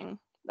shouting,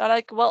 they're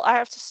like, well, I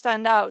have to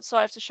stand out, so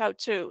I have to shout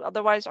too.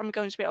 Otherwise, I'm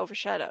going to be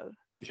overshadowed.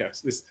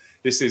 Yes,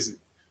 this is,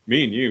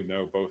 me and you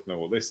both know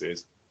what this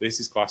is. This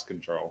is class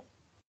control.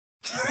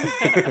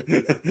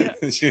 Yeah.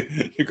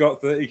 You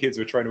got 30 kids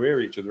who are trying to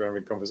hear each other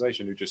having a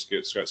conversation who just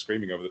start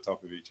screaming over the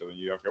top of each other, and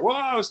you have to go,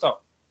 whoa,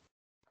 stop.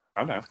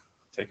 Calm down.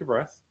 Take a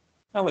breath.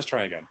 Now let's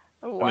try again.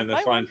 One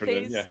by one,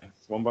 please. Yeah,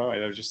 one by one.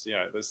 They're just,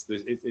 yeah,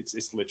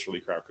 it's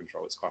literally crowd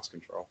control. It's class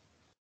control.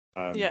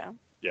 Yeah.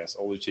 Yes,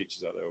 all the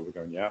teachers out there will be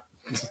going, yeah.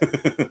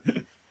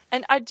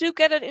 And I do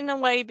get it in a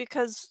way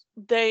because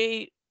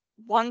they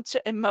want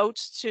to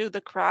emote to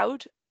the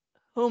crowd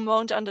who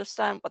won't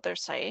understand what they're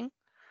saying.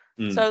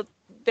 So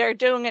they're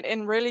doing it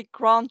in really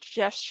grand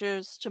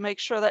gestures to make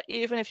sure that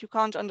even if you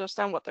can't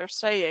understand what they're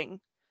saying,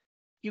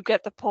 you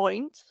get the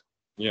point.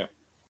 Yeah.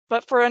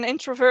 But for an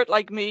introvert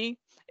like me,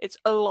 it's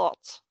a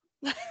lot.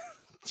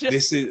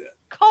 This is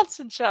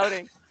constant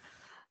shouting.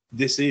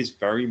 This is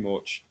very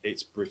much,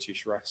 it's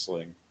British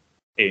wrestling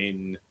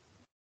in,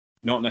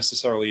 not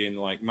necessarily in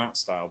like mat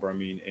style, but I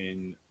mean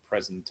in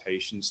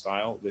presentation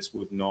style. This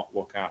would not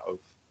look out of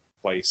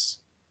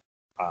place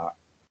at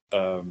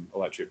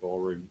Electric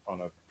Ballroom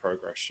on a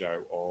Progress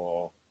show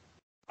or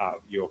at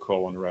Your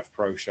Call on a Ref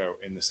Pro show,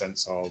 in the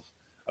sense of,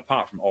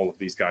 apart from all of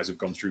these guys have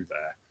gone through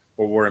there,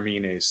 but what I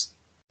mean is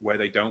where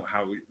they don't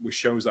have, with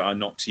shows that are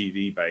not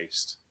TV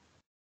based,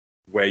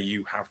 where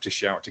you have to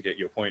shout to get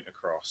your point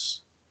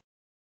across.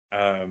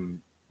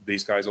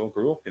 These guys all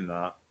grew up in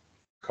that.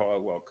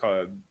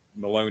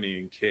 Maloney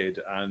and Kidd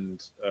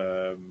and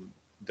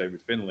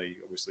David Finlay,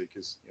 obviously,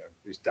 because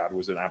his dad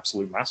was an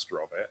absolute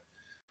master of it.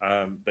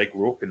 They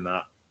grew up in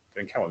that,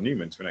 and Callum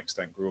Newman, to an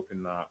extent, grew up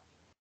in that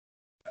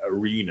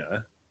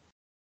arena.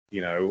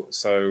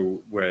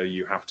 So where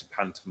you have to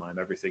pantomime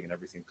everything and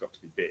everything's got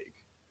to be big.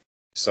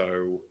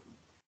 So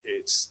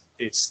that's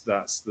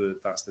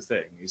the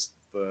thing.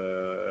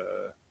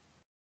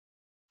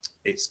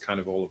 It's kind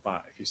of all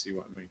about, if you see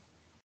what I mean.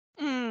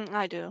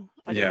 I do.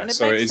 Yeah, And it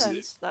so makes it is.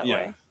 sense that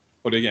way.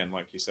 But again,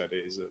 like you said,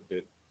 it is a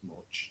bit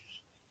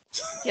much.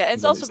 Yeah,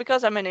 it's But also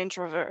because I'm an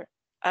introvert,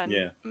 and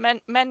Yeah.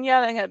 men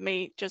yelling at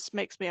me just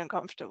makes me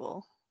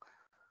uncomfortable.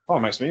 Oh,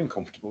 it makes me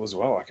uncomfortable as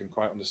well. I can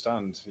quite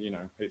understand. You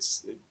know,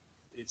 it's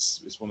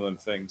one of them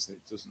things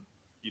that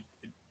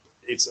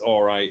it's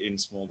all right in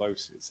small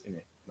doses in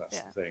it. That's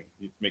Yeah. the thing.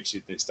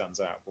 It stands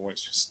out. But when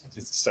it's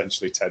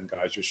essentially 10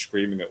 guys just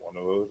screaming at one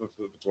another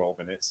for 12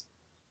 minutes,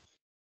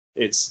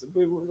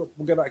 we'll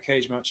get that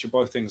cage match. You'll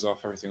blow things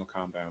off. Everything will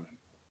calm down. And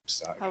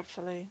start again.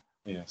 Hopefully.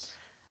 Yes.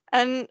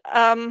 And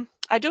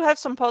I do have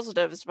some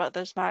positives about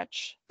this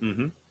match.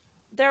 Mm-hmm.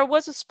 There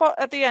was a spot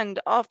at the end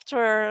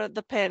after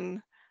the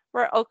pin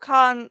where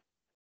Okan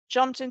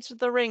jumped into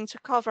the ring to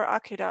cover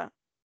Akira,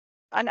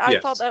 and I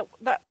Yes. thought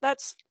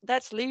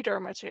that's leader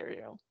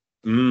material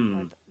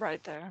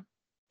right there.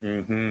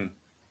 Mm-hmm.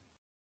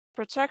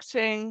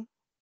 Protecting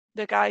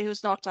the guy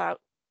who's knocked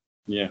out.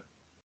 Yeah.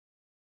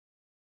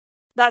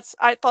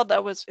 I thought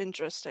that was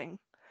interesting,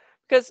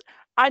 because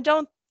I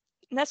don't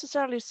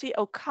necessarily see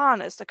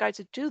Okan as the guy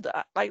to do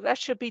that. Like, that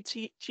should be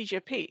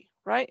TJP,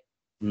 right?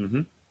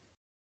 Mm-hmm.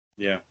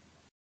 Yeah.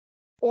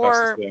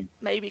 Or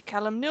maybe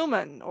Callum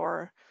Newman,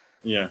 or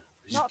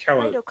not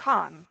quite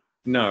Okan.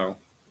 No,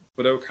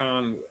 but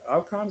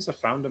Okan is a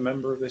founder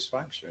member of this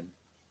faction,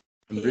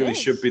 and really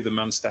should be the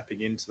man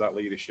stepping into that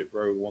leadership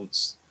role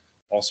once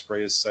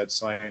Ospreay has said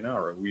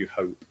sayonara. We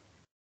hope.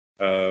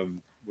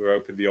 We're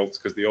hoping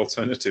because the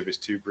alternative is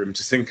too grim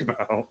to think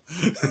about.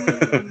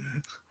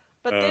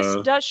 But this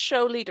does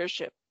show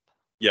leadership.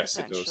 Yes,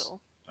 it does.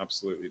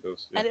 Absolutely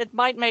does. Yeah. And it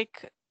might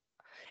make.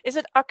 Is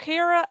it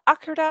Akira?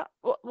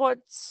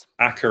 What's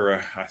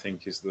Akira? I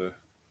think is the.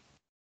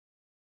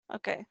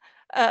 Okay.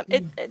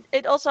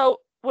 It also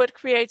would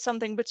create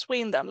something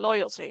between them,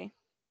 loyalty.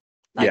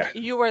 Like,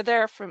 you were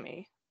there for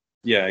me.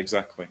 Yeah,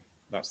 exactly.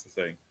 That's the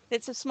thing.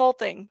 It's a small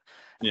thing.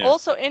 Yeah.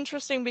 Also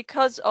interesting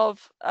because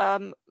of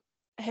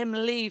him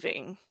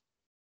leaving.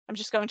 I'm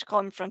just going to call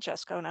him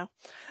Francesco now.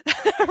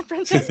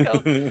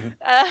 Francesco.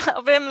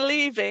 Of him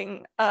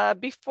leaving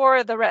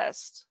before the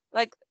rest.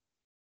 Like,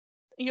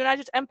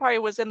 United Empire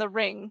was in the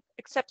ring,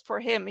 except for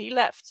him. He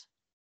left.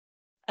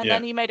 And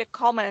then he made a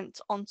comment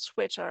on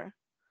Twitter.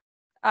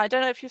 I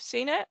don't know if you've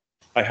seen it.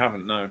 I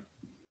haven't, no.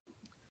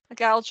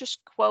 Okay, I'll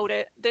just quote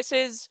it.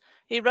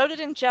 He wrote it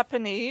in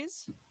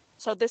Japanese,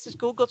 so this is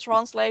Google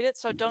translated,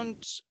 so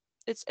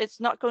it's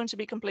not going to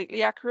be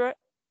completely accurate,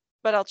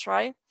 but I'll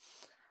try.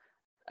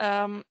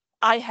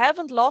 I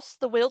haven't lost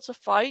the will to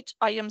fight.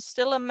 I am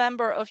still a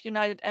member of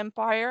United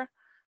Empire.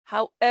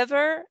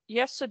 However,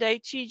 yesterday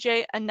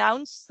TJ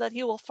announced that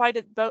he will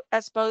fight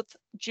as both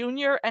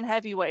junior and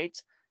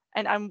heavyweight,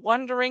 and I'm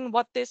wondering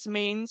what this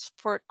means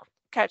for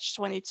Catch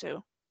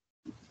 22.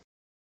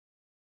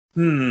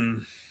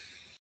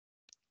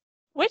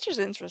 Which is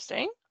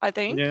interesting, I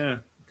think. Yeah,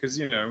 because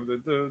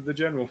the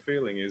general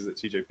feeling is that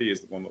TJP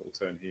is the one that will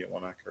turn heel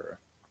on Akira.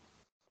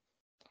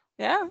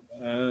 Yeah.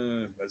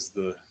 As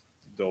the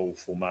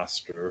doleful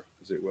master,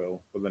 as it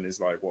will. But then it's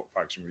like, what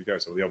faction would he go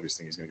to? Well, the obvious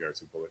thing is going to go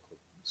to Bullet Club.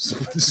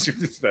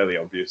 It's fairly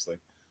obviously.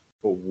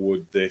 But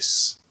would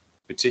this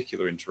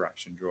particular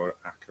interaction draw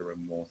Akira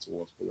more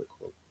towards Bullet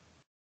Club?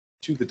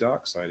 To the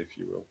dark side, if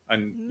you will.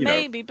 And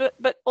maybe,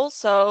 but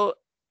also,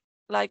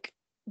 like,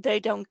 they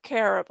don't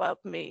care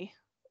about me.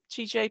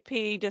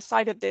 TJP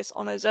decided this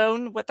on his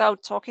own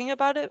without talking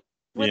about it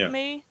with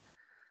me.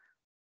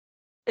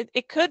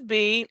 It could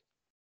be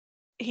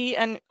he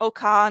and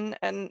Okan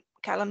and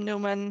Callum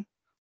Newman,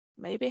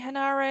 maybe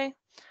Henare,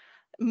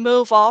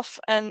 move off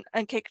and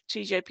kick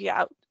TJP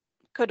out.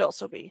 Could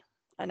also be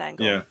an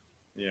angle.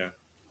 Yeah.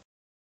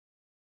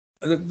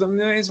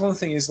 There is one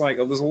thing, is like,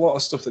 there's a lot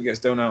of stuff that gets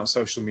done out on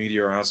social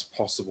media as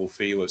possible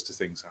feelers to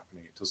things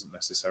happening. It doesn't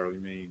necessarily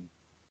mean,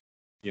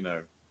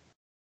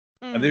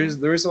 And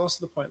there is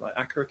also the point, like,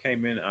 Akira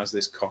came in as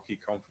this cocky,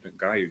 confident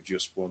guy who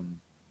just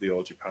won the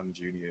All Japan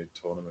Junior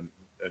tournament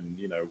and,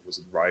 was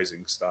a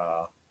rising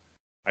star.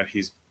 And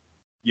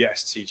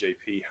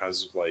TJP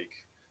has,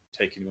 like,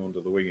 taken him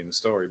under the wing in the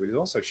story, but he's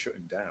also shut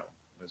him down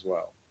as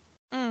well.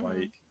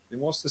 Like, he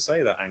wants to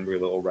say that angry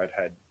little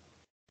redhead,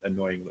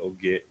 annoying little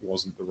git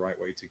wasn't the right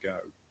way to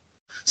go.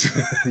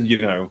 He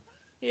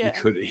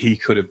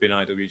could have been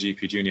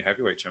IWGP Junior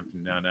Heavyweight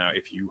Champion now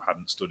if you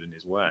hadn't stood in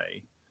his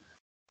way.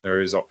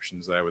 There is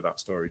options there with that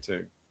story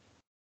too.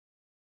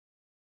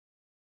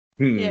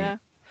 Yeah.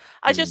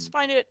 I just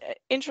find it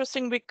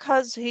interesting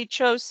because he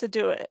chose to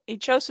do it. He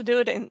chose to do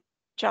it in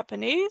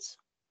Japanese,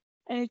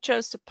 and he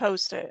chose to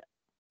post it.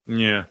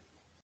 Yeah.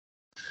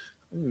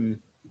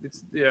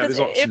 There's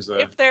options there.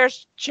 If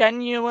there's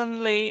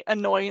genuinely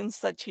annoyance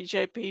that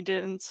TJP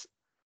didn't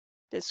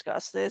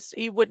discuss this,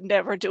 he would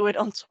never do it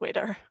on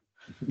Twitter.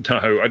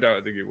 No, I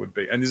don't think it would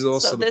be. And there's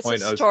also the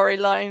point of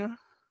storyline.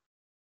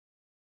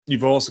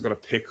 You've also got to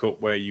pick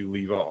up where you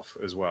leave off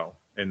as well,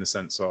 in the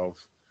sense of,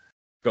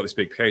 you've got this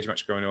big cage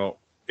match going up,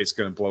 it's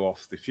going to blow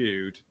off the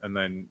feud, and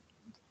then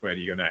where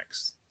do you go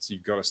next? So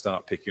you've got to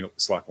start picking up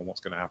the slack on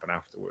what's going to happen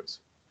afterwards.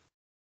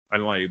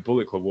 And like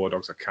Bullet Club War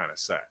Dogs are kind of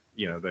set.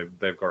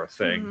 They've got a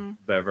thing. Mm-hmm.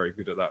 They're very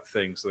good at that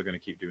thing, so they're going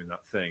to keep doing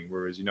that thing.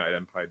 Whereas United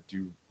Empire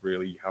do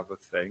really have a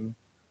thing.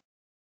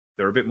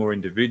 They're a bit more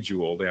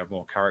individual. They have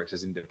more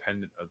characters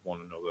independent of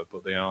one another,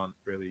 but they aren't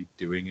really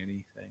doing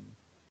anything.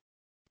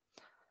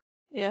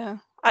 Yeah. You know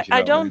I what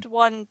I don't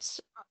want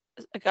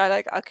a guy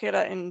like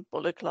Akira in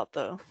Bullet Club,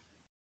 though.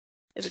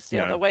 If it's the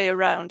No. other way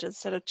around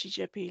instead of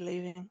TJP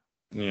leaving.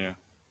 Yeah.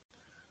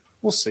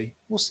 We'll see.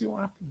 We'll see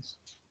what happens.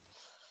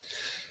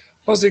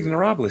 Los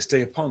Ignorables,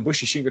 Day Upon,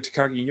 Bushi, Shingo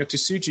Takagi, and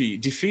Yotsuji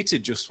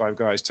defeated just 5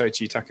 guys,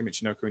 Taichi, Taka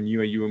Michinoku, and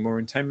Yua Uemura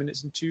in 10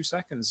 minutes and 2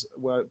 seconds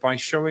by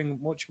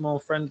showing much more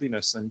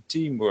friendliness and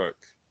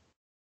teamwork.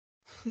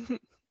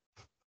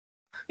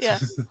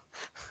 Yes.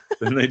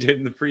 Than they did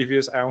in the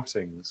previous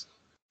outings,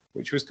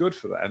 which was good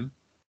for them.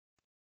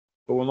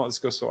 But we'll not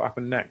discuss what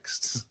happened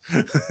next.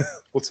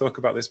 We'll talk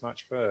about this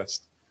match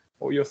first.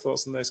 What were your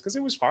thoughts on this? Because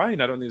it was fine.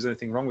 I don't think there's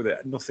anything wrong with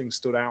it. Nothing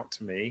stood out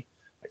to me,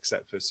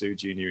 except for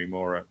Tsuji and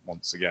Uemura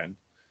once again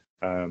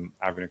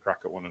having a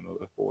crack at one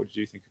another. What did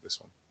you think of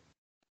this one?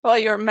 Well,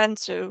 you're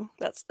meant to.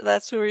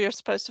 That's who you're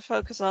supposed to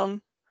focus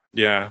on.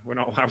 Yeah, we're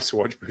not allowed to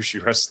watch Bushi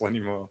wrestle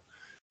anymore.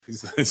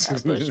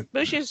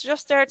 Bushi's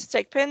just there to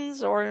take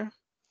pins or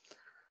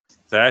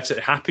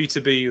Happy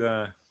to be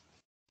there.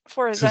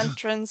 For his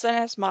entrance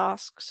and his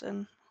masks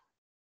and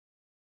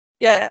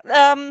yeah.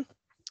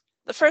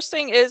 The first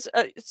thing is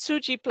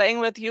Tsuji playing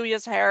with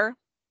Yuya's hair.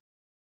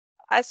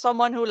 As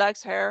someone who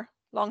likes hair,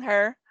 long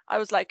hair, I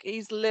was like,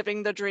 he's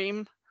living the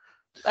dream.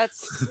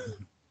 That's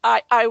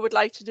I would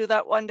like to do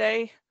that one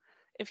day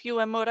if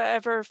Uemura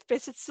ever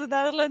visits the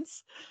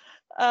Netherlands.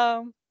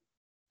 And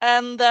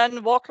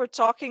then Walker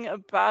talking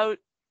about,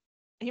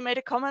 he made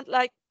a comment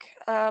like,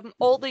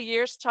 all the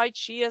years Tai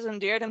Chi has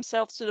endeared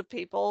himself to the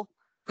people.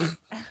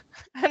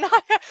 And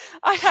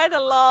I had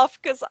a laugh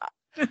because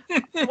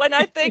when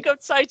I think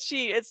of Tai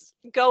Chi, it's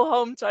go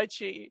home Tai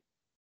Chi.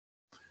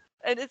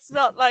 And it's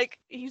not like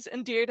he's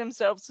endeared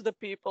himself to the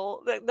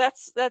people.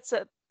 That's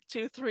a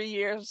 2-3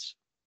 years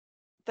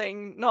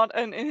thing, not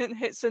in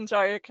his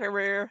entire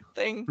career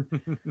thing.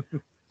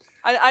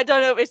 I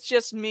don't know if it's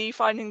just me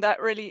finding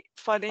that really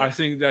funny. I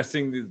think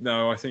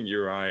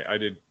you're right. I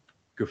did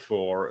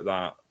guffaw at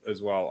that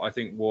as well. I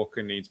think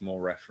Walker needs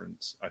more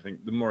reference. I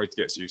think the more he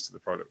gets used to the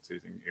product, I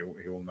think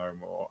he'll know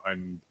more.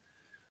 And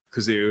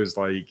because it was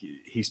like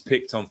he's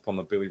picked up on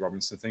the Billy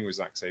Robinson thing with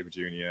Zack Sabre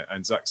Jr.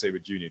 and Zack Sabre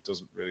Jr.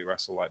 doesn't really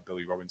wrestle like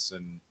Billy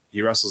Robinson.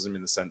 He wrestles him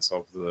in the sense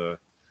of the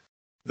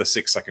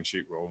 6-second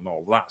shoot roll and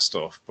all that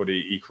stuff, but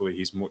equally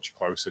he's much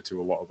closer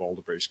to a lot of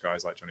older British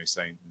guys like Johnny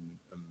Saint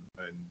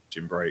and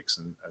Jim Breaks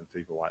and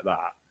people like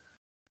that.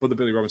 But the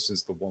Billy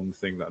Robinson's the one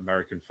thing that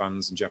American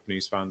fans and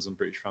Japanese fans and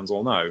British fans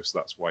all know, so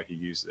that's why he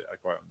uses it. I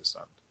quite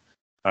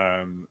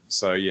understand.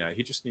 So yeah,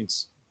 he just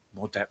needs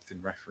more depth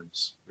in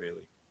reference,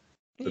 really,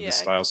 than the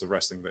styles of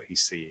wrestling that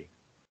he's seeing.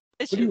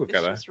 It's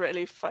just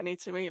really funny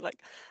to me, like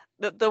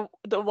the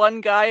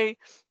one guy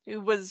who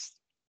was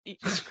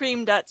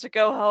screamed at to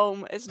go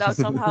home is now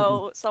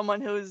somehow someone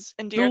who's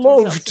endeared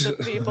himself to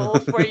the people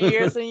for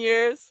years and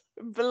years.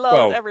 Beloved,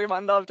 well,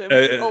 everyone loved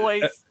him.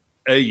 Always.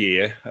 A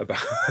year, about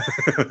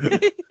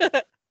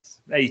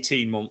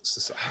 18 months or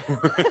so.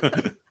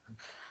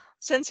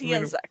 Since he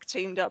and Zack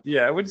teamed up.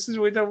 Yeah, we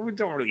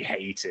don't really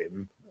hate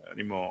him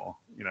anymore.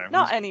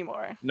 Not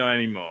anymore. Not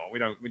anymore. We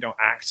don't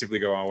actively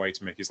go our way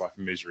to make his life a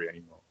misery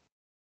anymore.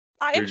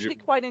 I actually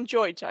quite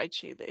enjoy Tai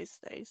Chi these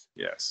days.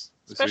 Yes,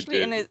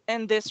 especially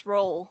in this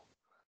role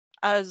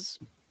as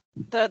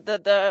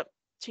the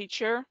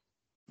teacher.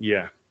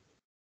 Yeah.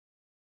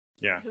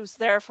 Who's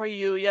there for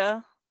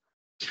Yuya,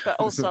 but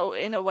also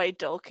in a way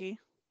Doki.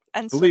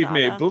 And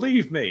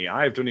believe me,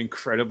 I have done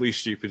incredibly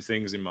stupid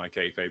things in my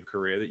kayfabe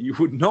career that you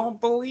would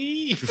not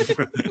believe.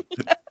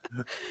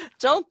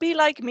 Don't be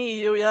like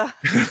me, Yuya.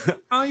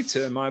 I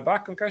turned my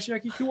back on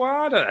Kashiaki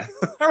Kuwada.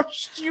 How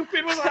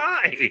stupid was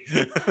I?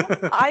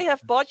 I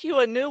have bought you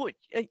a new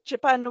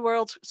Japan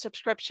World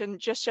subscription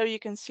just so you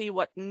can see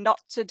what not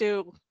to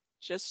do.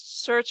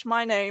 Just search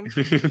my name.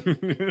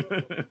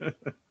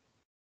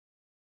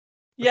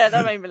 Yeah,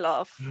 that made me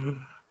laugh.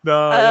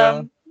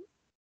 No,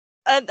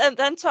 And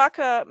then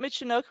Taka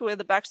Michinoku in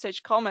the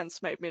backstage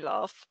comments made me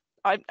laugh.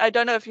 I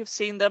don't know if you've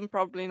seen them,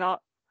 probably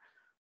not.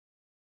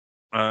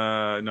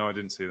 No, I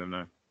didn't see them,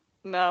 no.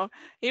 No,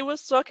 he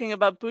was talking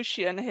about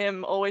Bushi and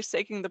him always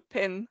taking the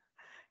pin.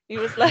 He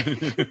was like,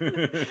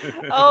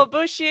 oh,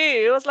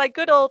 Bushi, it was like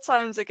good old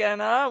times again,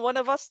 huh? One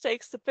of us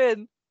takes the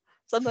pin.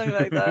 Something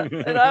like that.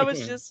 And I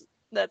was just,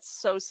 that's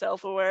so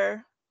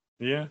self-aware.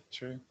 Yeah,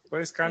 true.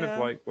 But it's kind of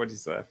like what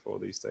he's there for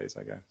these days,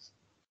 I guess.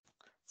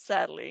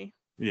 Sadly.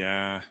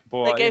 Yeah.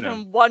 But, they gave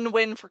him one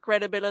win for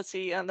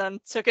credibility and then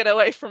took it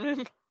away from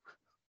him.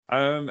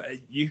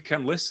 You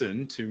can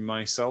listen to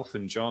myself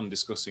and John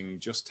discussing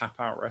Just Tap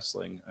Out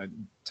Wrestling,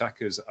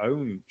 Taka's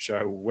own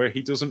show, where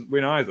he doesn't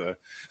win either.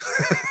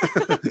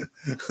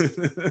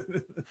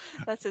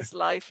 That's his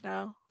life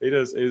now. It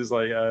is. It is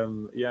like,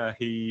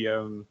 he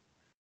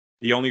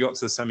only got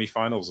to the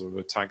semi-finals of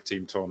a tag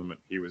team tournament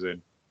he was in,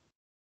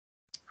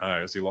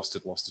 as he lost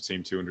a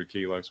team 200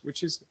 kilos,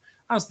 which is,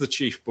 as the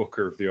chief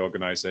booker of the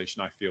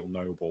organization, I feel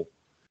noble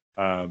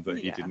that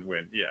he didn't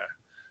win. Yeah.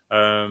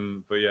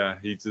 But yeah,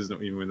 he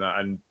doesn't even win that,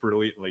 and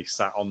brilliantly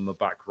sat on the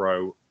back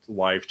row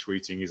live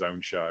tweeting his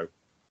own show.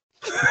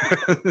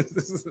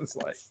 It's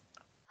like,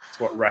 it's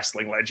what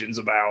wrestling legend's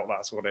about.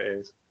 That's what it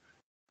is.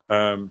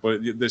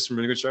 But there's some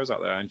really good shows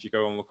out there, and if you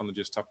go and look on the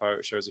Just Tap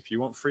Out shows, if you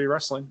want free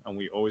wrestling, and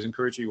we always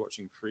encourage you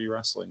watching free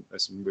wrestling,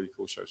 there's some really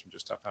cool shows from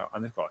Just Tap Out,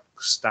 and they've got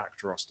a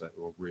stacked roster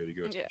who are really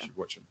good. Yeah. You should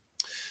watch them.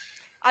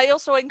 I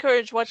also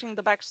encourage watching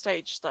the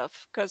backstage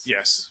stuff, because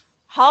Yes,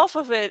 half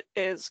of it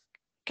is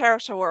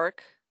character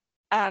work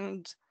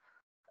and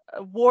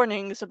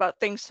warnings about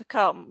things to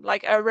come.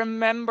 Like, I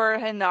remember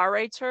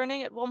Hinare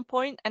turning at one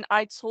point, and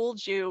I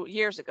told you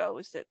years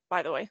ago,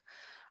 by the way,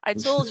 I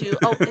told you,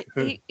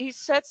 he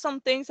said some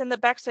things in the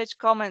backstage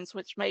comments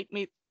which made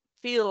me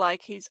feel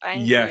like he's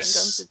angry and going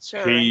to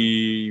turn.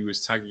 He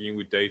was tagging in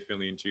with Dave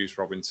Finlay and Juice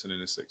Robinson in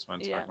a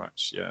 6-man tag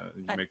match. Yeah,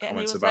 he made and he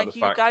comments was about like, the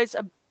fact. you guys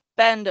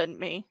abandoned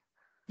me.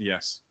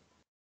 Yes.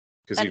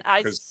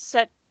 I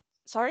said,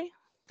 sorry?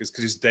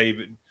 Because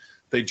David,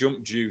 they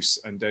jumped Juice,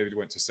 and David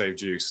went to save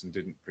Juice and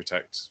didn't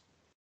protect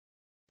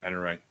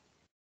NRA.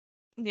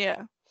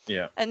 Yeah.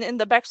 Yeah. And in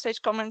the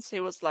backstage comments, he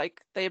was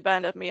like, they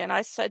abandoned me. And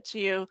I said to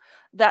you,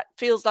 that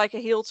feels like a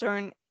heel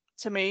turn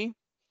to me.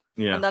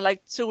 Yeah. And then,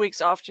 like, 2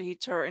 weeks after he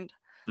turned.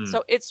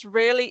 So it's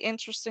really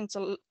interesting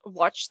to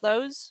watch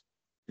those.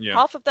 Yeah.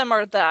 Half of them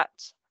are that.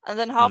 And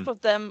then half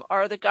of them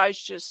are the guys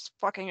just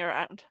fucking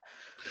around.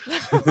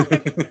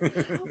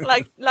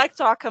 like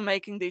Taka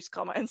making these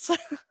comments.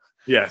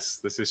 Yes,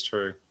 this is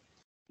true.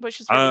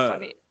 Which is really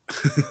funny.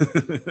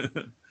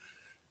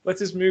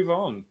 Let us move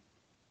on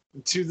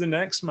to the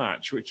next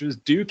match, which was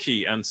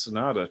Dookie and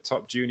Sanada,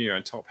 top junior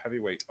and top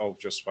heavyweight of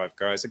Just Five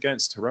Guys,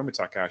 against Hiromu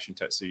Takahashi and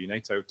Tetsuya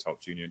Naito,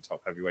 top junior and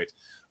top heavyweight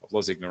of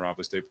Los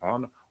Ignorables de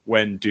Japan,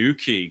 when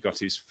Dookie got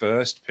his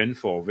first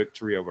pinfall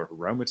victory over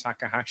Hiromu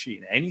Takahashi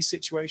in any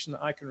situation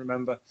that I can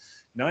remember.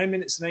 9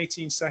 minutes and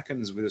 18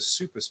 seconds with a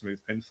super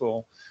smooth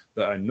pinfall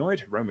that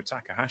annoyed Hiromu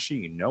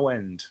Takahashi no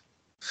end.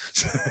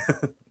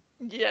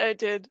 Yeah, it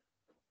did.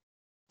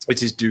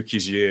 It is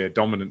Dookie's year.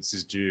 Dominance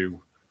is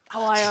due.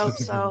 Oh, I hope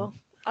so.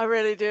 I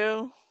really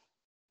do.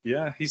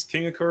 Yeah, he's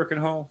king of Kurokuen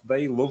Hall.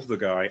 They love the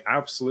guy.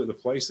 Absolutely. The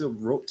place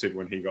erupted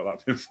when he got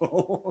that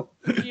pinfall.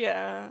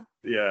 Yeah.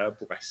 Yeah,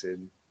 bless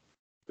him.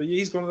 But yeah,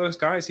 he's one of those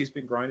guys. He's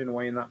been grinding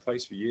away in that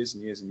place for years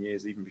and years and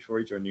years, even before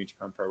he joined New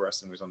Japan Pro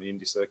Wrestling. He was on the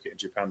indie circuit in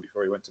Japan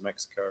before he went to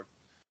Mexico.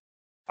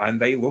 And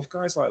they love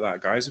guys like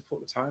that. Guys who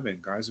put the time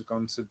in. Guys who've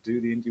gone to do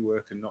the indie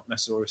work and not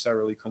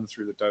necessarily come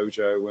through the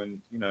dojo.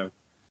 And, you know,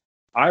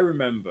 I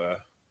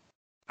remember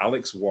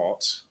Alex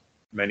Watt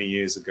many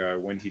years ago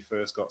when he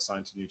first got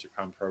signed to New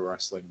Japan Pro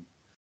Wrestling.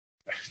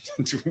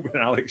 When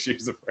Alex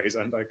used the phrase,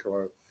 and I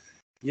quote,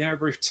 "Yeah,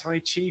 but if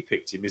Tai Chi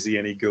picked him, is he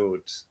any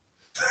good?"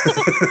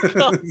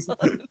 That's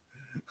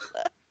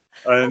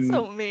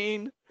so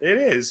mean. It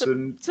is.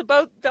 To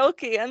both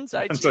Doki and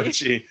Tai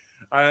Chi.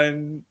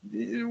 And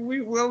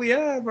we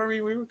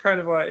were kind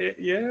of like,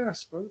 yeah, I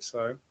suppose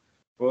so.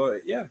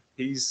 But yeah,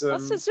 he's... Well,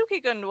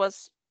 Suzuki-gun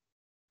was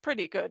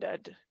pretty good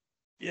at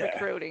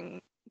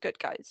recruiting good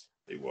guys.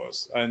 He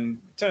was. And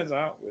it turns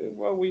out,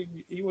 well,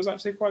 he was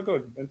actually quite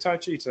good. And Tai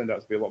Chi turned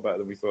out to be a lot better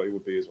than we thought he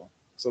would be as well.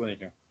 So there you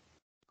go.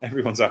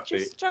 Everyone's happy. It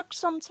just took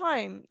some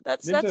time.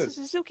 That's a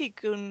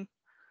Suzuki-gun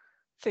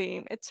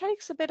theme. It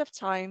takes a bit of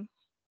time.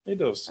 It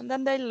does. And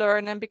then they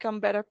learn and become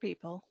better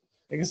people.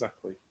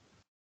 Exactly.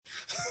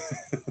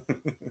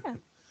 Yeah.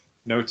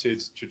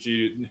 Noted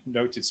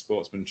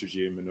sportsman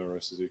Chuji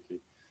Minoru Suzuki,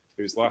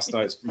 whose last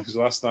night's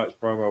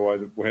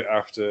promo went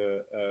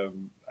after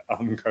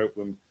Alan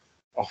Copeland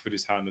offered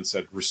his hand and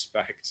said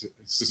respect.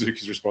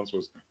 Suzuki's response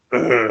was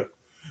walked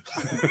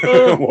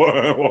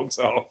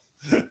off.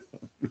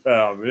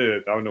 Oh,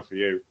 man, enough for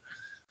you.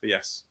 But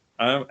yes,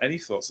 any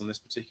thoughts on this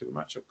particular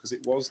matchup? Because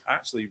it was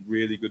actually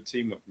really good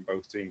teamwork from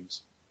both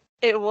teams.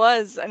 It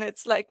was, and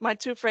it's like my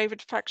two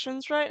favorite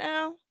factions right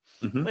now,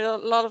 with a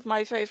lot of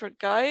my favorite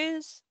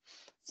guys.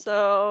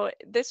 So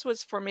this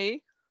was for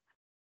me.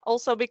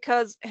 Also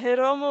because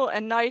Hiromu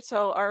and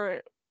Naito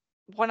are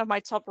one of my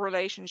top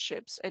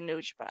relationships in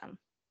New Japan.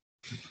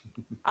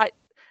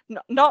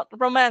 Not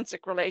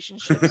romantic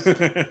relationships,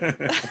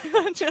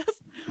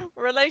 just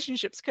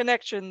relationships,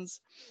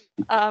 connections.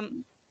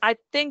 I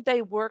think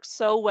they work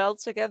so well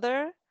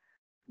together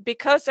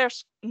because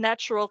there's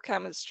natural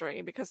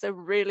chemistry, because they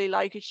really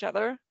like each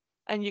other.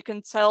 And you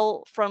can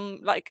tell from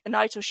like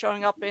Naito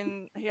showing up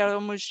in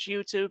Hiromu's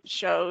YouTube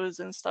shows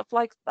and stuff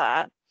like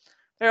that.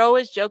 They're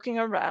always joking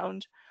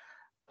around,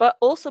 but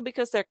also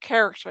because their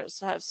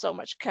characters have so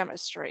much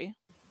chemistry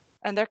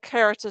and their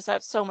characters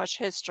have so much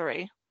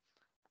history.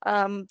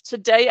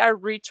 Today I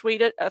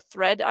retweeted a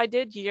thread I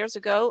did years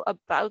ago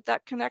about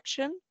that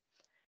connection.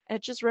 And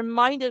it just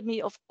reminded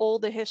me of all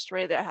the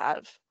history they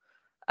have.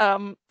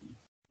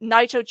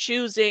 Naito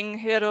choosing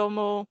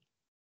Hiromu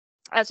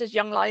as his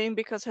young lion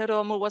because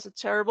Hiromu was a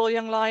terrible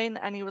young lion,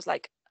 and he was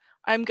like,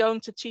 I'm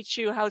going to teach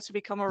you how to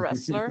become a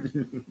wrestler.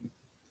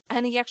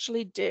 And he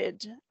actually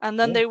did. And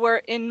then they were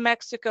in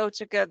Mexico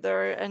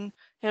together, and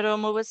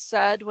Hiromu was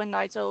sad when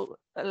Naito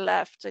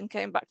left and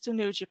came back to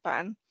New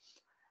Japan.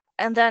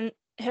 And then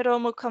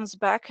Hiromu comes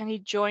back and he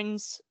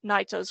joins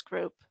Naito's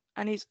group,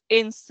 and he's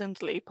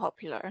instantly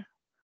popular.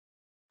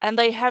 And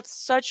they have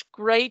such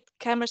great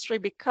chemistry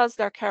because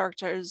their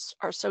characters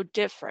are so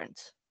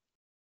different.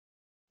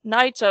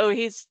 Naito,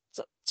 he's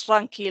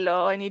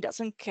tranquilo and he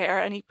doesn't care,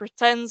 and he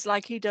pretends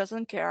like he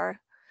doesn't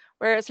care.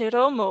 Whereas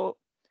Hiromu,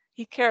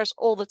 he cares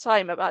all the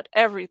time about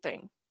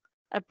everything.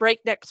 At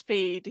breakneck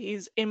speed,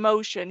 he's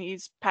emotion,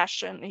 he's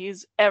passion,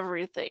 he's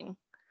everything.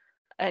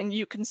 And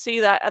you can see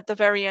that at the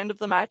very end of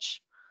the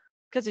match,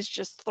 because he's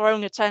just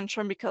throwing a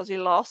tantrum because he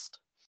lost.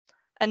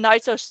 And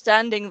Naito's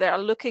standing there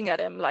looking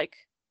at him like,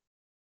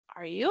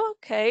 are you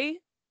okay?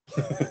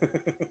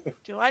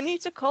 Do I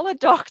need to call a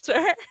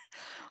doctor?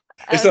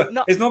 It's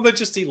not that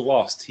just he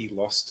lost to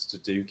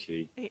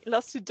Dookie. He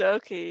lost to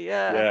Doki,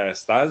 yeah.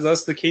 Yes,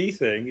 that's the key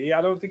thing.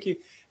 I don't think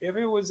if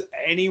it was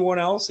anyone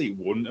else, he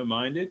wouldn't have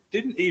minded.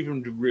 Didn't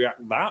even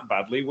react that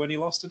badly when he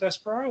lost to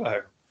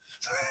Desperado.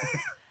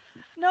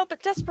 No,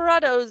 but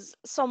Desperado's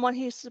someone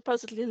he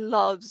supposedly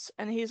loves,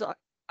 and he's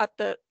at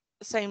the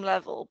same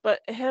level. But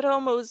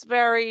Hiromu's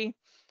very,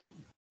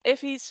 if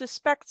he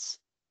suspects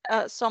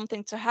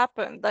something to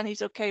happen, then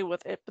he's okay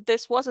with it. But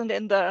this wasn't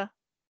in the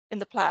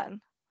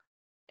plan,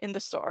 in the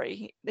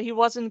story. He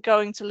wasn't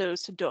going to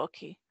lose to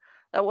Doki.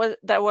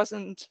 That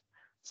wasn't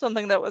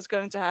something that was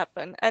going to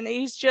happen. And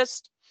he's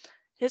just,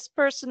 his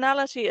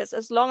personality is,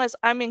 as long as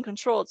I'm in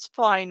control, it's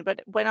fine.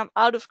 But when I'm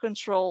out of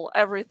control,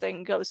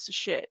 everything goes to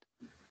shit.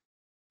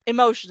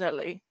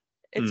 Emotionally,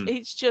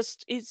 he's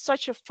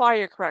such a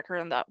firecracker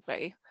in that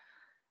way.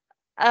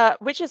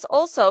 Which is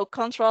also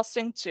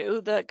contrasting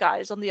to the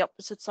guys on the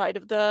opposite side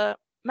of the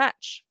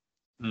match.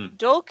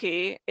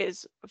 Doki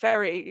is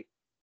very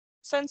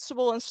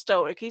sensible and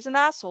stoic. He's an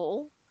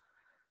asshole,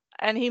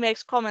 and he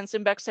makes comments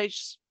in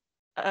backstage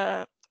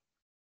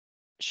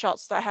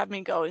shots that have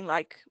me going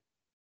like,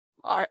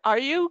 are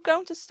you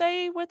going to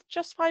stay with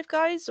just 5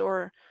 guys,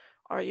 or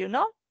are you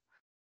not?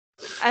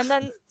 And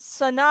then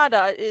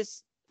Sanada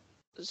is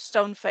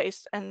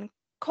stone-faced and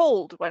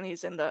cold when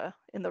he's in the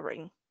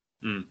ring.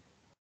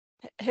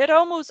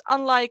 Hiromu's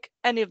unlike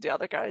any of the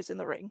other guys in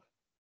the ring,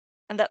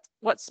 and that's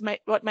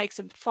what makes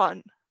him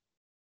fun.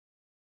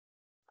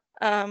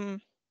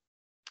 And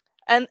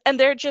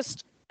they're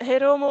just,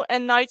 Hiromu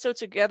and Naito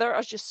together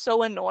are just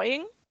so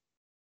annoying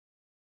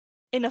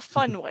in a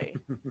fun way,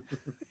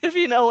 if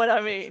you know what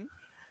I mean.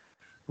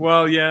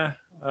 Well, yeah.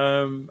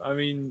 I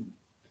mean,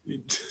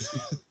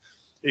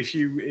 if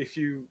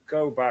you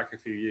go back a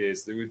few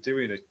years, they were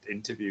doing an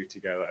interview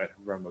together, and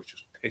Hiromu was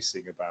just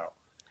pissing about.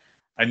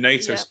 And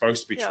Nato's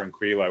supposed to be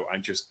tranquilo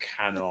and just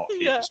cannot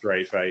keep a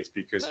straight face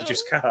because he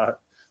just can't.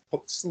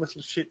 What's the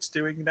little shit's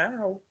doing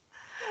now?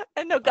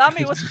 And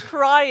Nogami was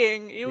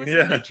crying. He was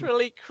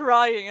literally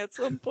crying at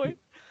some point.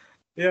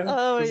 Yeah.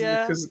 Oh,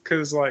 yeah.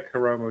 Because like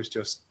Hiromu's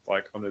just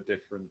like on a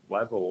different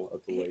level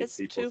of the way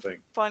people think.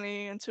 Too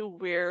funny and too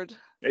weird.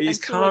 He's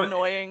too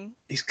annoying.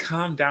 He's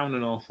calmed down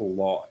an awful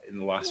lot in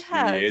the last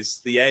few years.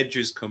 The edge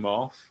has come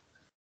off,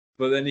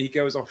 but then he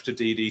goes off to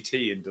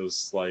DDT and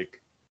does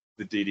like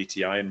the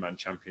DDT Ironman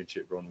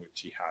Championship run, which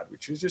he had,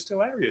 which was just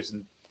hilarious.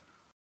 And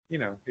you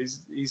know,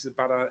 he's a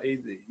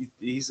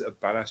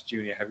badass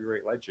junior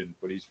heavyweight legend,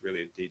 but he's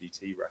really a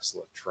DDT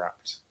wrestler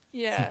trapped.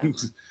 Yeah,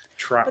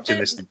 trapped in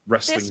this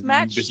wrestling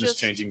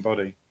business-changing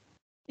body.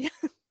 Yeah,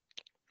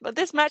 but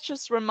this match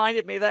just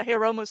reminded me that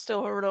Hiromu's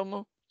still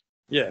Hiromu.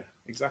 Yeah,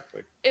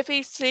 exactly. If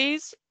he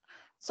sees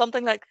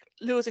something like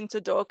losing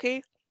to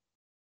Doki,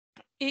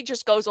 he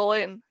just goes all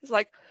in. He's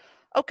like,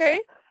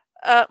 okay,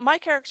 my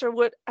character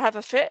would have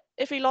a fit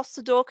if he lost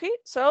to Doki,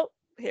 so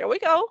here we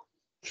go.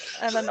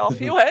 And then off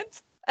he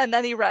went. And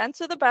then he ran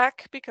to the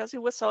back because he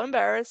was so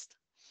embarrassed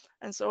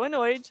and so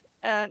annoyed.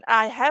 And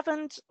I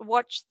haven't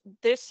watched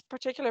this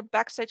particular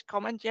backstage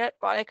comment yet,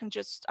 but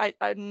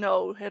I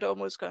know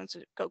Hiromu's going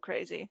to go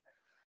crazy.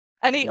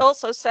 And he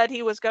also said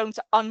he was going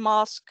to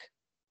unmask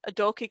a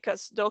Doki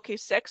because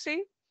Doki's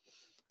sexy.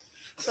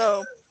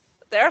 So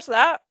there's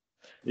that.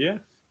 Yeah.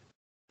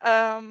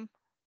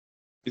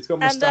 He's got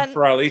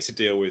Mustafa Ali to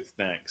deal with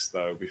next,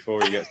 though,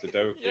 before he gets to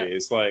Doki.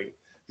 It's like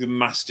the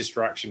mass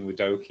distraction with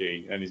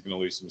Doki, and he's going to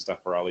lose to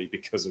Mustafa Ali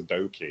because of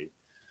Doki.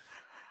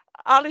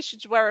 Ali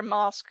should wear a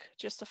mask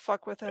just to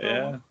fuck with him.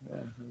 Yeah.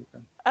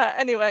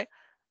 Anyway,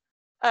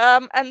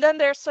 and then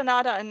there's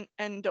Sanada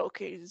and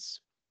Doki's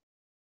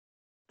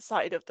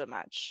side of the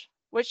match,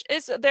 which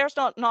is there's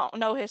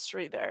no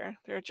history there.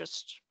 They're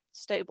just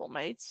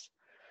stablemates.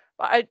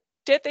 But I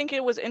did think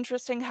it was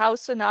interesting how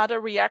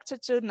Sanada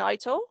reacted to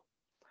Naito,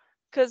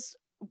 because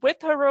with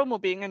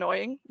Hiromu being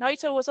annoying,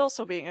 Naito was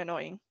also being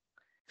annoying.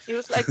 He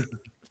was like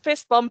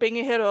fist bumping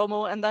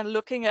Hiromu and then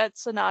looking at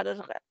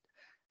Sanada.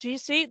 Do you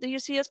see? Do you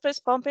see his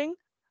fist bumping?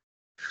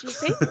 Do you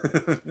see?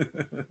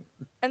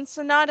 And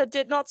Sanada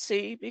did not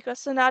see because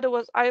Sanada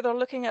was either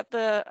looking at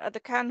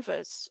the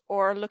canvas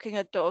or looking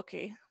at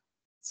Doki.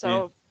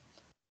 So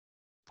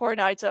poor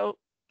Naito,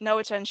 no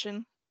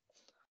attention.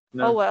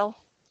 No. Oh well.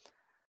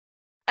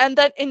 And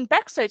then in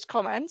backstage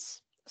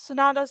comments,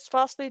 Sanada's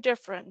vastly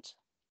different.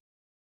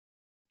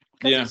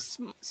 Because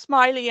he's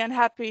smiley and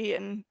happy,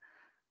 and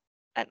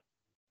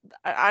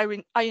I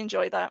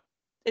enjoy that.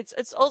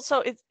 It's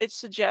also it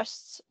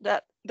suggests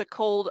that the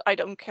cold I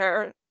don't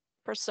care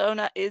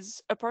persona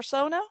is a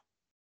persona,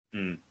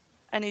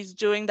 and he's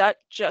doing that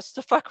just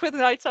to fuck with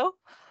Naito.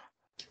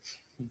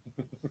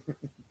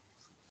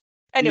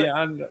 Anyway,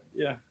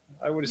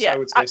 I would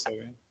say so.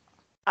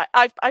 Yeah.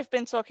 I've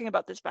been talking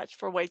about this match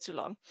for way too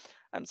long.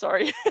 I'm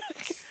sorry.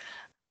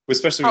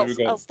 Especially when we've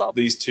got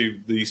these two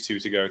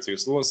to go to.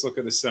 So let's look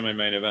at the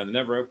semi-main event.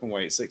 Never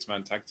Openweight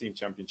 6-man tag team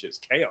championships.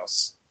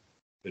 Chaos,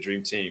 the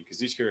Dream Team.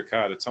 Kazuchika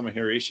Okada,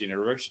 Tomohiro Ishii, and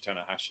Hiroshi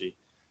Tanahashi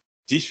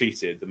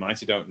defeated the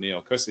Mighty Don't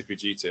Kneel, Kosei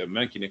Fujita,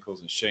 Mikey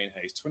Nichols, and Shane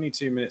Hayes.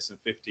 22 minutes and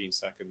 15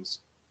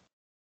 seconds.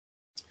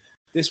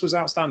 This was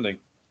outstanding.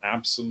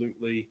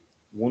 Absolutely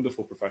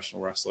wonderful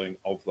professional wrestling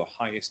of the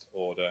highest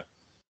order.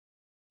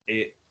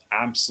 It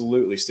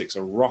absolutely sticks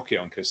a rocket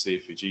on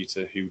Kosei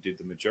Fujita, who did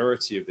the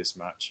majority of this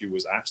match, who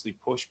was actually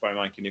pushed by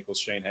Mikey Nichols,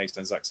 Shane Hayes,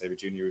 and Zack Sabre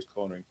Jr., who was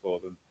cornering for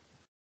them,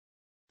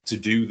 to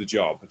do the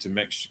job, to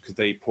make sure, because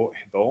they put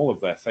all of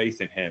their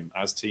faith in him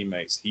as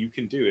teammates. You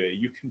can do it.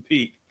 You can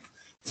beat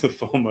the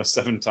former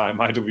 7-time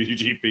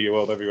IWGP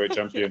World Heavyweight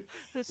Champion.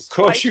 Of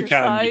course you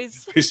can.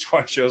 Who's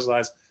twice your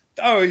size.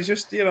 Oh, he's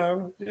just,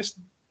 just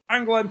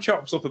angle them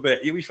chops up a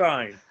bit. You'll be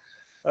fine.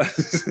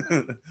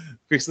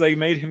 Because they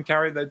made him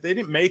carry that. They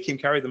didn't make him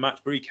carry the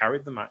match, but he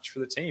carried the match for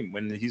the team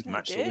when he's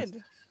matched with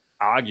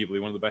arguably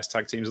one of the best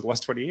tag teams of the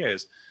last 20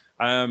 years.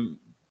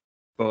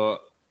 But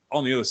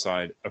on the other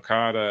side,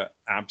 Okada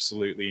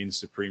absolutely in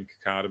supreme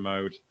Okada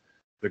mode.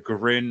 The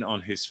grin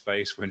on his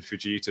face when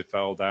Fujita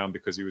fell down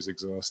because he was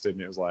exhausted,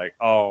 and it was like,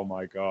 oh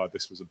my god,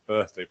 this was a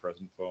birthday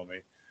present for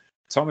me.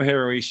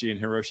 Tomohiro Ishii and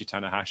Hiroshi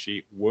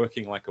Tanahashi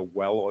working like a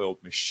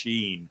well-oiled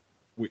machine,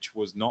 which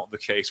was not the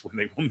case when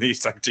they won these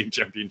tag team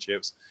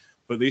championships.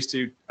 But these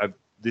two,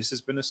 this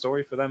has been a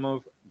story for them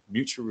of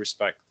mutual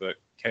respect that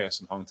Chaos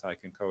and Hontai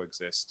can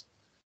coexist,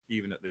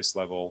 even at this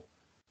level.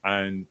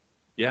 And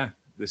yeah,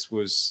 this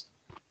was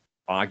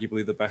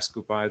arguably the best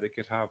goodbye they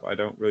could have. I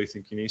don't really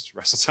think he needs to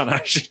wrestle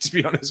Tanahashi, to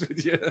be honest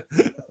with you.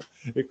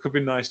 It could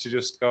be nice to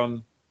just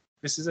gone,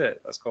 this is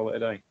it, let's call it a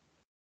day.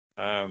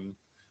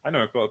 I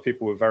know a lot of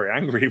people were very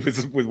angry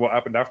with what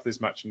happened after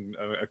this match, and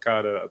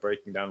Okada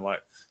breaking down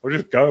like, "Well,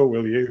 just go,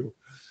 will you?"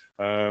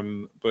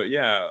 But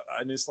yeah,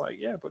 and it's like,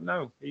 yeah, but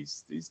no,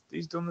 he's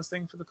done this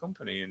thing for the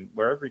company, and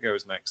wherever he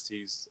goes next,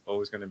 he's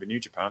always going to be New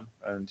Japan,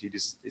 and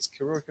it's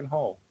Kurokuen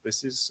Hall.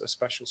 This is a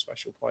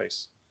special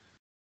place,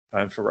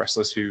 and for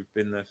wrestlers who've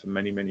been there for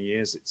many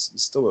years, it's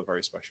still a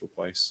very special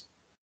place.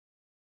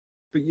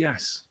 But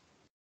yes,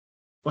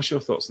 what's your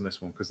thoughts on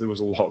this one? Because there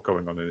was a lot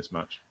going on in this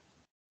match.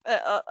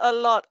 A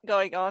lot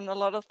going on, a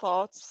lot of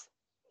thoughts.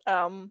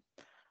 I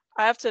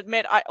have to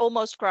admit, I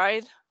almost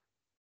cried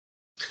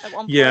at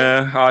one point.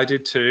 Yeah, I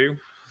did too.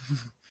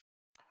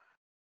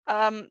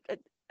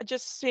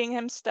 Just seeing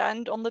him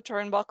stand on the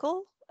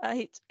turnbuckle,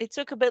 it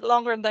took a bit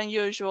longer than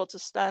usual to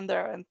stand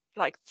there and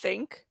like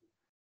think.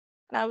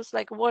 And I was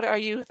like, what are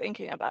you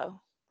thinking about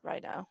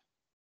right now?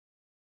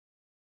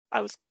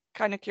 I was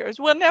kind of curious.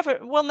 We'll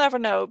never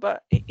know,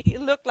 but he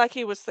looked like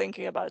he was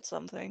thinking about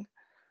something.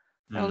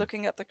 And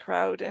looking at the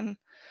crowd, and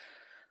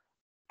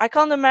I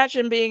can't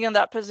imagine being in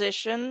that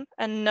position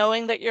and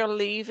knowing that you're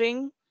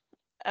leaving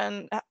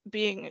and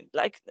being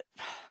like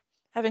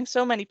having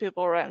so many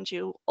people around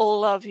you,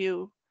 all love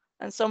you,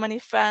 and so many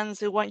fans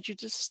who want you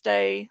to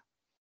stay,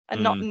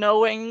 and not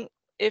knowing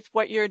if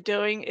what you're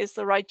doing is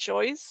the right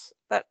choice.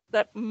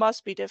 That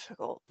must be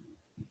difficult.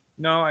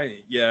 No,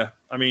 I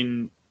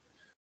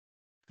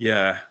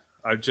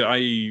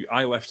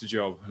left a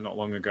job not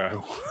long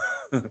ago,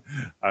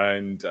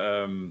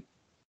 and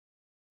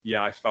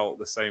yeah, I felt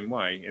the same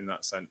way in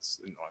that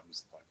sense. And I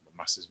was like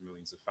massive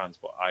millions of fans,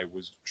 but I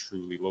was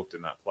truly loved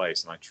in that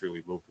place, and I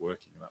truly loved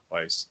working in that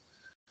place.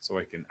 So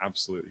I can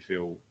absolutely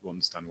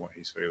understand what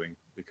he's feeling,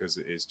 because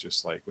it is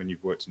just like when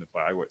you've worked in a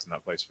place. I worked in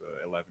that place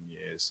for 11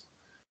 years,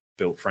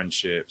 built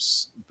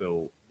friendships,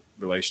 built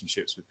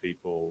relationships with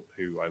people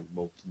who I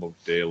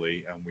loved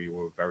dearly, and we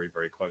were very,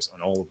 very close.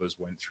 And all of us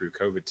went through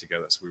COVID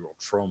together, so we were all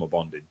trauma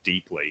bonded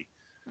deeply.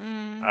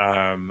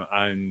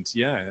 And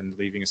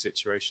leaving a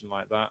situation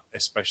like that,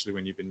 especially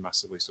when you've been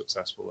massively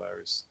successful there,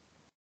 is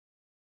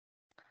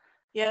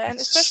and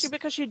especially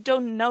because you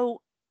don't know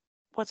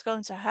what's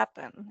going to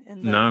happen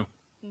in the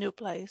new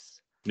place.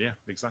 Yeah,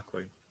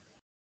 exactly.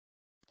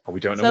 We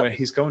don't know where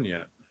he's going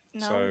yet.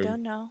 No, we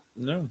don't know.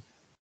 No,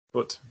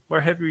 but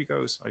wherever he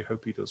goes, I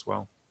hope he does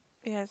well.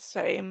 Yeah,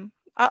 same.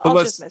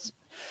 I'll just miss.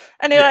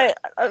 Anyway,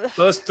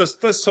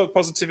 let's talk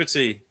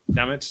positivity.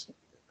 Damn it.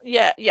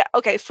 Yeah.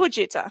 Okay,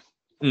 Fujita.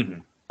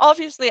 Mm-hmm.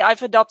 Obviously,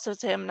 I've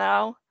adopted him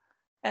now,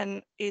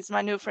 and he's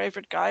my new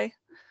favorite guy.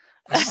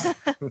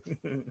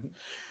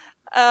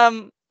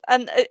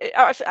 And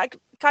I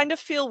kind of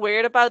feel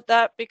weird about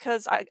that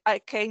because I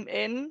came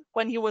in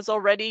when he was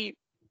already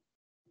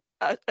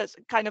as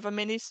kind of a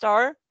mini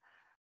star.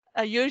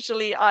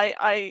 Usually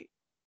I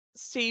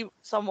see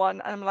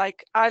someone and I'm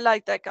like, I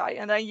like that guy,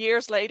 and then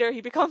years later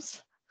he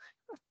becomes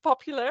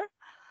popular.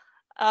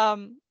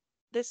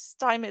 This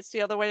time it's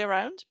the other way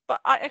around,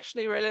 but I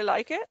actually really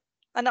like it,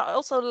 and I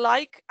also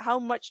like how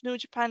much New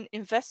Japan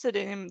invested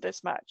in him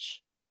this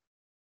match.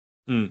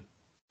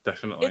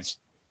 Definitely.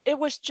 It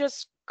was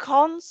just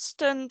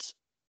constant.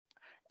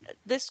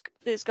 This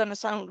is gonna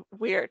sound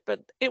weird, but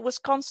it was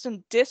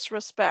constant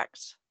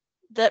disrespect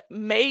that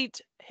made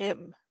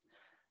him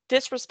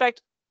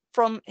disrespect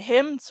from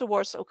him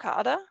towards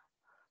Okada,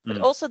 but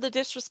also the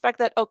disrespect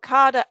that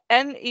Okada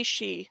and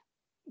Ishii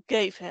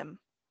gave him.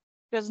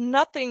 Because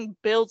nothing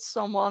builds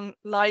someone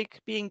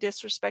like being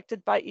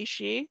disrespected by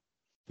Ishii.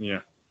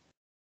 Yeah.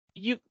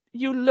 You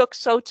look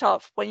so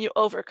tough when you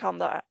overcome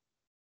that.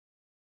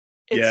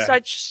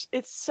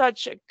 It's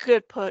such a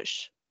good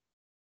push.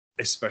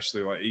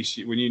 Especially like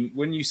Ishii,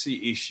 when you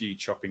see Ishii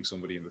chopping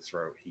somebody in the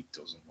throat, he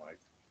doesn't like,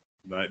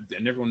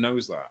 and everyone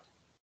knows that.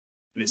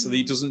 And it's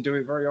he doesn't do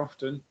it very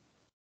often,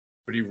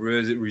 but he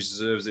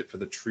reserves it for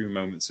the true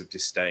moments of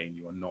disdain.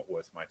 You are not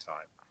worth my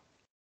time.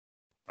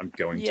 I'm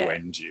going to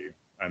end you.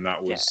 And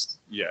that was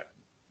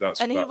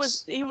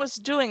he was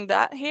doing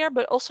that here,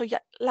 but also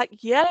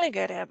like yelling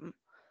at him.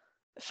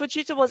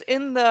 Fujita was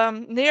in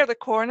the near the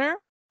corner.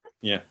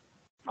 Yeah.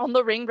 On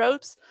the ring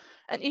ropes,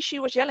 and Ishii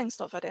was yelling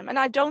stuff at him. And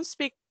I don't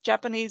speak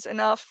Japanese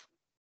enough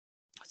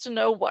to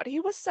know what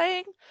he was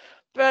saying,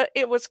 but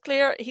it was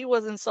clear he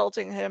was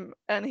insulting him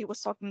and he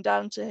was talking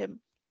down to him.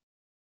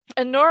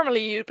 And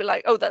normally you'd be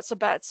like, oh, that's a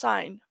bad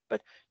sign.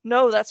 But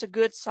no, that's a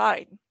good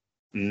sign.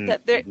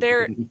 That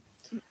they're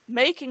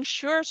making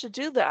sure to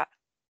do that.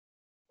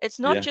 It's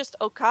not just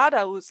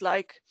Okada who's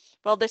like,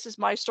 well, this is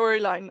my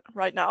storyline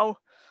right now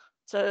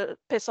to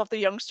piss off the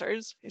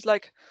youngsters. He's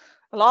like,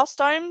 last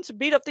time to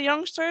beat up the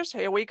youngsters,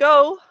 here we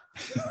go.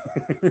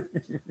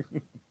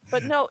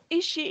 But no,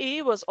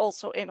 Ishii was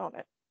also in on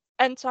it.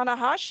 And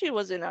Tanahashi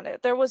was in on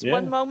it. There was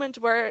one moment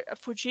where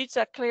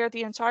Fujita cleared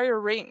the entire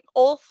ring,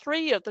 all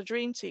three of the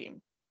Dream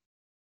Team.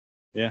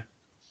 Yeah.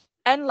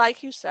 And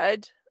like you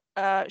said,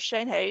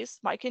 Shane Hayes,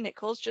 Mikey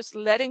Nichols, just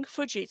letting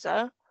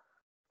Fujita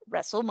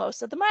wrestle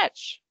most of the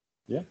match.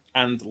 Yeah.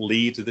 And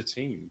lead the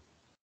team.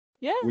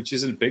 Yeah. Which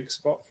is a big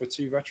spot for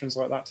two veterans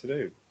like that to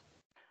do.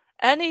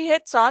 And he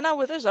hit Tana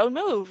with his own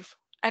move.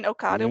 And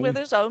Okada with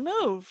his own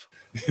move.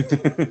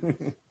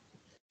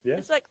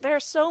 It's like there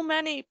are so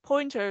many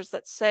pointers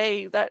that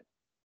say that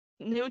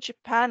New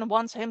Japan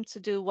wants him to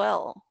do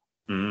well.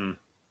 Yeah.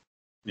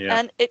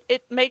 And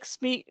it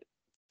makes me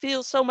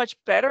feel so much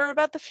better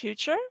about the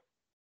future.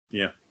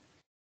 Yeah.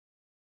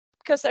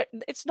 Because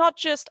it's not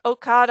just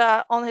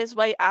Okada on his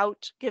way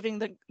out giving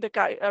the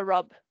guy a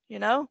rub, you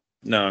know?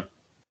 No.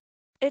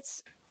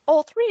 It's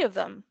all three of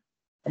them.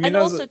 I mean, and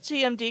also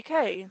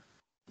TMDK.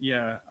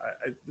 Yeah,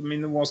 I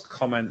mean, there was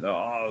comment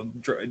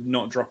that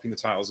not dropping the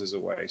titles is a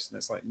waste, and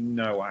it's like,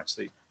 no,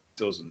 actually, it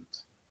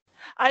doesn't.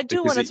 I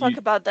do want to talk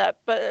about that,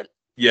 but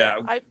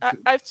I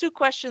have two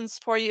questions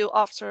for you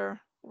after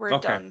we're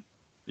done.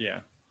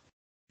 Yeah.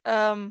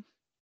 And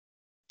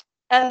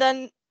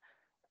then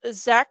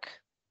Zach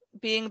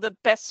being the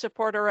best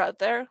supporter out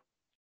there.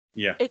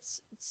 Yeah.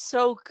 It's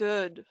so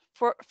good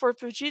for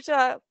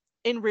Vegeta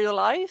in real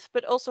life,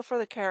 but also for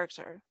the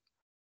character.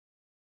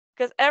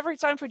 Because every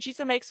time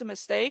Fujita makes a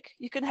mistake,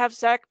 you can have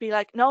Zack be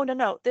like,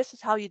 no, this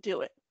is how you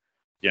do it.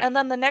 Yeah. And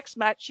then the next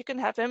match, you can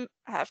have him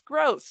have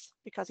growth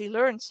because he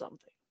learned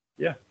something.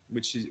 Yeah,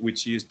 which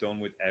he has done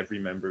with every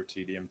member of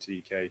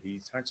TDMTK he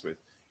tags with.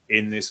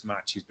 In this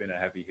match, he's been a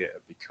heavy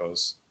hitter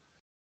because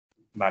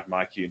Mad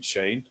Mikey and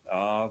Shane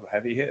are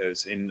heavy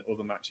hitters. In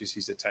other matches,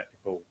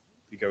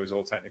 he goes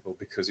all technical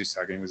because he's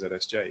tagging with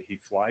ZSJ. He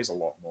flies a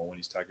lot more when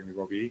he's tagging with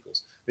Robbie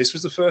Eagles. This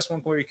was the first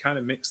one where he kind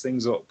of mixed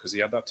things up because he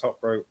had that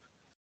top rope.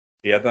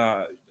 He had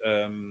that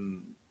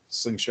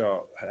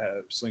slingshot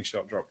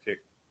drop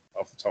kick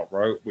off the top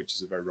rope, which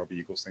is a very Robbie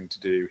Eagles thing to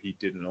do. He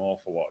did an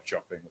awful lot of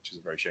chopping, which is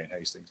a very Shane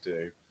Hayes thing to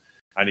do.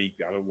 And he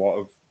had a lot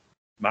of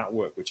mat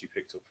work, which he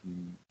picked up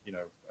from,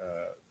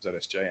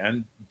 ZSJ,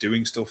 and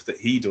doing stuff that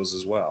he does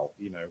as well.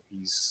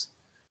 He's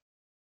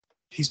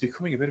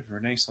becoming a bit of a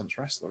Renaissance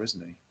wrestler,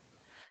 isn't he?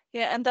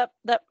 Yeah, and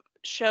that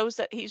shows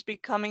that he's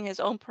becoming his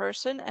own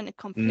person and a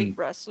complete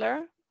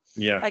wrestler.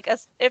 Yeah. Like,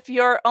 as if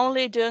you're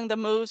only doing the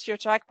moves your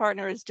tag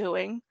partner is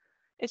doing,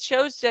 it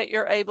shows that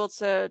you're able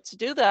to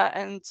do that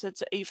and to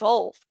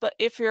evolve. But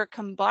if you're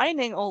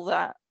combining all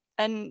that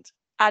and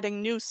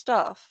adding new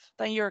stuff,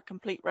 then you're a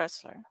complete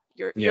wrestler.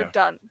 You're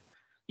done.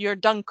 You're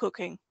done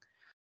cooking.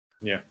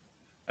 Yeah.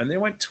 And they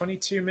went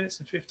 22 minutes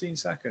and 15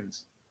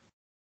 seconds.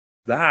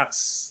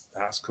 That's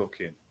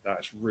cooking.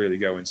 That's really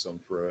going some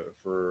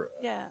for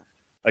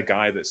a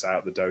guy that's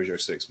out the dojo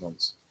 6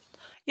 months.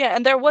 Yeah,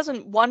 and there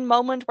wasn't one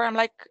moment where I'm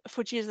like,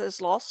 Fujita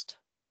is lost.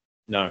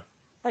 No.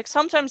 Like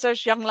sometimes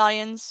there's young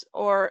lions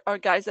or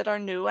guys that are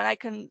new, and I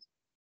can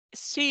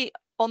see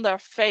on their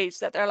face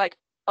that they're like,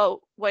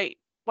 oh wait,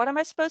 what am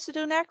I supposed to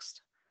do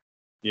next?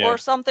 Yeah. Or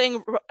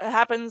something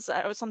happens,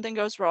 or something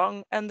goes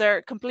wrong, and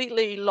they're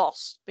completely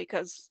lost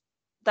because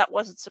that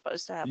wasn't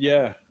supposed to happen.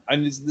 Yeah,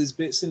 and there's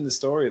bits in the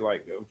story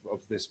like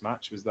of this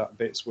match was that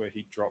bits where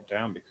he dropped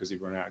down because he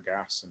run out of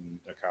gas, and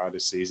Okada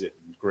sees it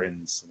and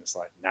grins, and it's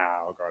like,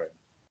 nah, I got it.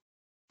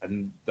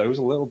 And those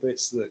are little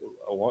bits that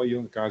a lot of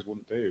young guys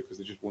wouldn't do because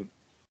they just wouldn't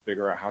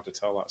figure out how to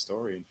tell that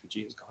story. And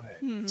Fujita's got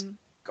it,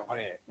 got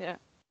it. Yeah,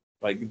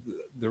 like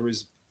there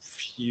is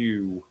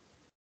few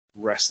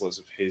wrestlers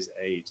of his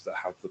age that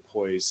have the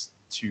poise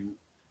to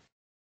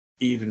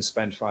even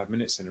spend 5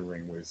 minutes in a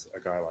ring with a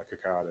guy like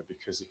Okada,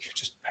 because he could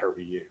just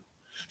bury you.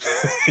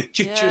 He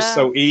could just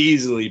so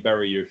easily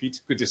bury you. If he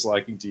took a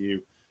disliking to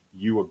you,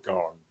 you are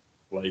gone.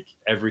 Like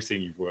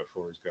everything you've worked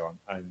for is gone.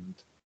 And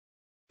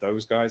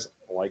those guys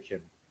like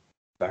him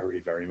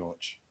very, very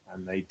much,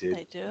 and they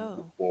did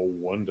a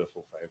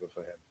wonderful favor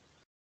for him.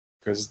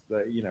 Because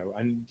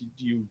and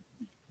you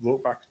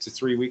look back to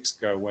 3 weeks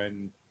ago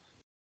when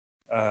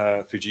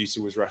Fujita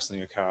was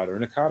wrestling Okada,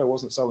 and Okada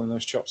wasn't selling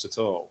those chops at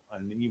all,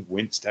 and he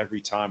winced every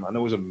time, and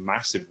there was a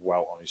massive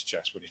welt on his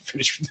chest when he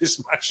finished with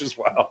this match as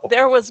well.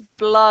 There was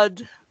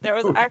blood. There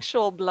was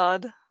actual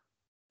blood.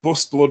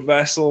 Bust blood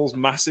vessels,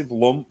 massive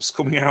lumps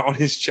coming out on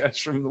his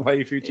chest from the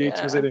way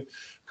Fujita was in it.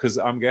 Because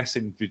I'm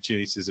guessing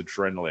Fujita's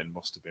adrenaline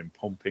must have been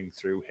pumping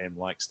through him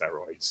like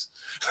steroids.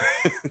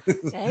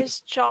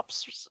 His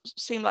chops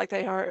seem like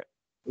they hurt.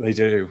 They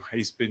do.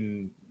 He's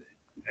been.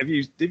 Have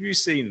you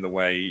seen the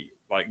way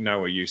like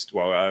Noah used to?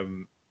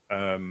 Well,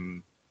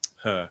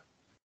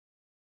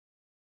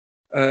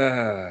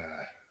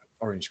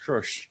 Orange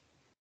Crush.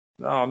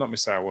 No, not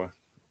Misawa.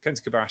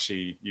 Kenta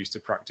Kobashi used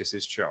to practice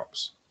his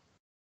chops.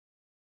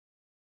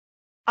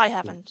 I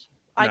haven't.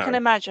 No. I can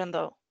imagine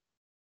though.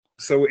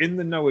 So in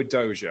the Noah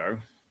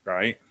dojo,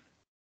 right,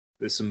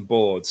 there's some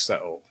boards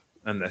set up,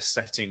 and they're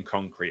set in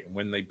concrete. And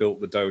when they built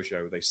the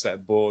dojo, they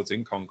set boards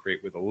in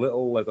concrete with a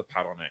little leather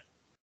pad on it,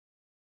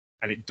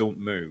 and it don't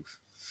move.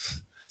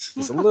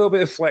 There's a little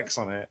bit of flex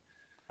on it,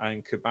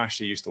 and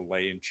Kobashi used to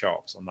lay in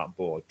chops on that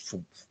board,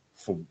 thump,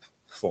 thump,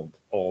 thump,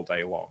 all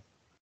day long.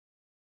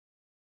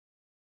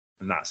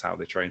 And that's how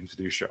they train to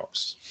do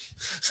chops.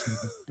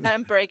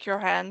 And break your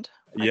hand.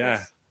 I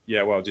guess.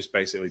 Yeah, well, just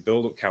basically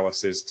build up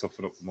calluses,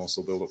 toughen up the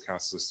muscle, build up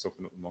calluses,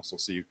 toughen up the muscle,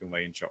 so you can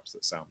lay in chops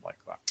that sound like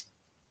that.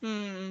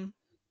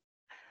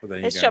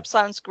 His chops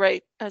sound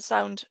great,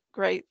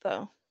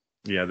 though.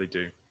 Yeah, they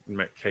do. They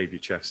make cave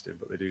your chest in,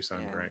 but they do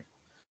sound great.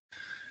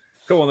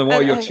 Go on, then. What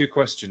are your 2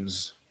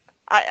 questions?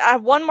 I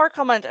have one more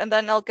comment, and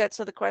then I'll get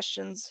to the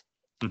questions.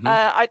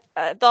 I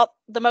thought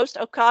the most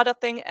Okada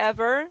thing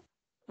ever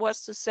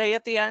was to say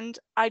at the end,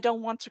 I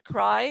don't want to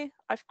cry.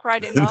 I've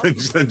cried enough. And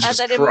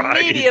then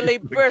immediately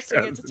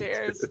bursting into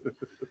tears.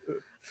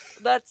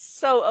 That's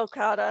so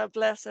Okada,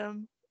 bless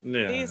him.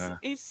 Yeah.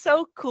 He's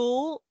so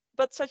cool,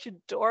 but such a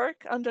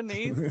dork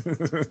underneath.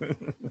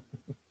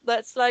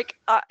 That's like,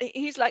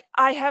 he's like,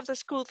 I have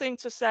this cool thing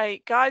to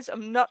say. Guys,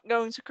 I'm not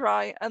going to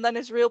cry. And then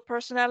his real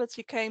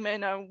personality came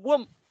in and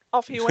whoomp,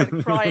 off he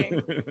went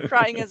crying,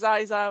 crying his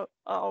eyes out.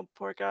 Oh,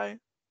 poor guy.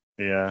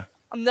 Yeah.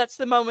 And that's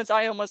the moment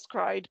I almost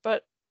cried,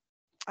 but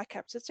I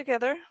kept it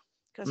together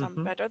because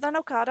I'm better than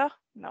Okada.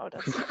 No,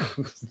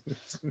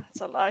 that's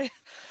a lie.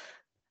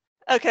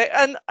 Okay,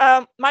 and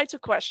my 2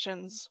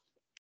 questions.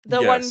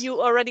 The one you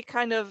already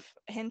kind of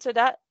hinted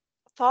at,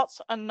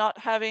 thoughts on not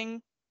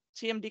having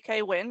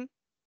TMDK win?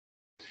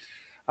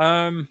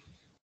 I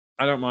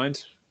don't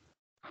mind.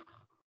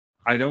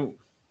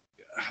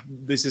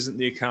 This isn't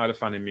the Okada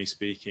fan in me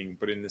speaking,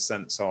 but in the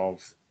sense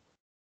of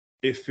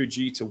if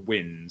Fujita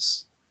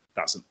wins,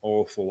 that's an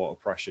awful lot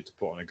of pressure to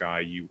put on a guy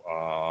you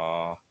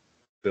are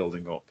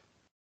building up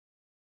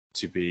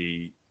to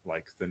be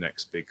like the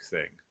next big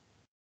thing.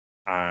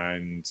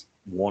 And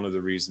one of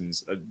the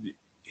reasons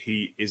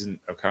he isn't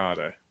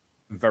Okada,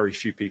 very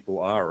few people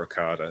are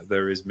Okada.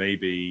 There is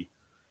maybe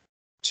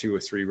 2 or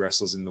 3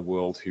 wrestlers in the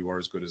world who are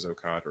as good as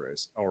Okada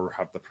is, or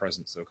have the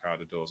presence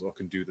Okada does, or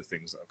can do the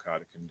things that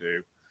Okada can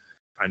do.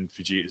 And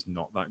Fujita is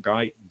not that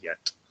guy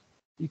yet.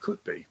 He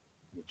could be.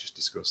 We just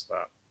discussed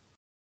that.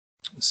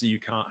 So you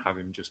can't have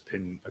him just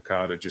pin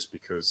Okada just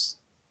because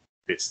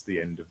it's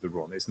the end of the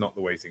run. It's not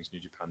the way things New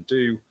Japan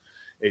do.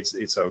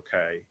 It's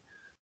okay.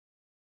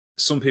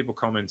 Some people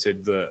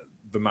commented that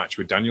the match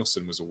with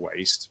Danielson was a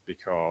waste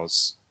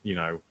because,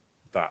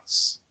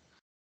 that's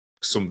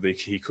somebody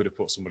he could have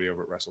put somebody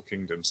over at Wrestle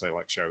Kingdom, say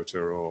like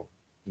Shota or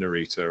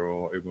Narita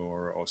or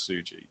Umura or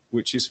Tsuji,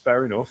 which is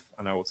fair enough,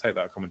 and I will take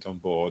that comment on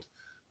board.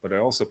 But I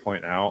also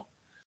point out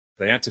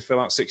they had to fill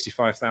out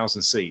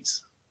 65,000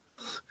 seats.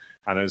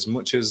 And as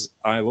much as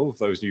I love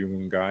those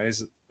young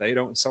guys, they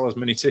don't sell as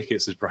many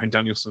tickets as Bryan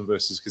Danielson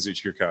versus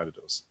Kazuchika Okada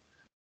does.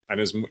 And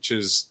as much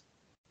as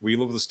we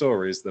love the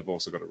stories, they've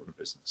also got to run a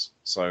business.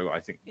 So I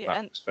think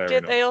that's fair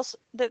enough.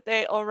 Did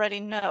they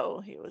already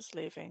know he was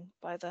leaving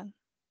by then?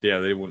 Yeah,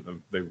 they wouldn't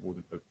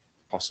have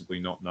possibly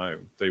not know.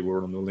 They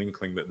were on the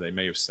inkling that they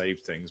may have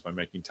saved things by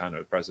making Tano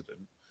the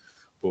president,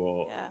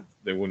 but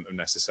they wouldn't have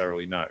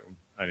necessarily known.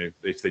 And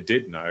if they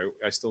did know,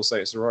 I still say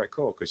it's the right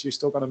call, because you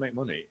still got to make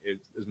money.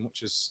 As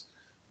much as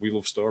we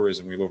love stories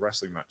and we love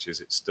wrestling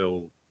matches, it's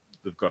still,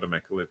 they've got to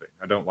make a living.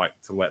 I don't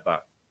like to let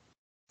that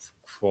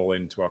fall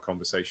into our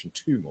conversation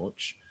too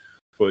much,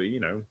 but you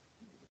know,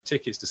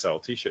 tickets to sell,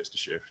 t-shirts to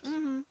shift,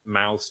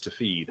 mouths to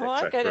feed,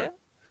 etc. I get it.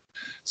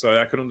 So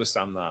I can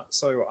understand that.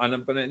 So,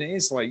 but it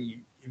is like,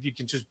 if you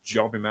can just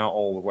job him out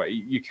all the way,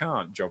 you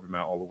can't job him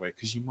out all the way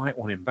because you might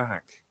want him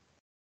back.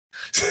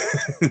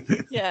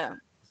 Yeah.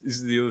 This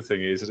is the other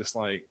thing, is it's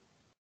like,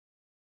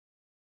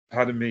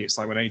 pardon me, it's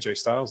like when AJ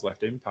Styles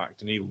left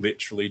Impact and he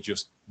literally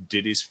just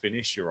did his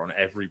finisher on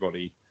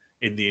everybody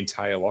in the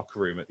entire locker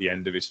room at the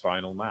end of his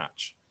final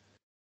match.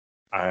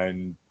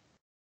 And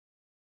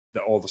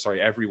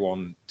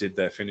everyone did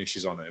their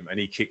finishes on him and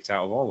he kicked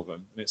out of all of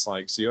them. And it's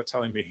like, so you're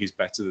telling me he's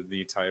better than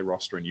the entire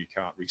roster and you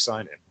can't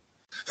re-sign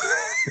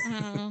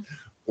him?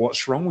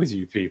 What's wrong with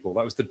you people?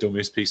 That was the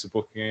dumbest piece of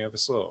booking I ever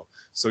saw.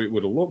 So it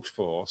would have looked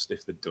forced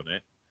if they'd done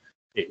it.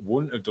 It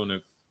wouldn't have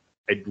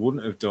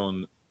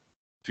done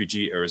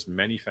Fujita as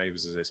many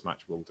favors as this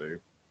match will do.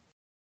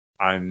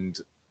 And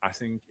I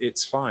think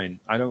it's fine.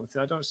 I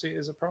don't see it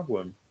as a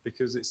problem,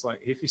 because it's like,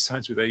 if he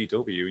signs with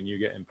AEW and you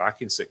get him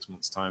back in 6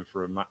 months' time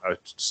for a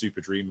super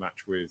dream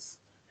match with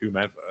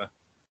whomever,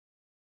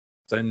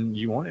 then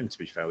you want him to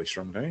be fairly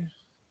strong, don't you?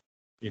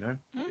 You know,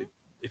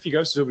 if he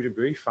goes to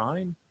WWE,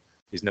 fine.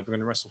 He's never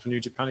going to wrestle for New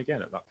Japan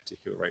again at that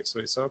particular rate, so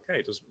it's okay.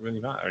 It doesn't really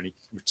matter, and he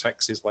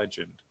protects his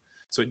legend.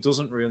 So it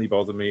doesn't really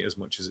bother me as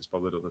much as it's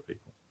bothered other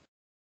people.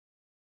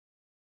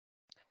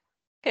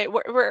 Okay,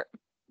 we're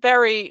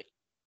very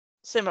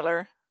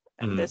similar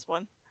in this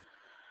one.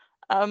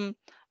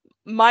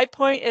 My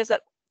point is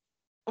that,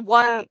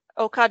 one,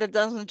 Okada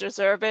doesn't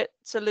deserve it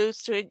to lose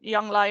to a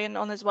young lion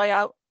on his way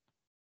out.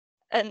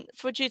 And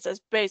Fujita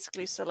is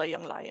basically still a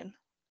young lion.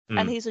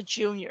 And he's a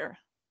junior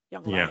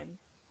young lion.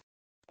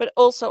 But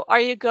also,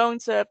 are you going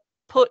to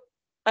put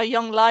a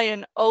young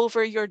lion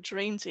over your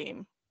dream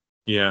team?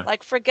 Yeah.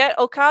 Like, forget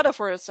Okada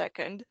for a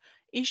second.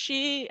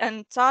 Ishii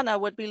and Tana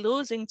would be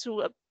losing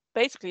to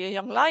basically a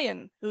young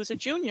lion who's a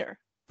junior.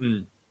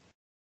 And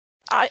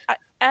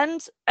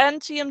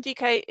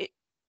TMDK,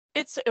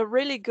 it's a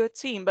really good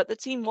team, but the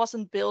team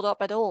wasn't built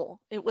up at all.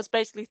 It was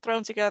basically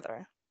thrown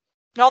together.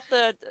 Not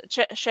the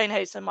Shane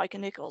Hayes and Micah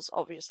Nichols,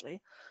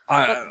 obviously.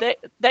 But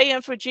they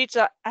and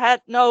Fujita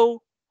had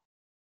no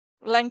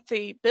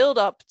lengthy build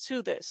up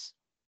to this.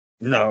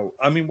 No,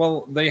 I mean,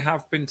 well, they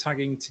have been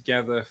tagging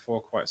together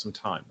for quite some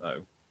time,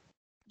 though.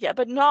 Yeah,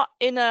 but not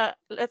in a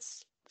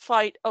let's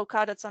fight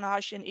Okada,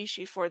 Tanahashi, and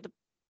Ishii for the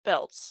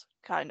belts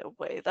kind of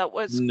way. That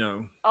was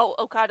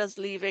Okada's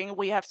leaving.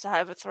 We have to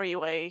have a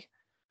three-way.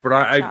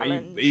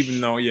 But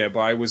even though, but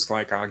I was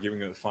like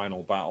arguing at the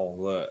final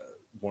battle that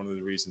one of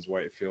the reasons why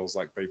it feels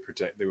like they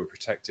were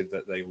protected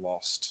that they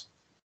lost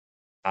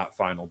at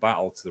final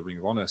battle to the Ring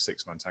of Honor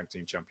 6-man tag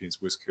team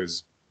champions was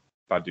because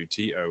Badu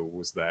Tito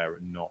was there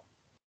and not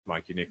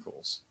Mikey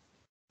Nichols.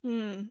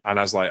 And I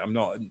was like,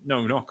 no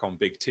knock on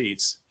Big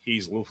Teats,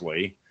 he's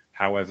lovely.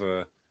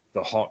 However,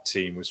 the hot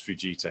team was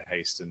Fujita,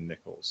 Haste, and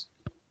Nichols.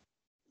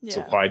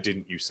 So why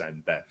didn't you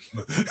send them?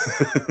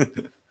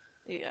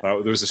 There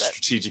was a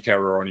strategic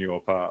error on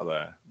your part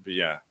there. But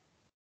yeah.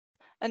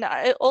 And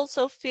I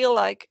also feel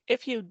like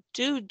if you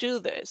do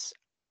this,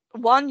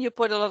 one, you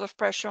put a lot of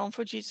pressure on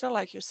Fujita,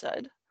 like you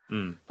said.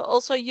 But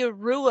also you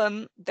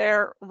ruin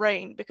their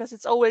reign, because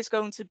it's always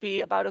going to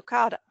be about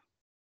Okada.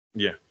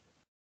 Yeah.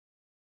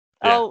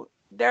 Oh,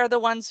 they're the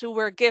ones who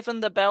were given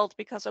the belt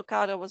because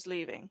Okada was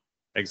leaving.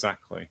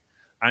 Exactly.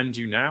 And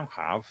you now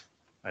have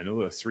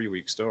another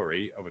 3-week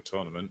story of a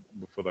tournament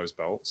for those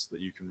belts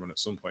that you can run at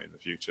some point in the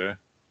future,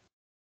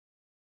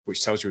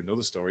 which tells you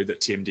another story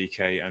that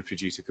TMDK and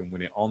Fujita can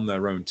win it on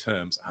their own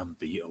terms and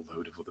beat a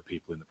load of other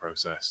people in the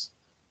process,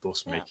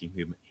 thus making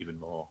them even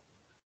more.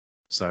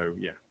 So,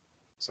 yeah.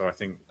 So I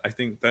think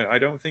that I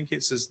don't think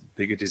it's as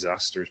big a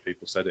disaster as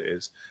people said it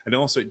is. And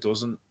also it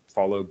doesn't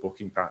follow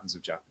booking patterns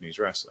of Japanese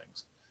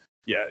wrestlings.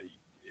 Yeah,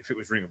 if it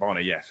was Ring of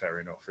Honor, fair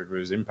enough. If it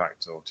was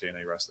Impact or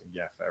TNA Wrestling,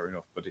 fair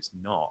enough. But it's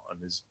not, and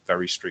there's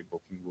very strict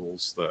booking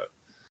rules that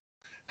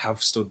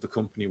have stood the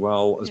company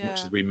well. As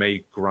much as we may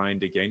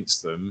grind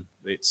against them,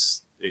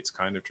 it's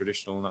kind of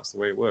traditional, and that's the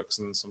way it works.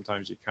 And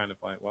sometimes you're kind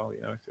of like, well,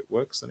 if it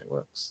works, then it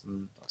works,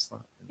 and that's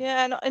that.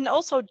 Yeah, and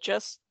also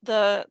just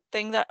the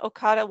thing that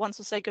Okada wants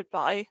to say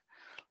goodbye.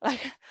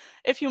 Like,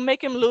 if you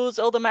make him lose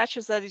all the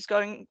matches that he's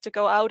going to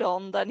go out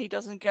on, then he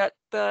doesn't get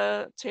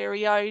the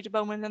teary-eyed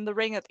moment in the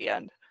ring at the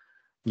end.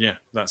 Yeah,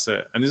 that's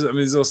it. And this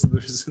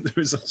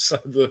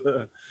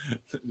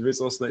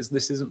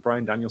isn't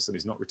Bryan Danielson.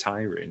 He's not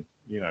retiring.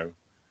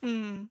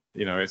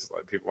 It's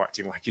like people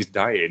acting like he's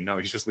dying. No,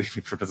 he's just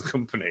leaving for another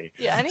company.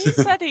 Yeah, and he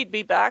said he'd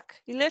be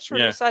back. He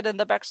literally said in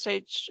the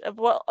backstage,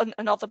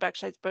 not the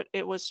backstage, but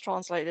it was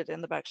translated in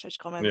the backstage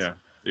comments. Yeah,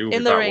 he will in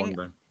be the back ring.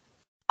 one day.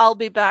 I'll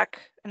be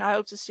back, and I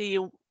hope to see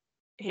you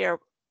here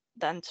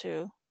then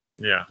too.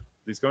 Yeah,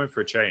 he's going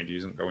for a change. He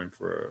isn't going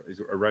for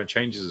a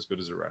change is as good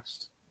as a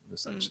rest,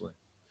 essentially.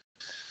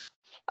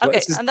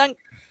 Okay, and then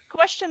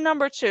question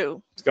number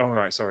 2. Oh,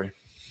 right, sorry.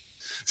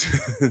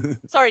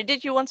 Sorry,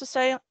 did you want to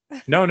say?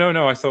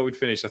 No. I thought we'd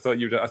finished. I thought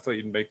you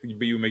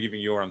were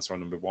giving your answer on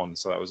number 1,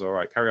 so that was all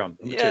right. Carry on.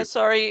 Number 2.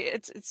 Sorry,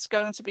 it's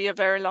going to be a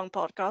very long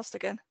podcast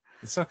again.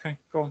 It's okay.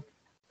 Go on.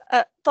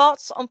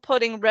 Thoughts on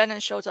putting Ren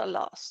and Shota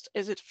last?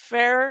 Is it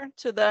fair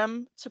to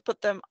them to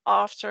put them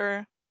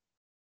after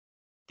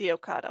the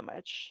Okada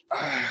match?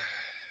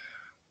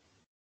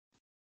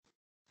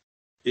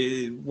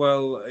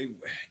 Well,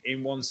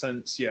 in one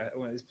sense, yeah.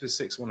 Well, it's for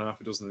 6,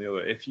 1.5 a dozen the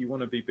other. If you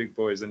want to be big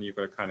boys, then you've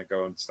got to kind of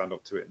go and stand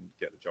up to it and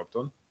get the job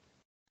done.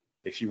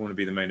 If you want to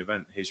be the main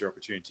event, here's your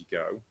opportunity.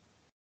 Go.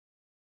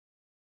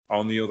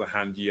 On the other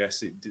hand,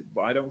 yes, it did,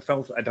 but I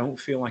don't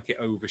feel like it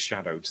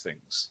overshadowed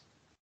things.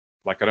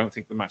 Like, I don't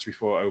think the match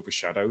before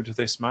overshadowed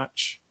this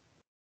match.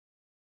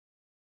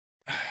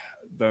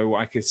 Though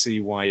I could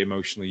see why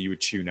emotionally you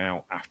would tune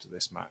out after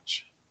this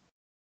match.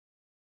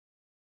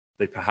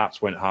 They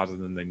perhaps went harder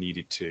than they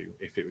needed to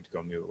if it had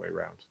gone the other way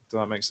around. Does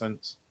that make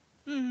sense?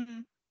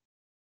 Mm-hmm.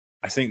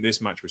 I think this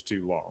match was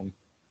too long.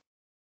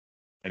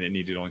 And it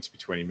needed only to be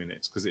 20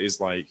 minutes. Because it is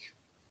like,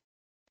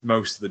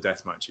 most of the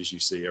death matches you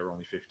see are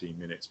only 15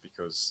 minutes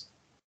because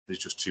there's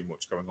just too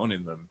much going on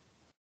in them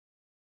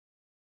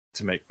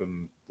to make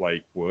them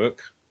like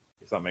work,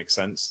 if that makes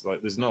sense.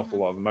 Like, there's an awful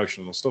lot of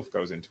emotional stuff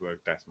goes into a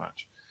death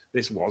match.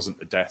 This wasn't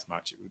a death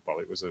match.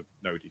 It was a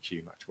no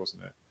DQ match,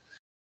 wasn't it?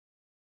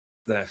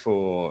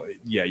 Therefore,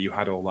 yeah, you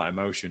had all that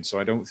emotion. So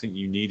I don't think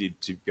you needed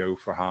to go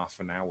for half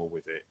an hour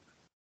with it.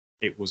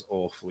 It was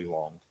awfully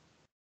long.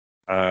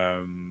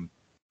 And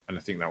I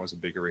think that was a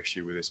bigger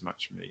issue with this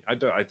match for me.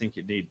 I think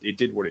it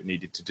did what it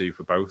needed to do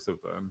for both of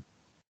them.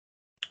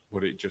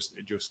 But you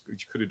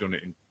could have done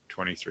it in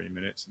 23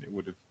 minutes and it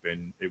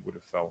would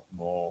have felt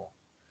more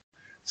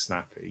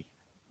snappy.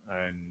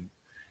 And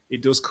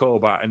it does call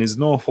back, and there's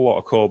an awful lot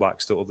of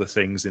callbacks to other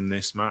things in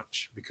this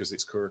match because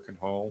it's Kurokuen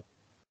Hall.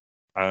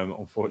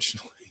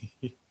 Unfortunately,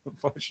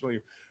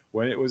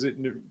 when it was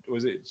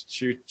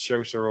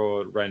Shota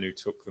or Ren who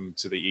took them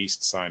to the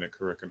east side at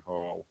Kurokuen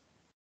Hall,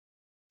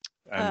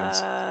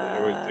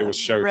 and it was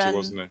Shota, Ren.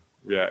 wasn't it?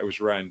 Yeah, it was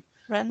Ren.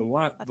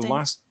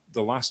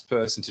 The last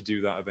person to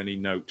do that of any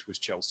note was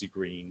Chelsea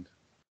Green.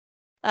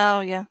 Oh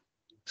yeah.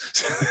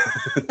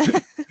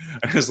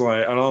 I was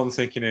like, and all I'm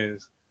thinking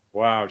is,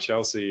 wow,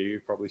 Chelsea,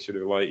 you probably should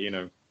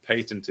have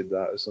patented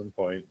that at some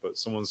point. But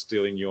someone's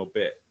stealing your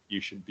bit. You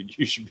should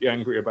be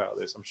angry about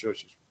this. I'm sure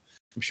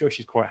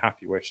she's quite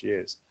happy where she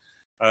is.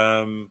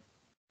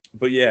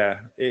 But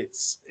yeah,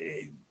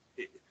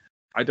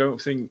 I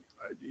don't think,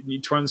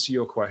 to answer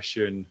your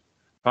question,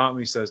 part of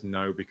me says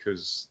no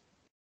because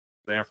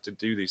they have to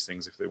do these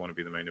things if they want to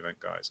be the main event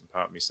guys, and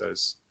part of me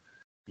says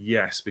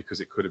yes because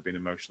it could have been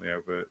emotionally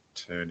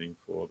overturning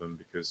for them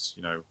because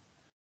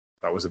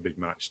that was a big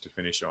match to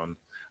finish on,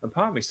 and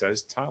part of me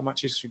says title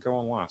matches should go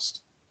on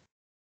last.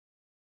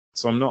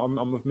 So I'm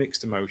of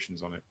mixed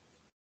emotions on it,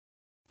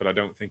 but I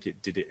don't think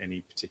it did it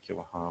any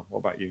particular harm. What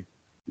about you?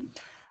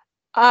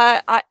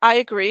 I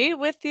agree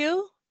with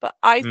you, but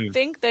I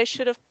think they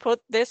should have put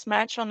this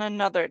match on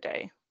another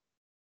day.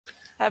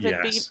 Have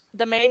it be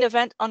the main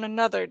event on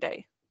another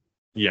day.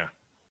 Yeah.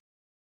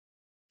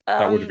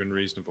 That would have been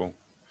reasonable.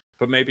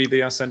 But maybe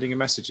they are sending a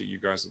message at you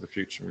guys of the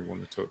future. We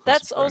want to talk.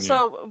 That's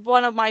also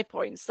one of my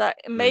points, that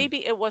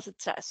maybe it was a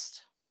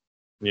test.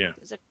 Yeah.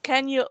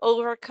 Can you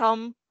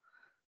overcome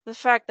the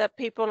fact that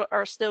people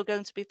are still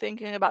going to be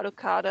thinking about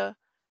Okada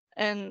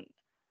and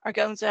are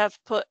going to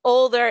have put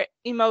all their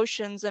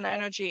emotions and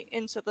energy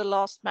into the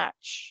last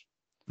match?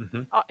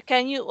 Mm-hmm.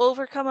 Can you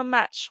overcome a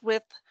match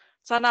with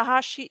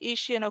Tanahashi,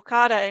 Ishii, and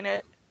Okada in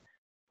it,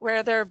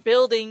 where they're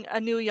building a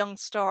new young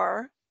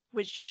star,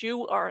 which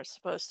you are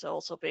supposed to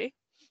also be?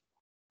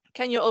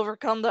 Can you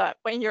overcome that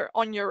when you're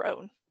on your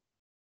own?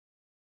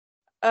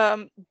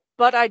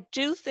 But I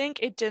do think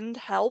it didn't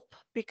help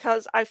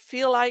because I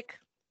feel like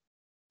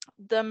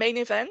the main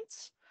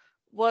event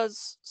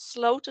was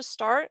slow to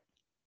start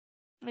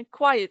and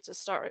quiet to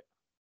start.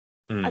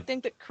 I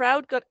think the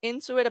crowd got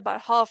into it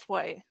about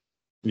halfway.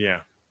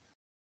 Yeah.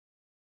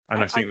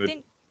 And I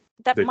think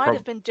that might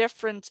have been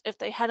different if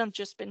they hadn't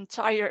just been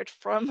tired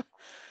from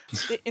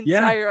the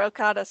entire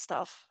Okada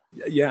stuff.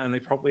 Yeah, and they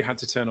probably had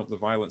to turn up the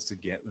violence to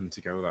get them to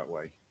go that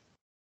way.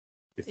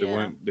 If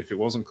it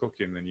wasn't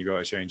cooking, then you got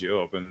to change it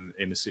up. And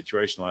in a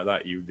situation like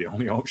that, the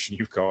only option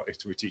you've got is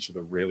to hit each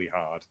other really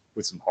hard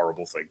with some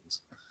horrible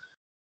things.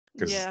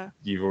 Because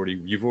you've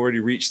already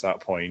reached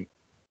that point.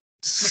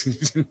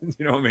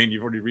 You know what I mean?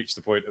 You've already reached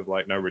the point of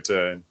no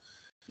return.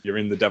 You're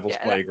in the devil's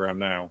playground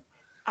now.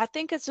 I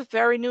think it's a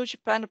very New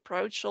Japan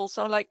approach.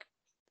 Also,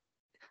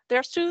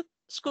 there's two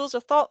schools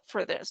of thought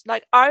for this.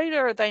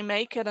 Either they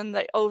make it and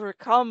they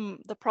overcome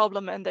the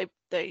problem and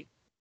they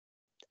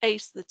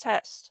ace the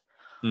test,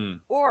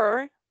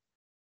 or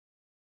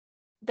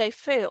they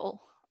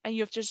fail and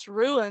you've just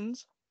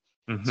ruined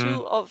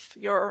two of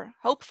your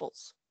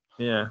hopefuls.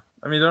 Yeah,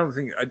 I mean,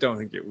 I don't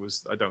think that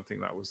was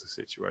the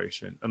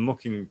situation. And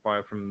looking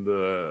from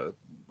the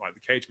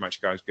cage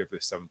match guys give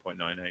this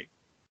 7.98,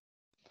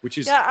 which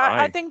is Yeah, I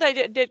high. think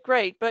they did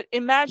great, but Yeah.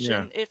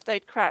 imagine if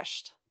they'd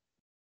crashed.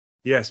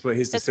 Yes, but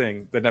here's the It's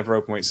thing: the Never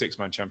Openweight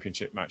 6-man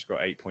championship match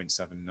got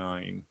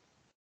 8.79.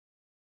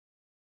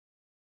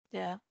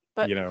 yeah,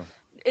 but You know,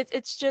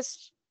 it's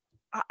just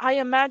I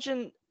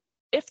imagine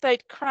if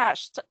they'd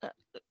crashed.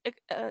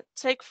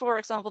 Take for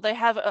example, they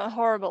have a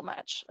horrible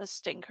match, a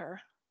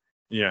stinker.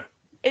 yeah,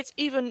 It's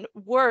even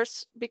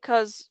worse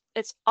because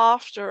it's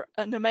after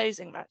an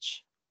amazing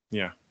match.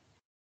 yeah.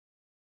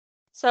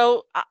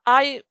 So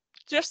I'm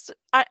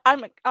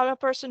a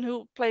person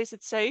who plays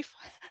it safe.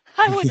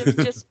 I would have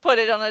just put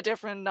it on a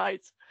different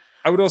night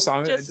I would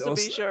also, just to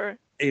be sure.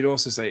 I'd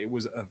also say it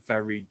was a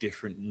very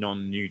different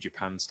non-New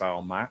Japan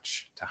style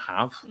match to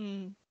have,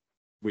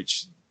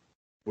 which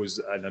was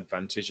an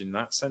advantage in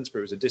that sense, but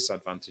it was a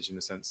disadvantage in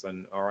the sense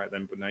then, all right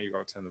then, but now you've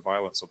got to turn the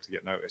violence up to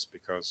get noticed,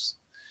 because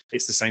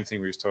it's the same thing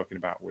we was talking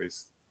about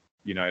with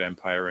United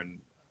Empire and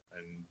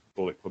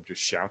Bullet Club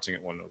just shouting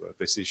at one another.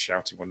 This is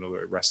shouting one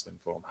another at wrestling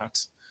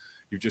format.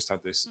 You've just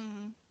had this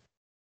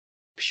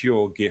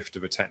pure gift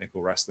of a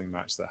technical wrestling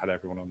match that had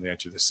everyone on the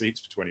edge of the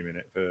seats for 20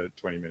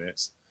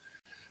 minutes.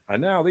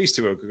 And now these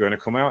two are going to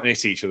come out and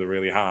hit each other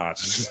really hard.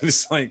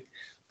 It's like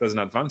there's an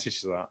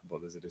advantage to that,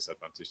 but there's a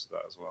disadvantage to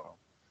that as well.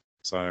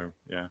 So,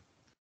 yeah.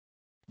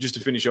 Just to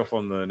finish off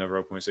on the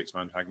Never Openweight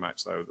 6-man tag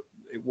match, though,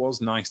 it was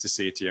nice to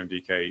see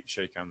TMDK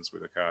shake hands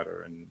with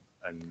Okada and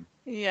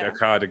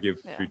Okada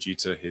give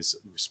Fujita his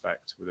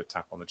respect with a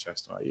tap on the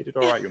chest. Like, you did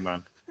all right, young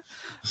man.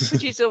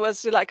 Fujita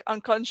was like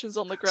unconscious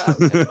on the ground.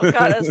 And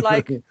Okada's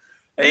like,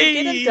 hey!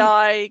 You didn't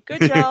die.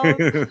 Good job.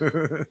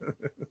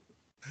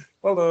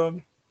 Well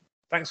done.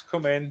 Thanks for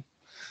coming.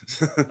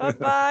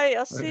 Bye-bye.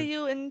 I'll see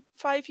you in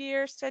 5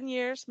 years, 10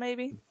 years,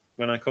 maybe.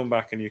 When I come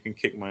back and you can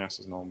kick my ass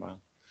as an old man.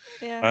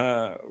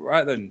 Yeah.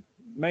 Right then.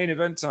 Main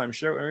event time.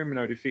 Shota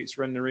Umino defeats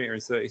Ren Narita in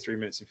 33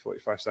 minutes and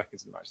 45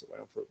 seconds in the match that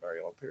went on for a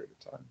very long period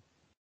of time.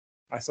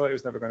 I thought it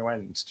was never going to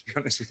end, to be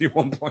honest with you. At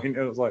one point,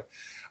 it was like,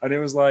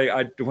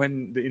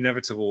 when the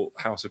inevitable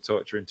House of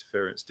Torture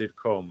interference did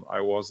come, I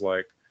was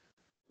like,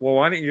 well,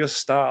 why didn't you just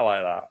start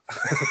like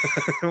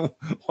that?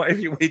 Why have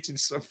you waited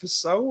for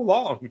so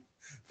long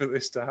for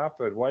this to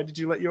happen? Why did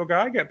you let your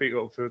guy get beat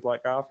up for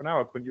like half an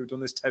hour? Couldn't you have done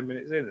this 10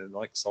 minutes in and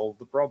like solved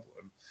the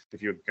problem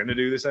if you're going to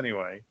do this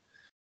anyway?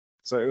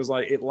 So it was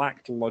like, it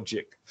lacked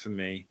logic for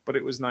me, but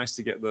it was nice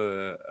to get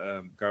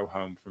the go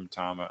home from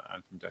Tama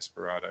and from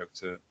Desperado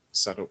to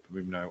set up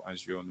Umino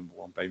as your number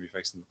one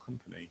babyface in the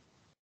company,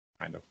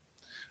 kind of.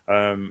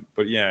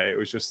 But yeah, it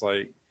was just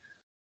like,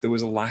 there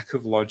was a lack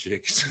of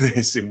logic to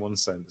this in one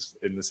sense,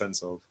 in the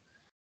sense of,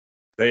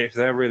 if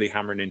they're really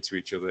hammering into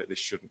each other, this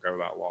shouldn't go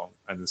that long.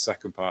 And the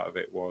second part of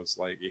it was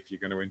like, if you're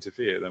going to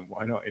interfere, then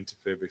why not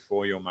interfere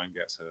before your man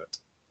gets hurt?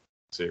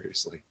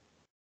 Seriously.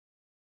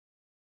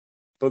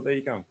 But there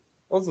you go.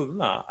 Other than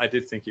that, I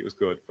did think it was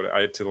good, but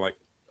I had to like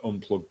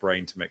unplug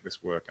brain to make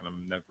this work, and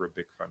I'm never a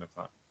big fan of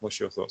that. What's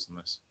your thoughts on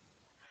this?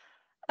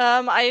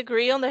 I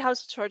agree on the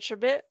House of Torture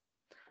bit.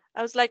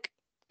 I was like,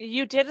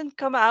 you didn't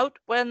come out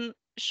when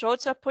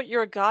Shota put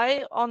your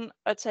guy on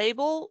a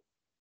table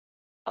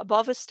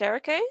above a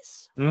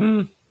staircase?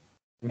 You're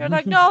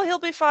like, no, he'll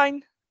be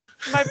fine.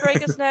 He might break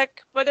his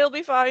neck, but he'll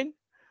be fine.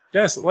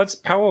 Yes, let's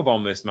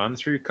powerbomb this man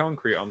through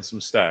concrete on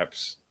some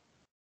steps.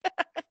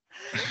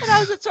 And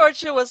House of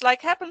Torture was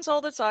like, happens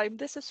all the time.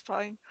 This is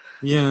fine.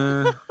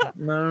 Yeah.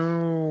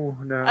 No.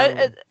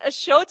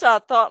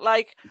 Shota thought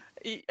like,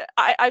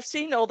 I've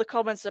seen all the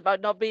comments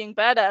about not being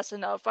badass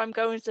enough. I'm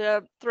going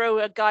to throw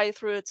a guy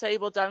through a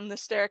table down the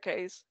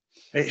staircase.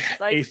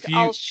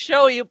 I'll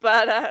show you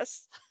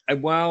badass.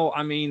 Well,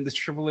 I mean, the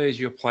trouble is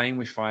you're playing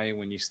with fire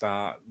when you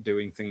start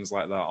doing things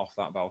like that off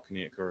that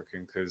balcony at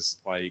Kurokuen,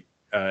 because like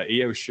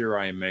Io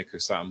Shirai and Meiko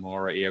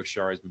Satomura, Io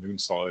Shirai's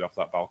moonsaulted off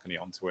that balcony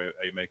onto a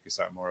Meiko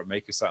Satomura.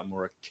 Meiko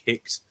Satomura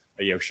kicked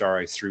Io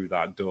Shirai through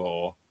that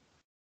door.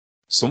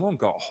 Someone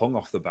got hung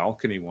off the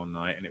balcony one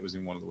night, and it was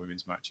in one of the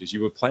women's matches.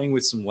 You were playing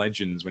with some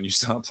legends when you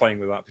start playing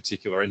with that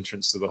particular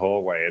entrance to the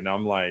hallway, and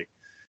I'm like,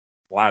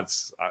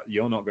 lads,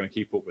 you're not going to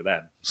keep up with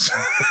them.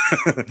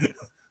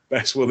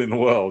 Best will in the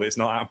world, it's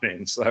not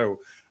happening. So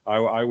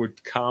I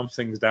would calm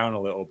things down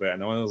a little bit.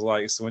 And I was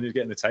like, so when you're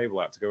getting the table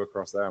out to go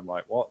across there, I'm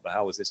like, what the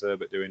hell is this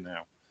Herbert doing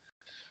now?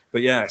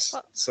 But yes,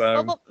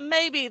 well,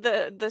 maybe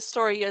the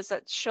story is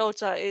that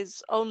Shota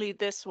is only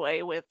this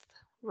way with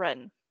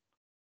Ren.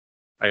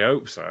 I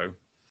hope so.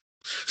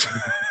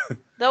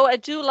 Though I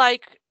do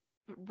like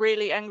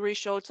really angry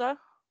Shota.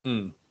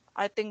 Mm.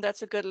 I think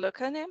that's a good look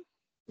on him.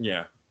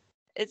 Yeah.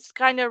 It's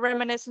kind of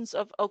reminiscent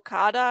of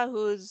Okada,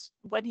 who's,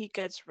 when he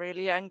gets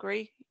really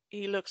angry,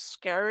 he looks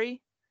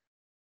scary.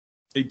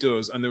 He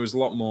does, and there was a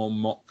lot more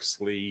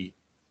Moxley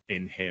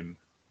in him.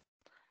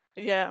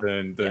 Yeah.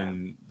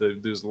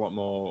 There's a lot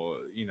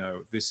more,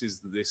 this is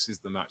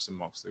the match that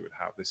Moxley would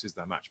have. This is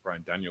the match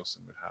Bryan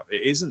Danielson would have.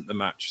 It isn't the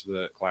match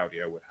that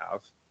Claudio would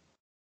have.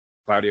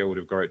 Claudio would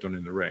have got it done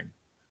in the ring.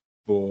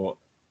 But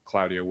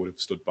Claudio would have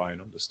stood by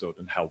and understood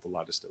and held the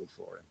ladder still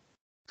for him.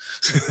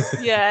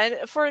 Yeah,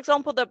 and for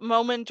example, the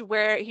moment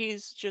where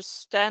he's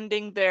just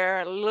standing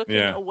there looking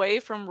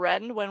away from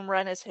Ren when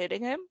Ren is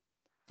hitting him.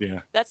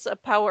 Yeah. That's a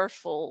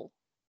powerful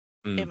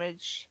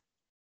image.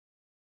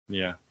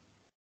 Yeah.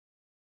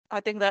 I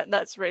think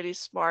that's really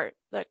smart.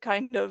 That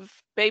kind of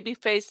baby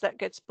face that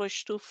gets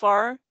pushed too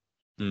far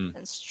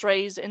and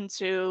strays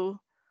into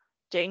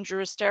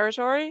dangerous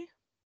territory.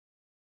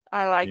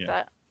 I like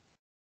that.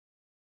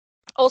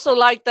 Also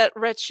like that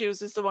Red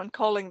Shoes is the one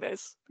calling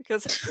this,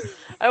 because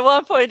at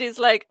one point he's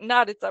like,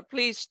 Narita,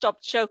 please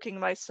stop choking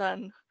my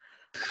son.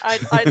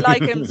 I'd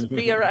like him to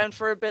be around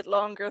for a bit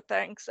longer,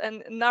 thanks.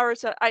 And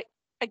Narita,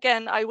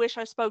 I wish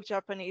I spoke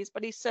Japanese,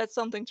 but he said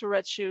something to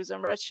Red Shoes,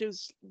 and Red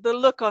Shoes, the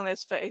look on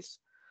his face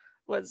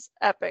was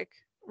epic,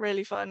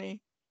 really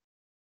funny.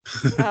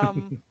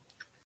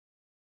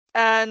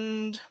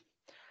 And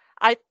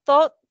I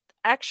thought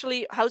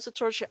actually House of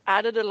Torture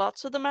added a lot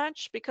to the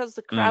match because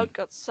the crowd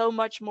got so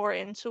much more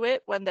into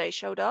it when they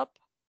showed up.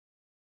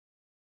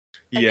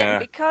 Yeah.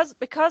 And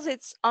because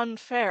it's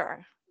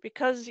unfair,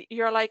 because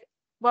you're like,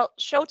 well,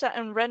 Shota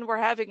and Ren were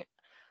having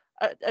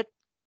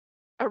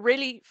a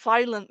really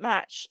violent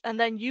match, and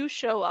then you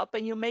show up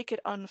and you make it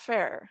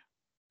unfair.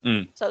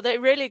 So they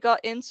really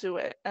got into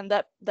it, and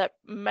that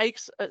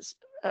makes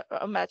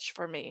a match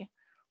for me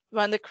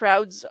when the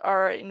crowds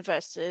are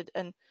invested,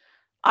 and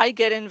I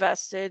get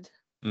invested.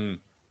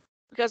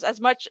 Because as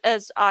much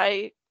as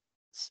I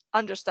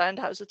understand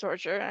House of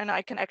Torture and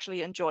I can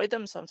actually enjoy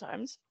them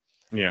sometimes,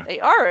 they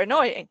are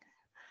annoying.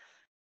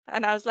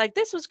 And I was like,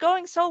 this was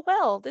going so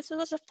well. This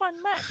was a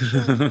fun match.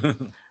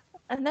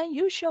 And then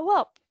you show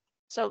up.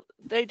 So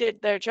they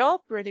did their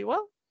job really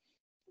well.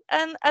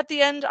 And at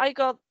the end, I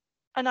got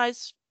a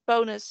nice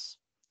bonus,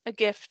 a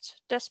gift,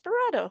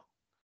 Desperado.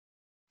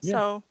 Yeah.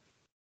 So.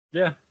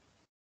 Yeah.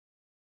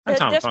 And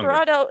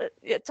Desperado,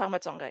 Tama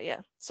Tonga,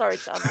 yeah. Sorry,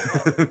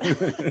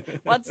 Tama.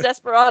 Once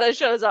Desperado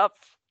shows up,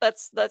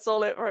 that's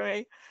all it for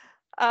me.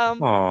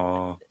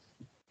 Aww.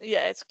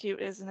 Yeah, it's cute,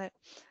 isn't it?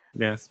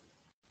 Yes.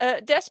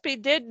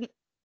 Despi did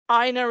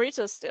eye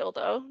Narita still,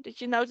 though.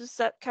 Did you notice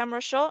that camera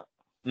shot?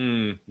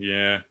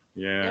 Yeah.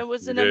 It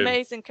was an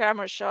amazing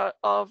camera shot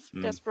of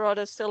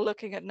Desperado still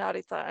looking at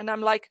Narita, and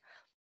I'm like,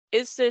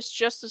 is this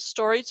just a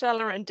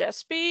storyteller and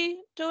Despi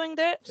doing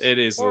this? It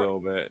is a little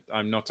bit.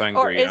 I'm not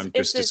angry. I'm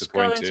just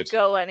disappointed. Is this going to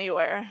go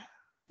anywhere?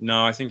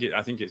 No, I think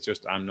it's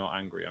just I'm not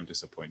angry. I'm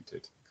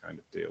disappointed kind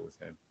of deal with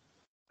him.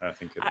 I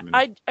think at the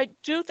minute. I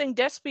do think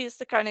Despi is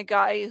the kind of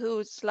guy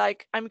who's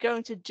like, I'm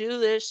going to do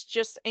this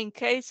just in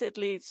case it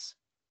leads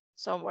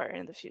somewhere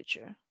in the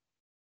future.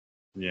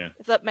 Yeah.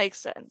 If that makes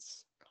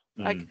sense.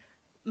 Like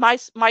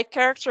my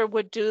character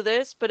would do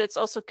this, but it's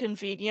also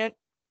convenient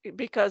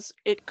because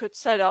it could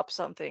set up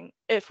something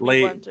if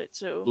we wanted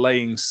to.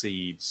 Laying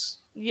seeds.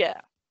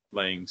 Yeah.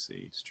 Laying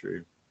seeds,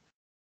 true.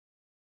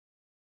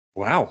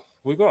 Wow,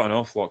 we've got an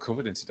awful lot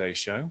covered in today's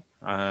show.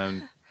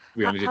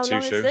 We only did 2 shows. How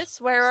long is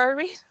this? Where are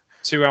we?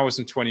 2 hours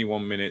and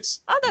 21 minutes.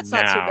 Oh, that's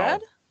not too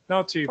bad.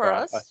 Not too for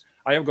bad. Us.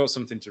 I have got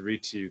something to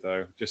read to you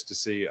though, just to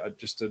see,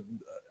 just to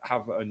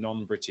have a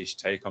non-British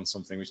take on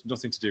something which has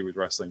nothing to do with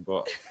wrestling,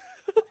 but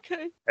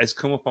okay. It's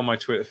come up on my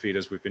Twitter feed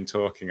as we've been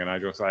talking, and I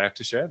have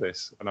to share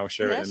this, and I'll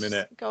share it in a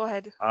minute. Go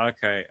ahead.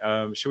 Okay.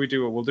 Shall we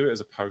do it? We'll do it as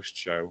a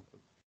post-show,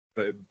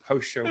 but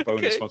post-show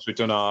bonus once we've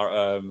done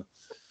our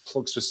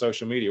plugs for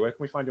social media. Where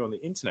can we find you on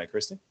the internet,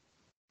 Christy?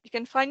 You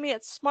can find me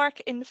at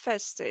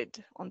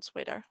SmarkInfested on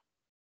Twitter.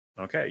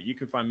 Okay, you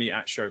can find me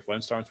at Show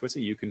Flownstar on Twitter.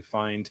 You can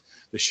find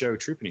the show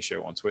Troopany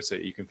Show on Twitter.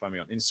 You can find me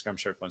on Instagram,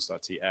 Show Flownstar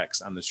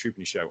TX, and the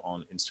Troopany Show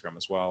on Instagram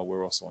as well.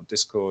 We're also on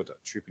Discord,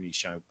 Troopany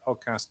Show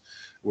Podcast.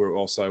 We're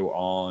also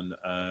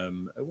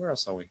on, where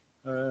else are we?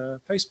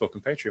 Facebook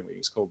and Patreon.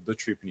 It's called The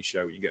Troopany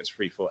Show. You get it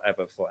free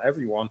forever for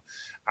everyone.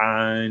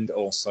 And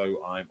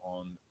also I'm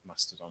on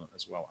Mastodon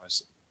as well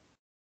as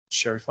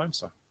Sheriff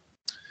Flownstar.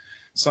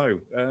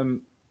 So,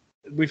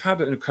 we've had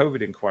a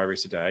COVID inquiry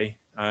today,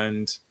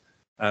 and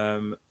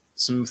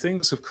some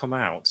things have come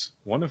out,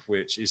 one of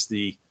which is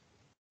the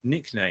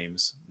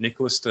nicknames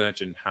Nicola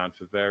Sturgeon had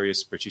for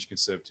various British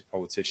Conservative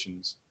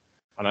politicians.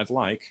 And I'd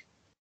like,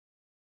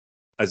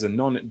 as a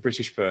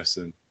non-British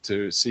person,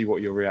 to see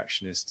what your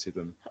reaction is to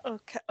them.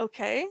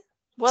 Okay.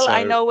 Well,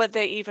 I know what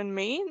they even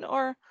mean,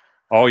 or...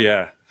 Oh,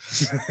 yeah.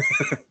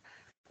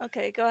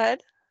 Okay, go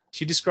ahead.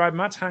 She described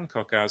Matt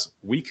Hancock as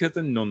weaker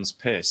than nun's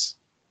piss.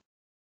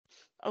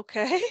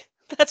 Okay,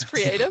 that's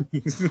creative.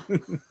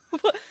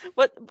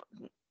 What?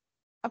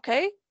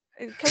 Okay,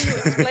 can you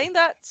explain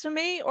that to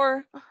me,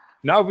 or?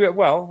 No,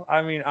 well,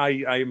 I mean, I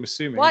am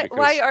assuming.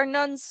 Why are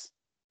nuns?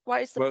 Why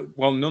is the?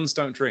 Well, nuns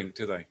don't drink,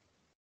 do they?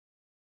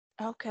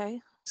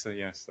 Okay. So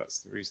yes,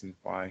 that's the reason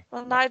why.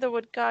 Well, neither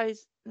would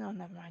guys. No,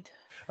 never mind.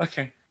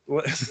 Okay,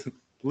 well,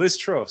 Liz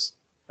Truss,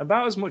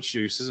 about as much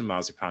juice as a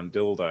marzipan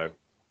dildo.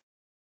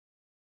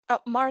 Oh,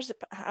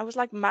 marzipan. I was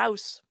like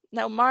mouse.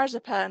 No,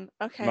 marzipan.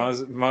 Okay.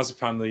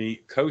 Marzipan, the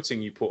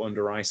coating you put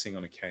under icing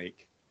on a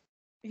cake.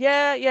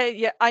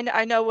 Yeah.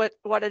 I know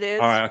what it is.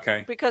 All right,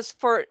 okay. Because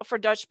for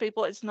Dutch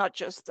people, it's not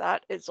just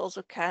that; it's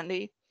also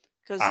candy.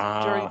 Because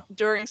Ah,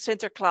 during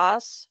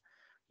Sinterklaas,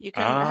 you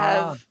can ah.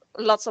 have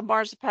lots of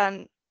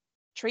marzipan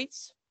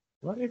treats,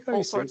 There you go. You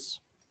all see, sorts.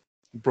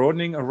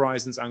 broadening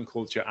horizons and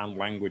culture and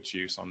language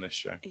use on this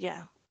show.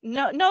 Yeah.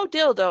 No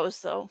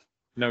dildos though.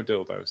 No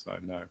dildos, though.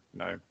 No,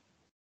 no.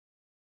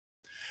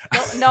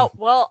 No.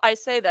 Well, I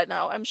say that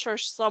now. I'm sure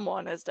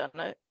someone has done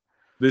it.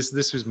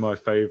 This was my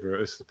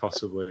favourite,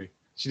 possibly.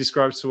 She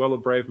describes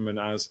Suella Braverman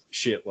as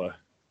Shitler.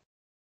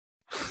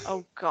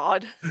 Oh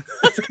God.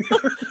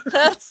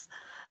 That's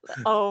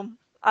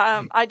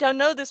I don't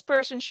know this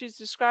person she's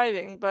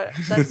describing, but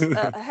that's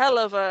a hell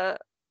of an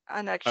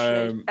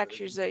Um,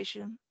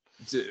 accusation.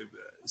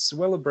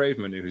 Suella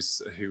Braverman,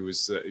 who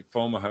was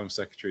former Home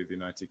Secretary of the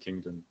United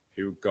Kingdom,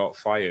 who got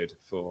fired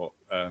for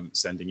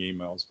sending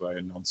emails via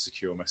a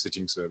non-secure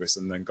messaging service,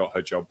 and then got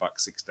her job back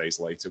 6 days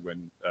later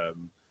when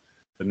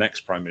the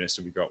next Prime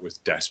Minister we got was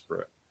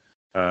desperate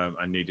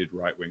and needed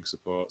right-wing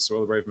support.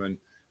 Suella Braverman,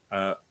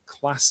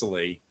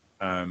 classily,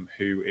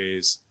 who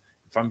is,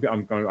 if I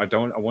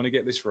want to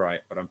get this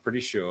right, but I'm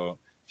pretty sure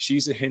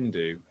she's a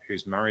Hindu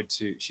who's married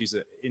to, she's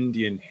an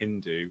Indian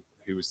Hindu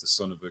who was the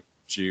son of a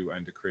Jew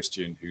and a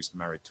Christian who's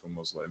married to a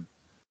Muslim,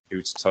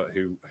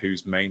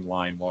 whose main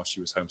line while she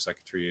was Home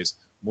Secretary is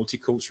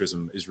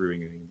multiculturalism is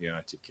ruining the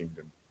United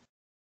Kingdom.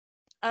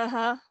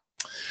 Uh-huh.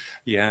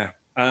 Yeah.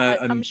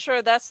 I'm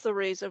sure that's the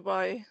reason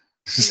why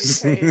the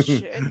UK is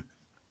shit.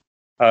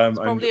 It's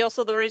probably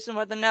also the reason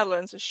why the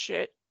Netherlands is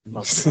shit.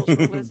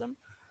 Multiculturalism.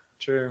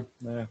 True.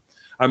 Yeah.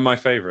 And my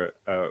favourite,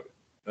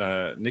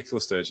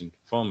 Nicola Sturgeon,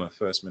 former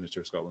First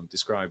Minister of Scotland,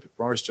 described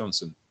Boris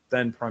Johnson,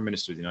 then Prime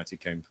Minister of the United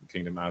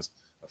Kingdom, as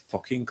a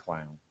fucking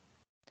clown.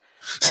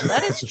 Well,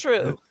 that is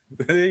true.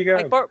 There you go.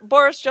 Like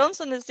Boris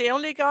Johnson is the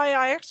only guy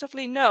I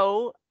actively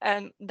know,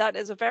 and that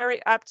is a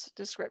very apt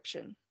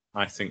description.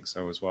 I think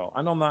so as well.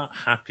 And on that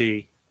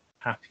happy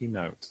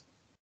note,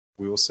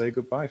 we will say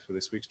goodbye for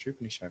this week's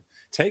Troopany Show.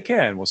 Take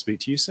care, and we'll speak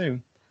to you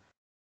soon.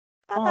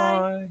 Bye-bye.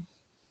 Bye.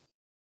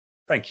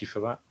 Thank you for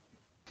that.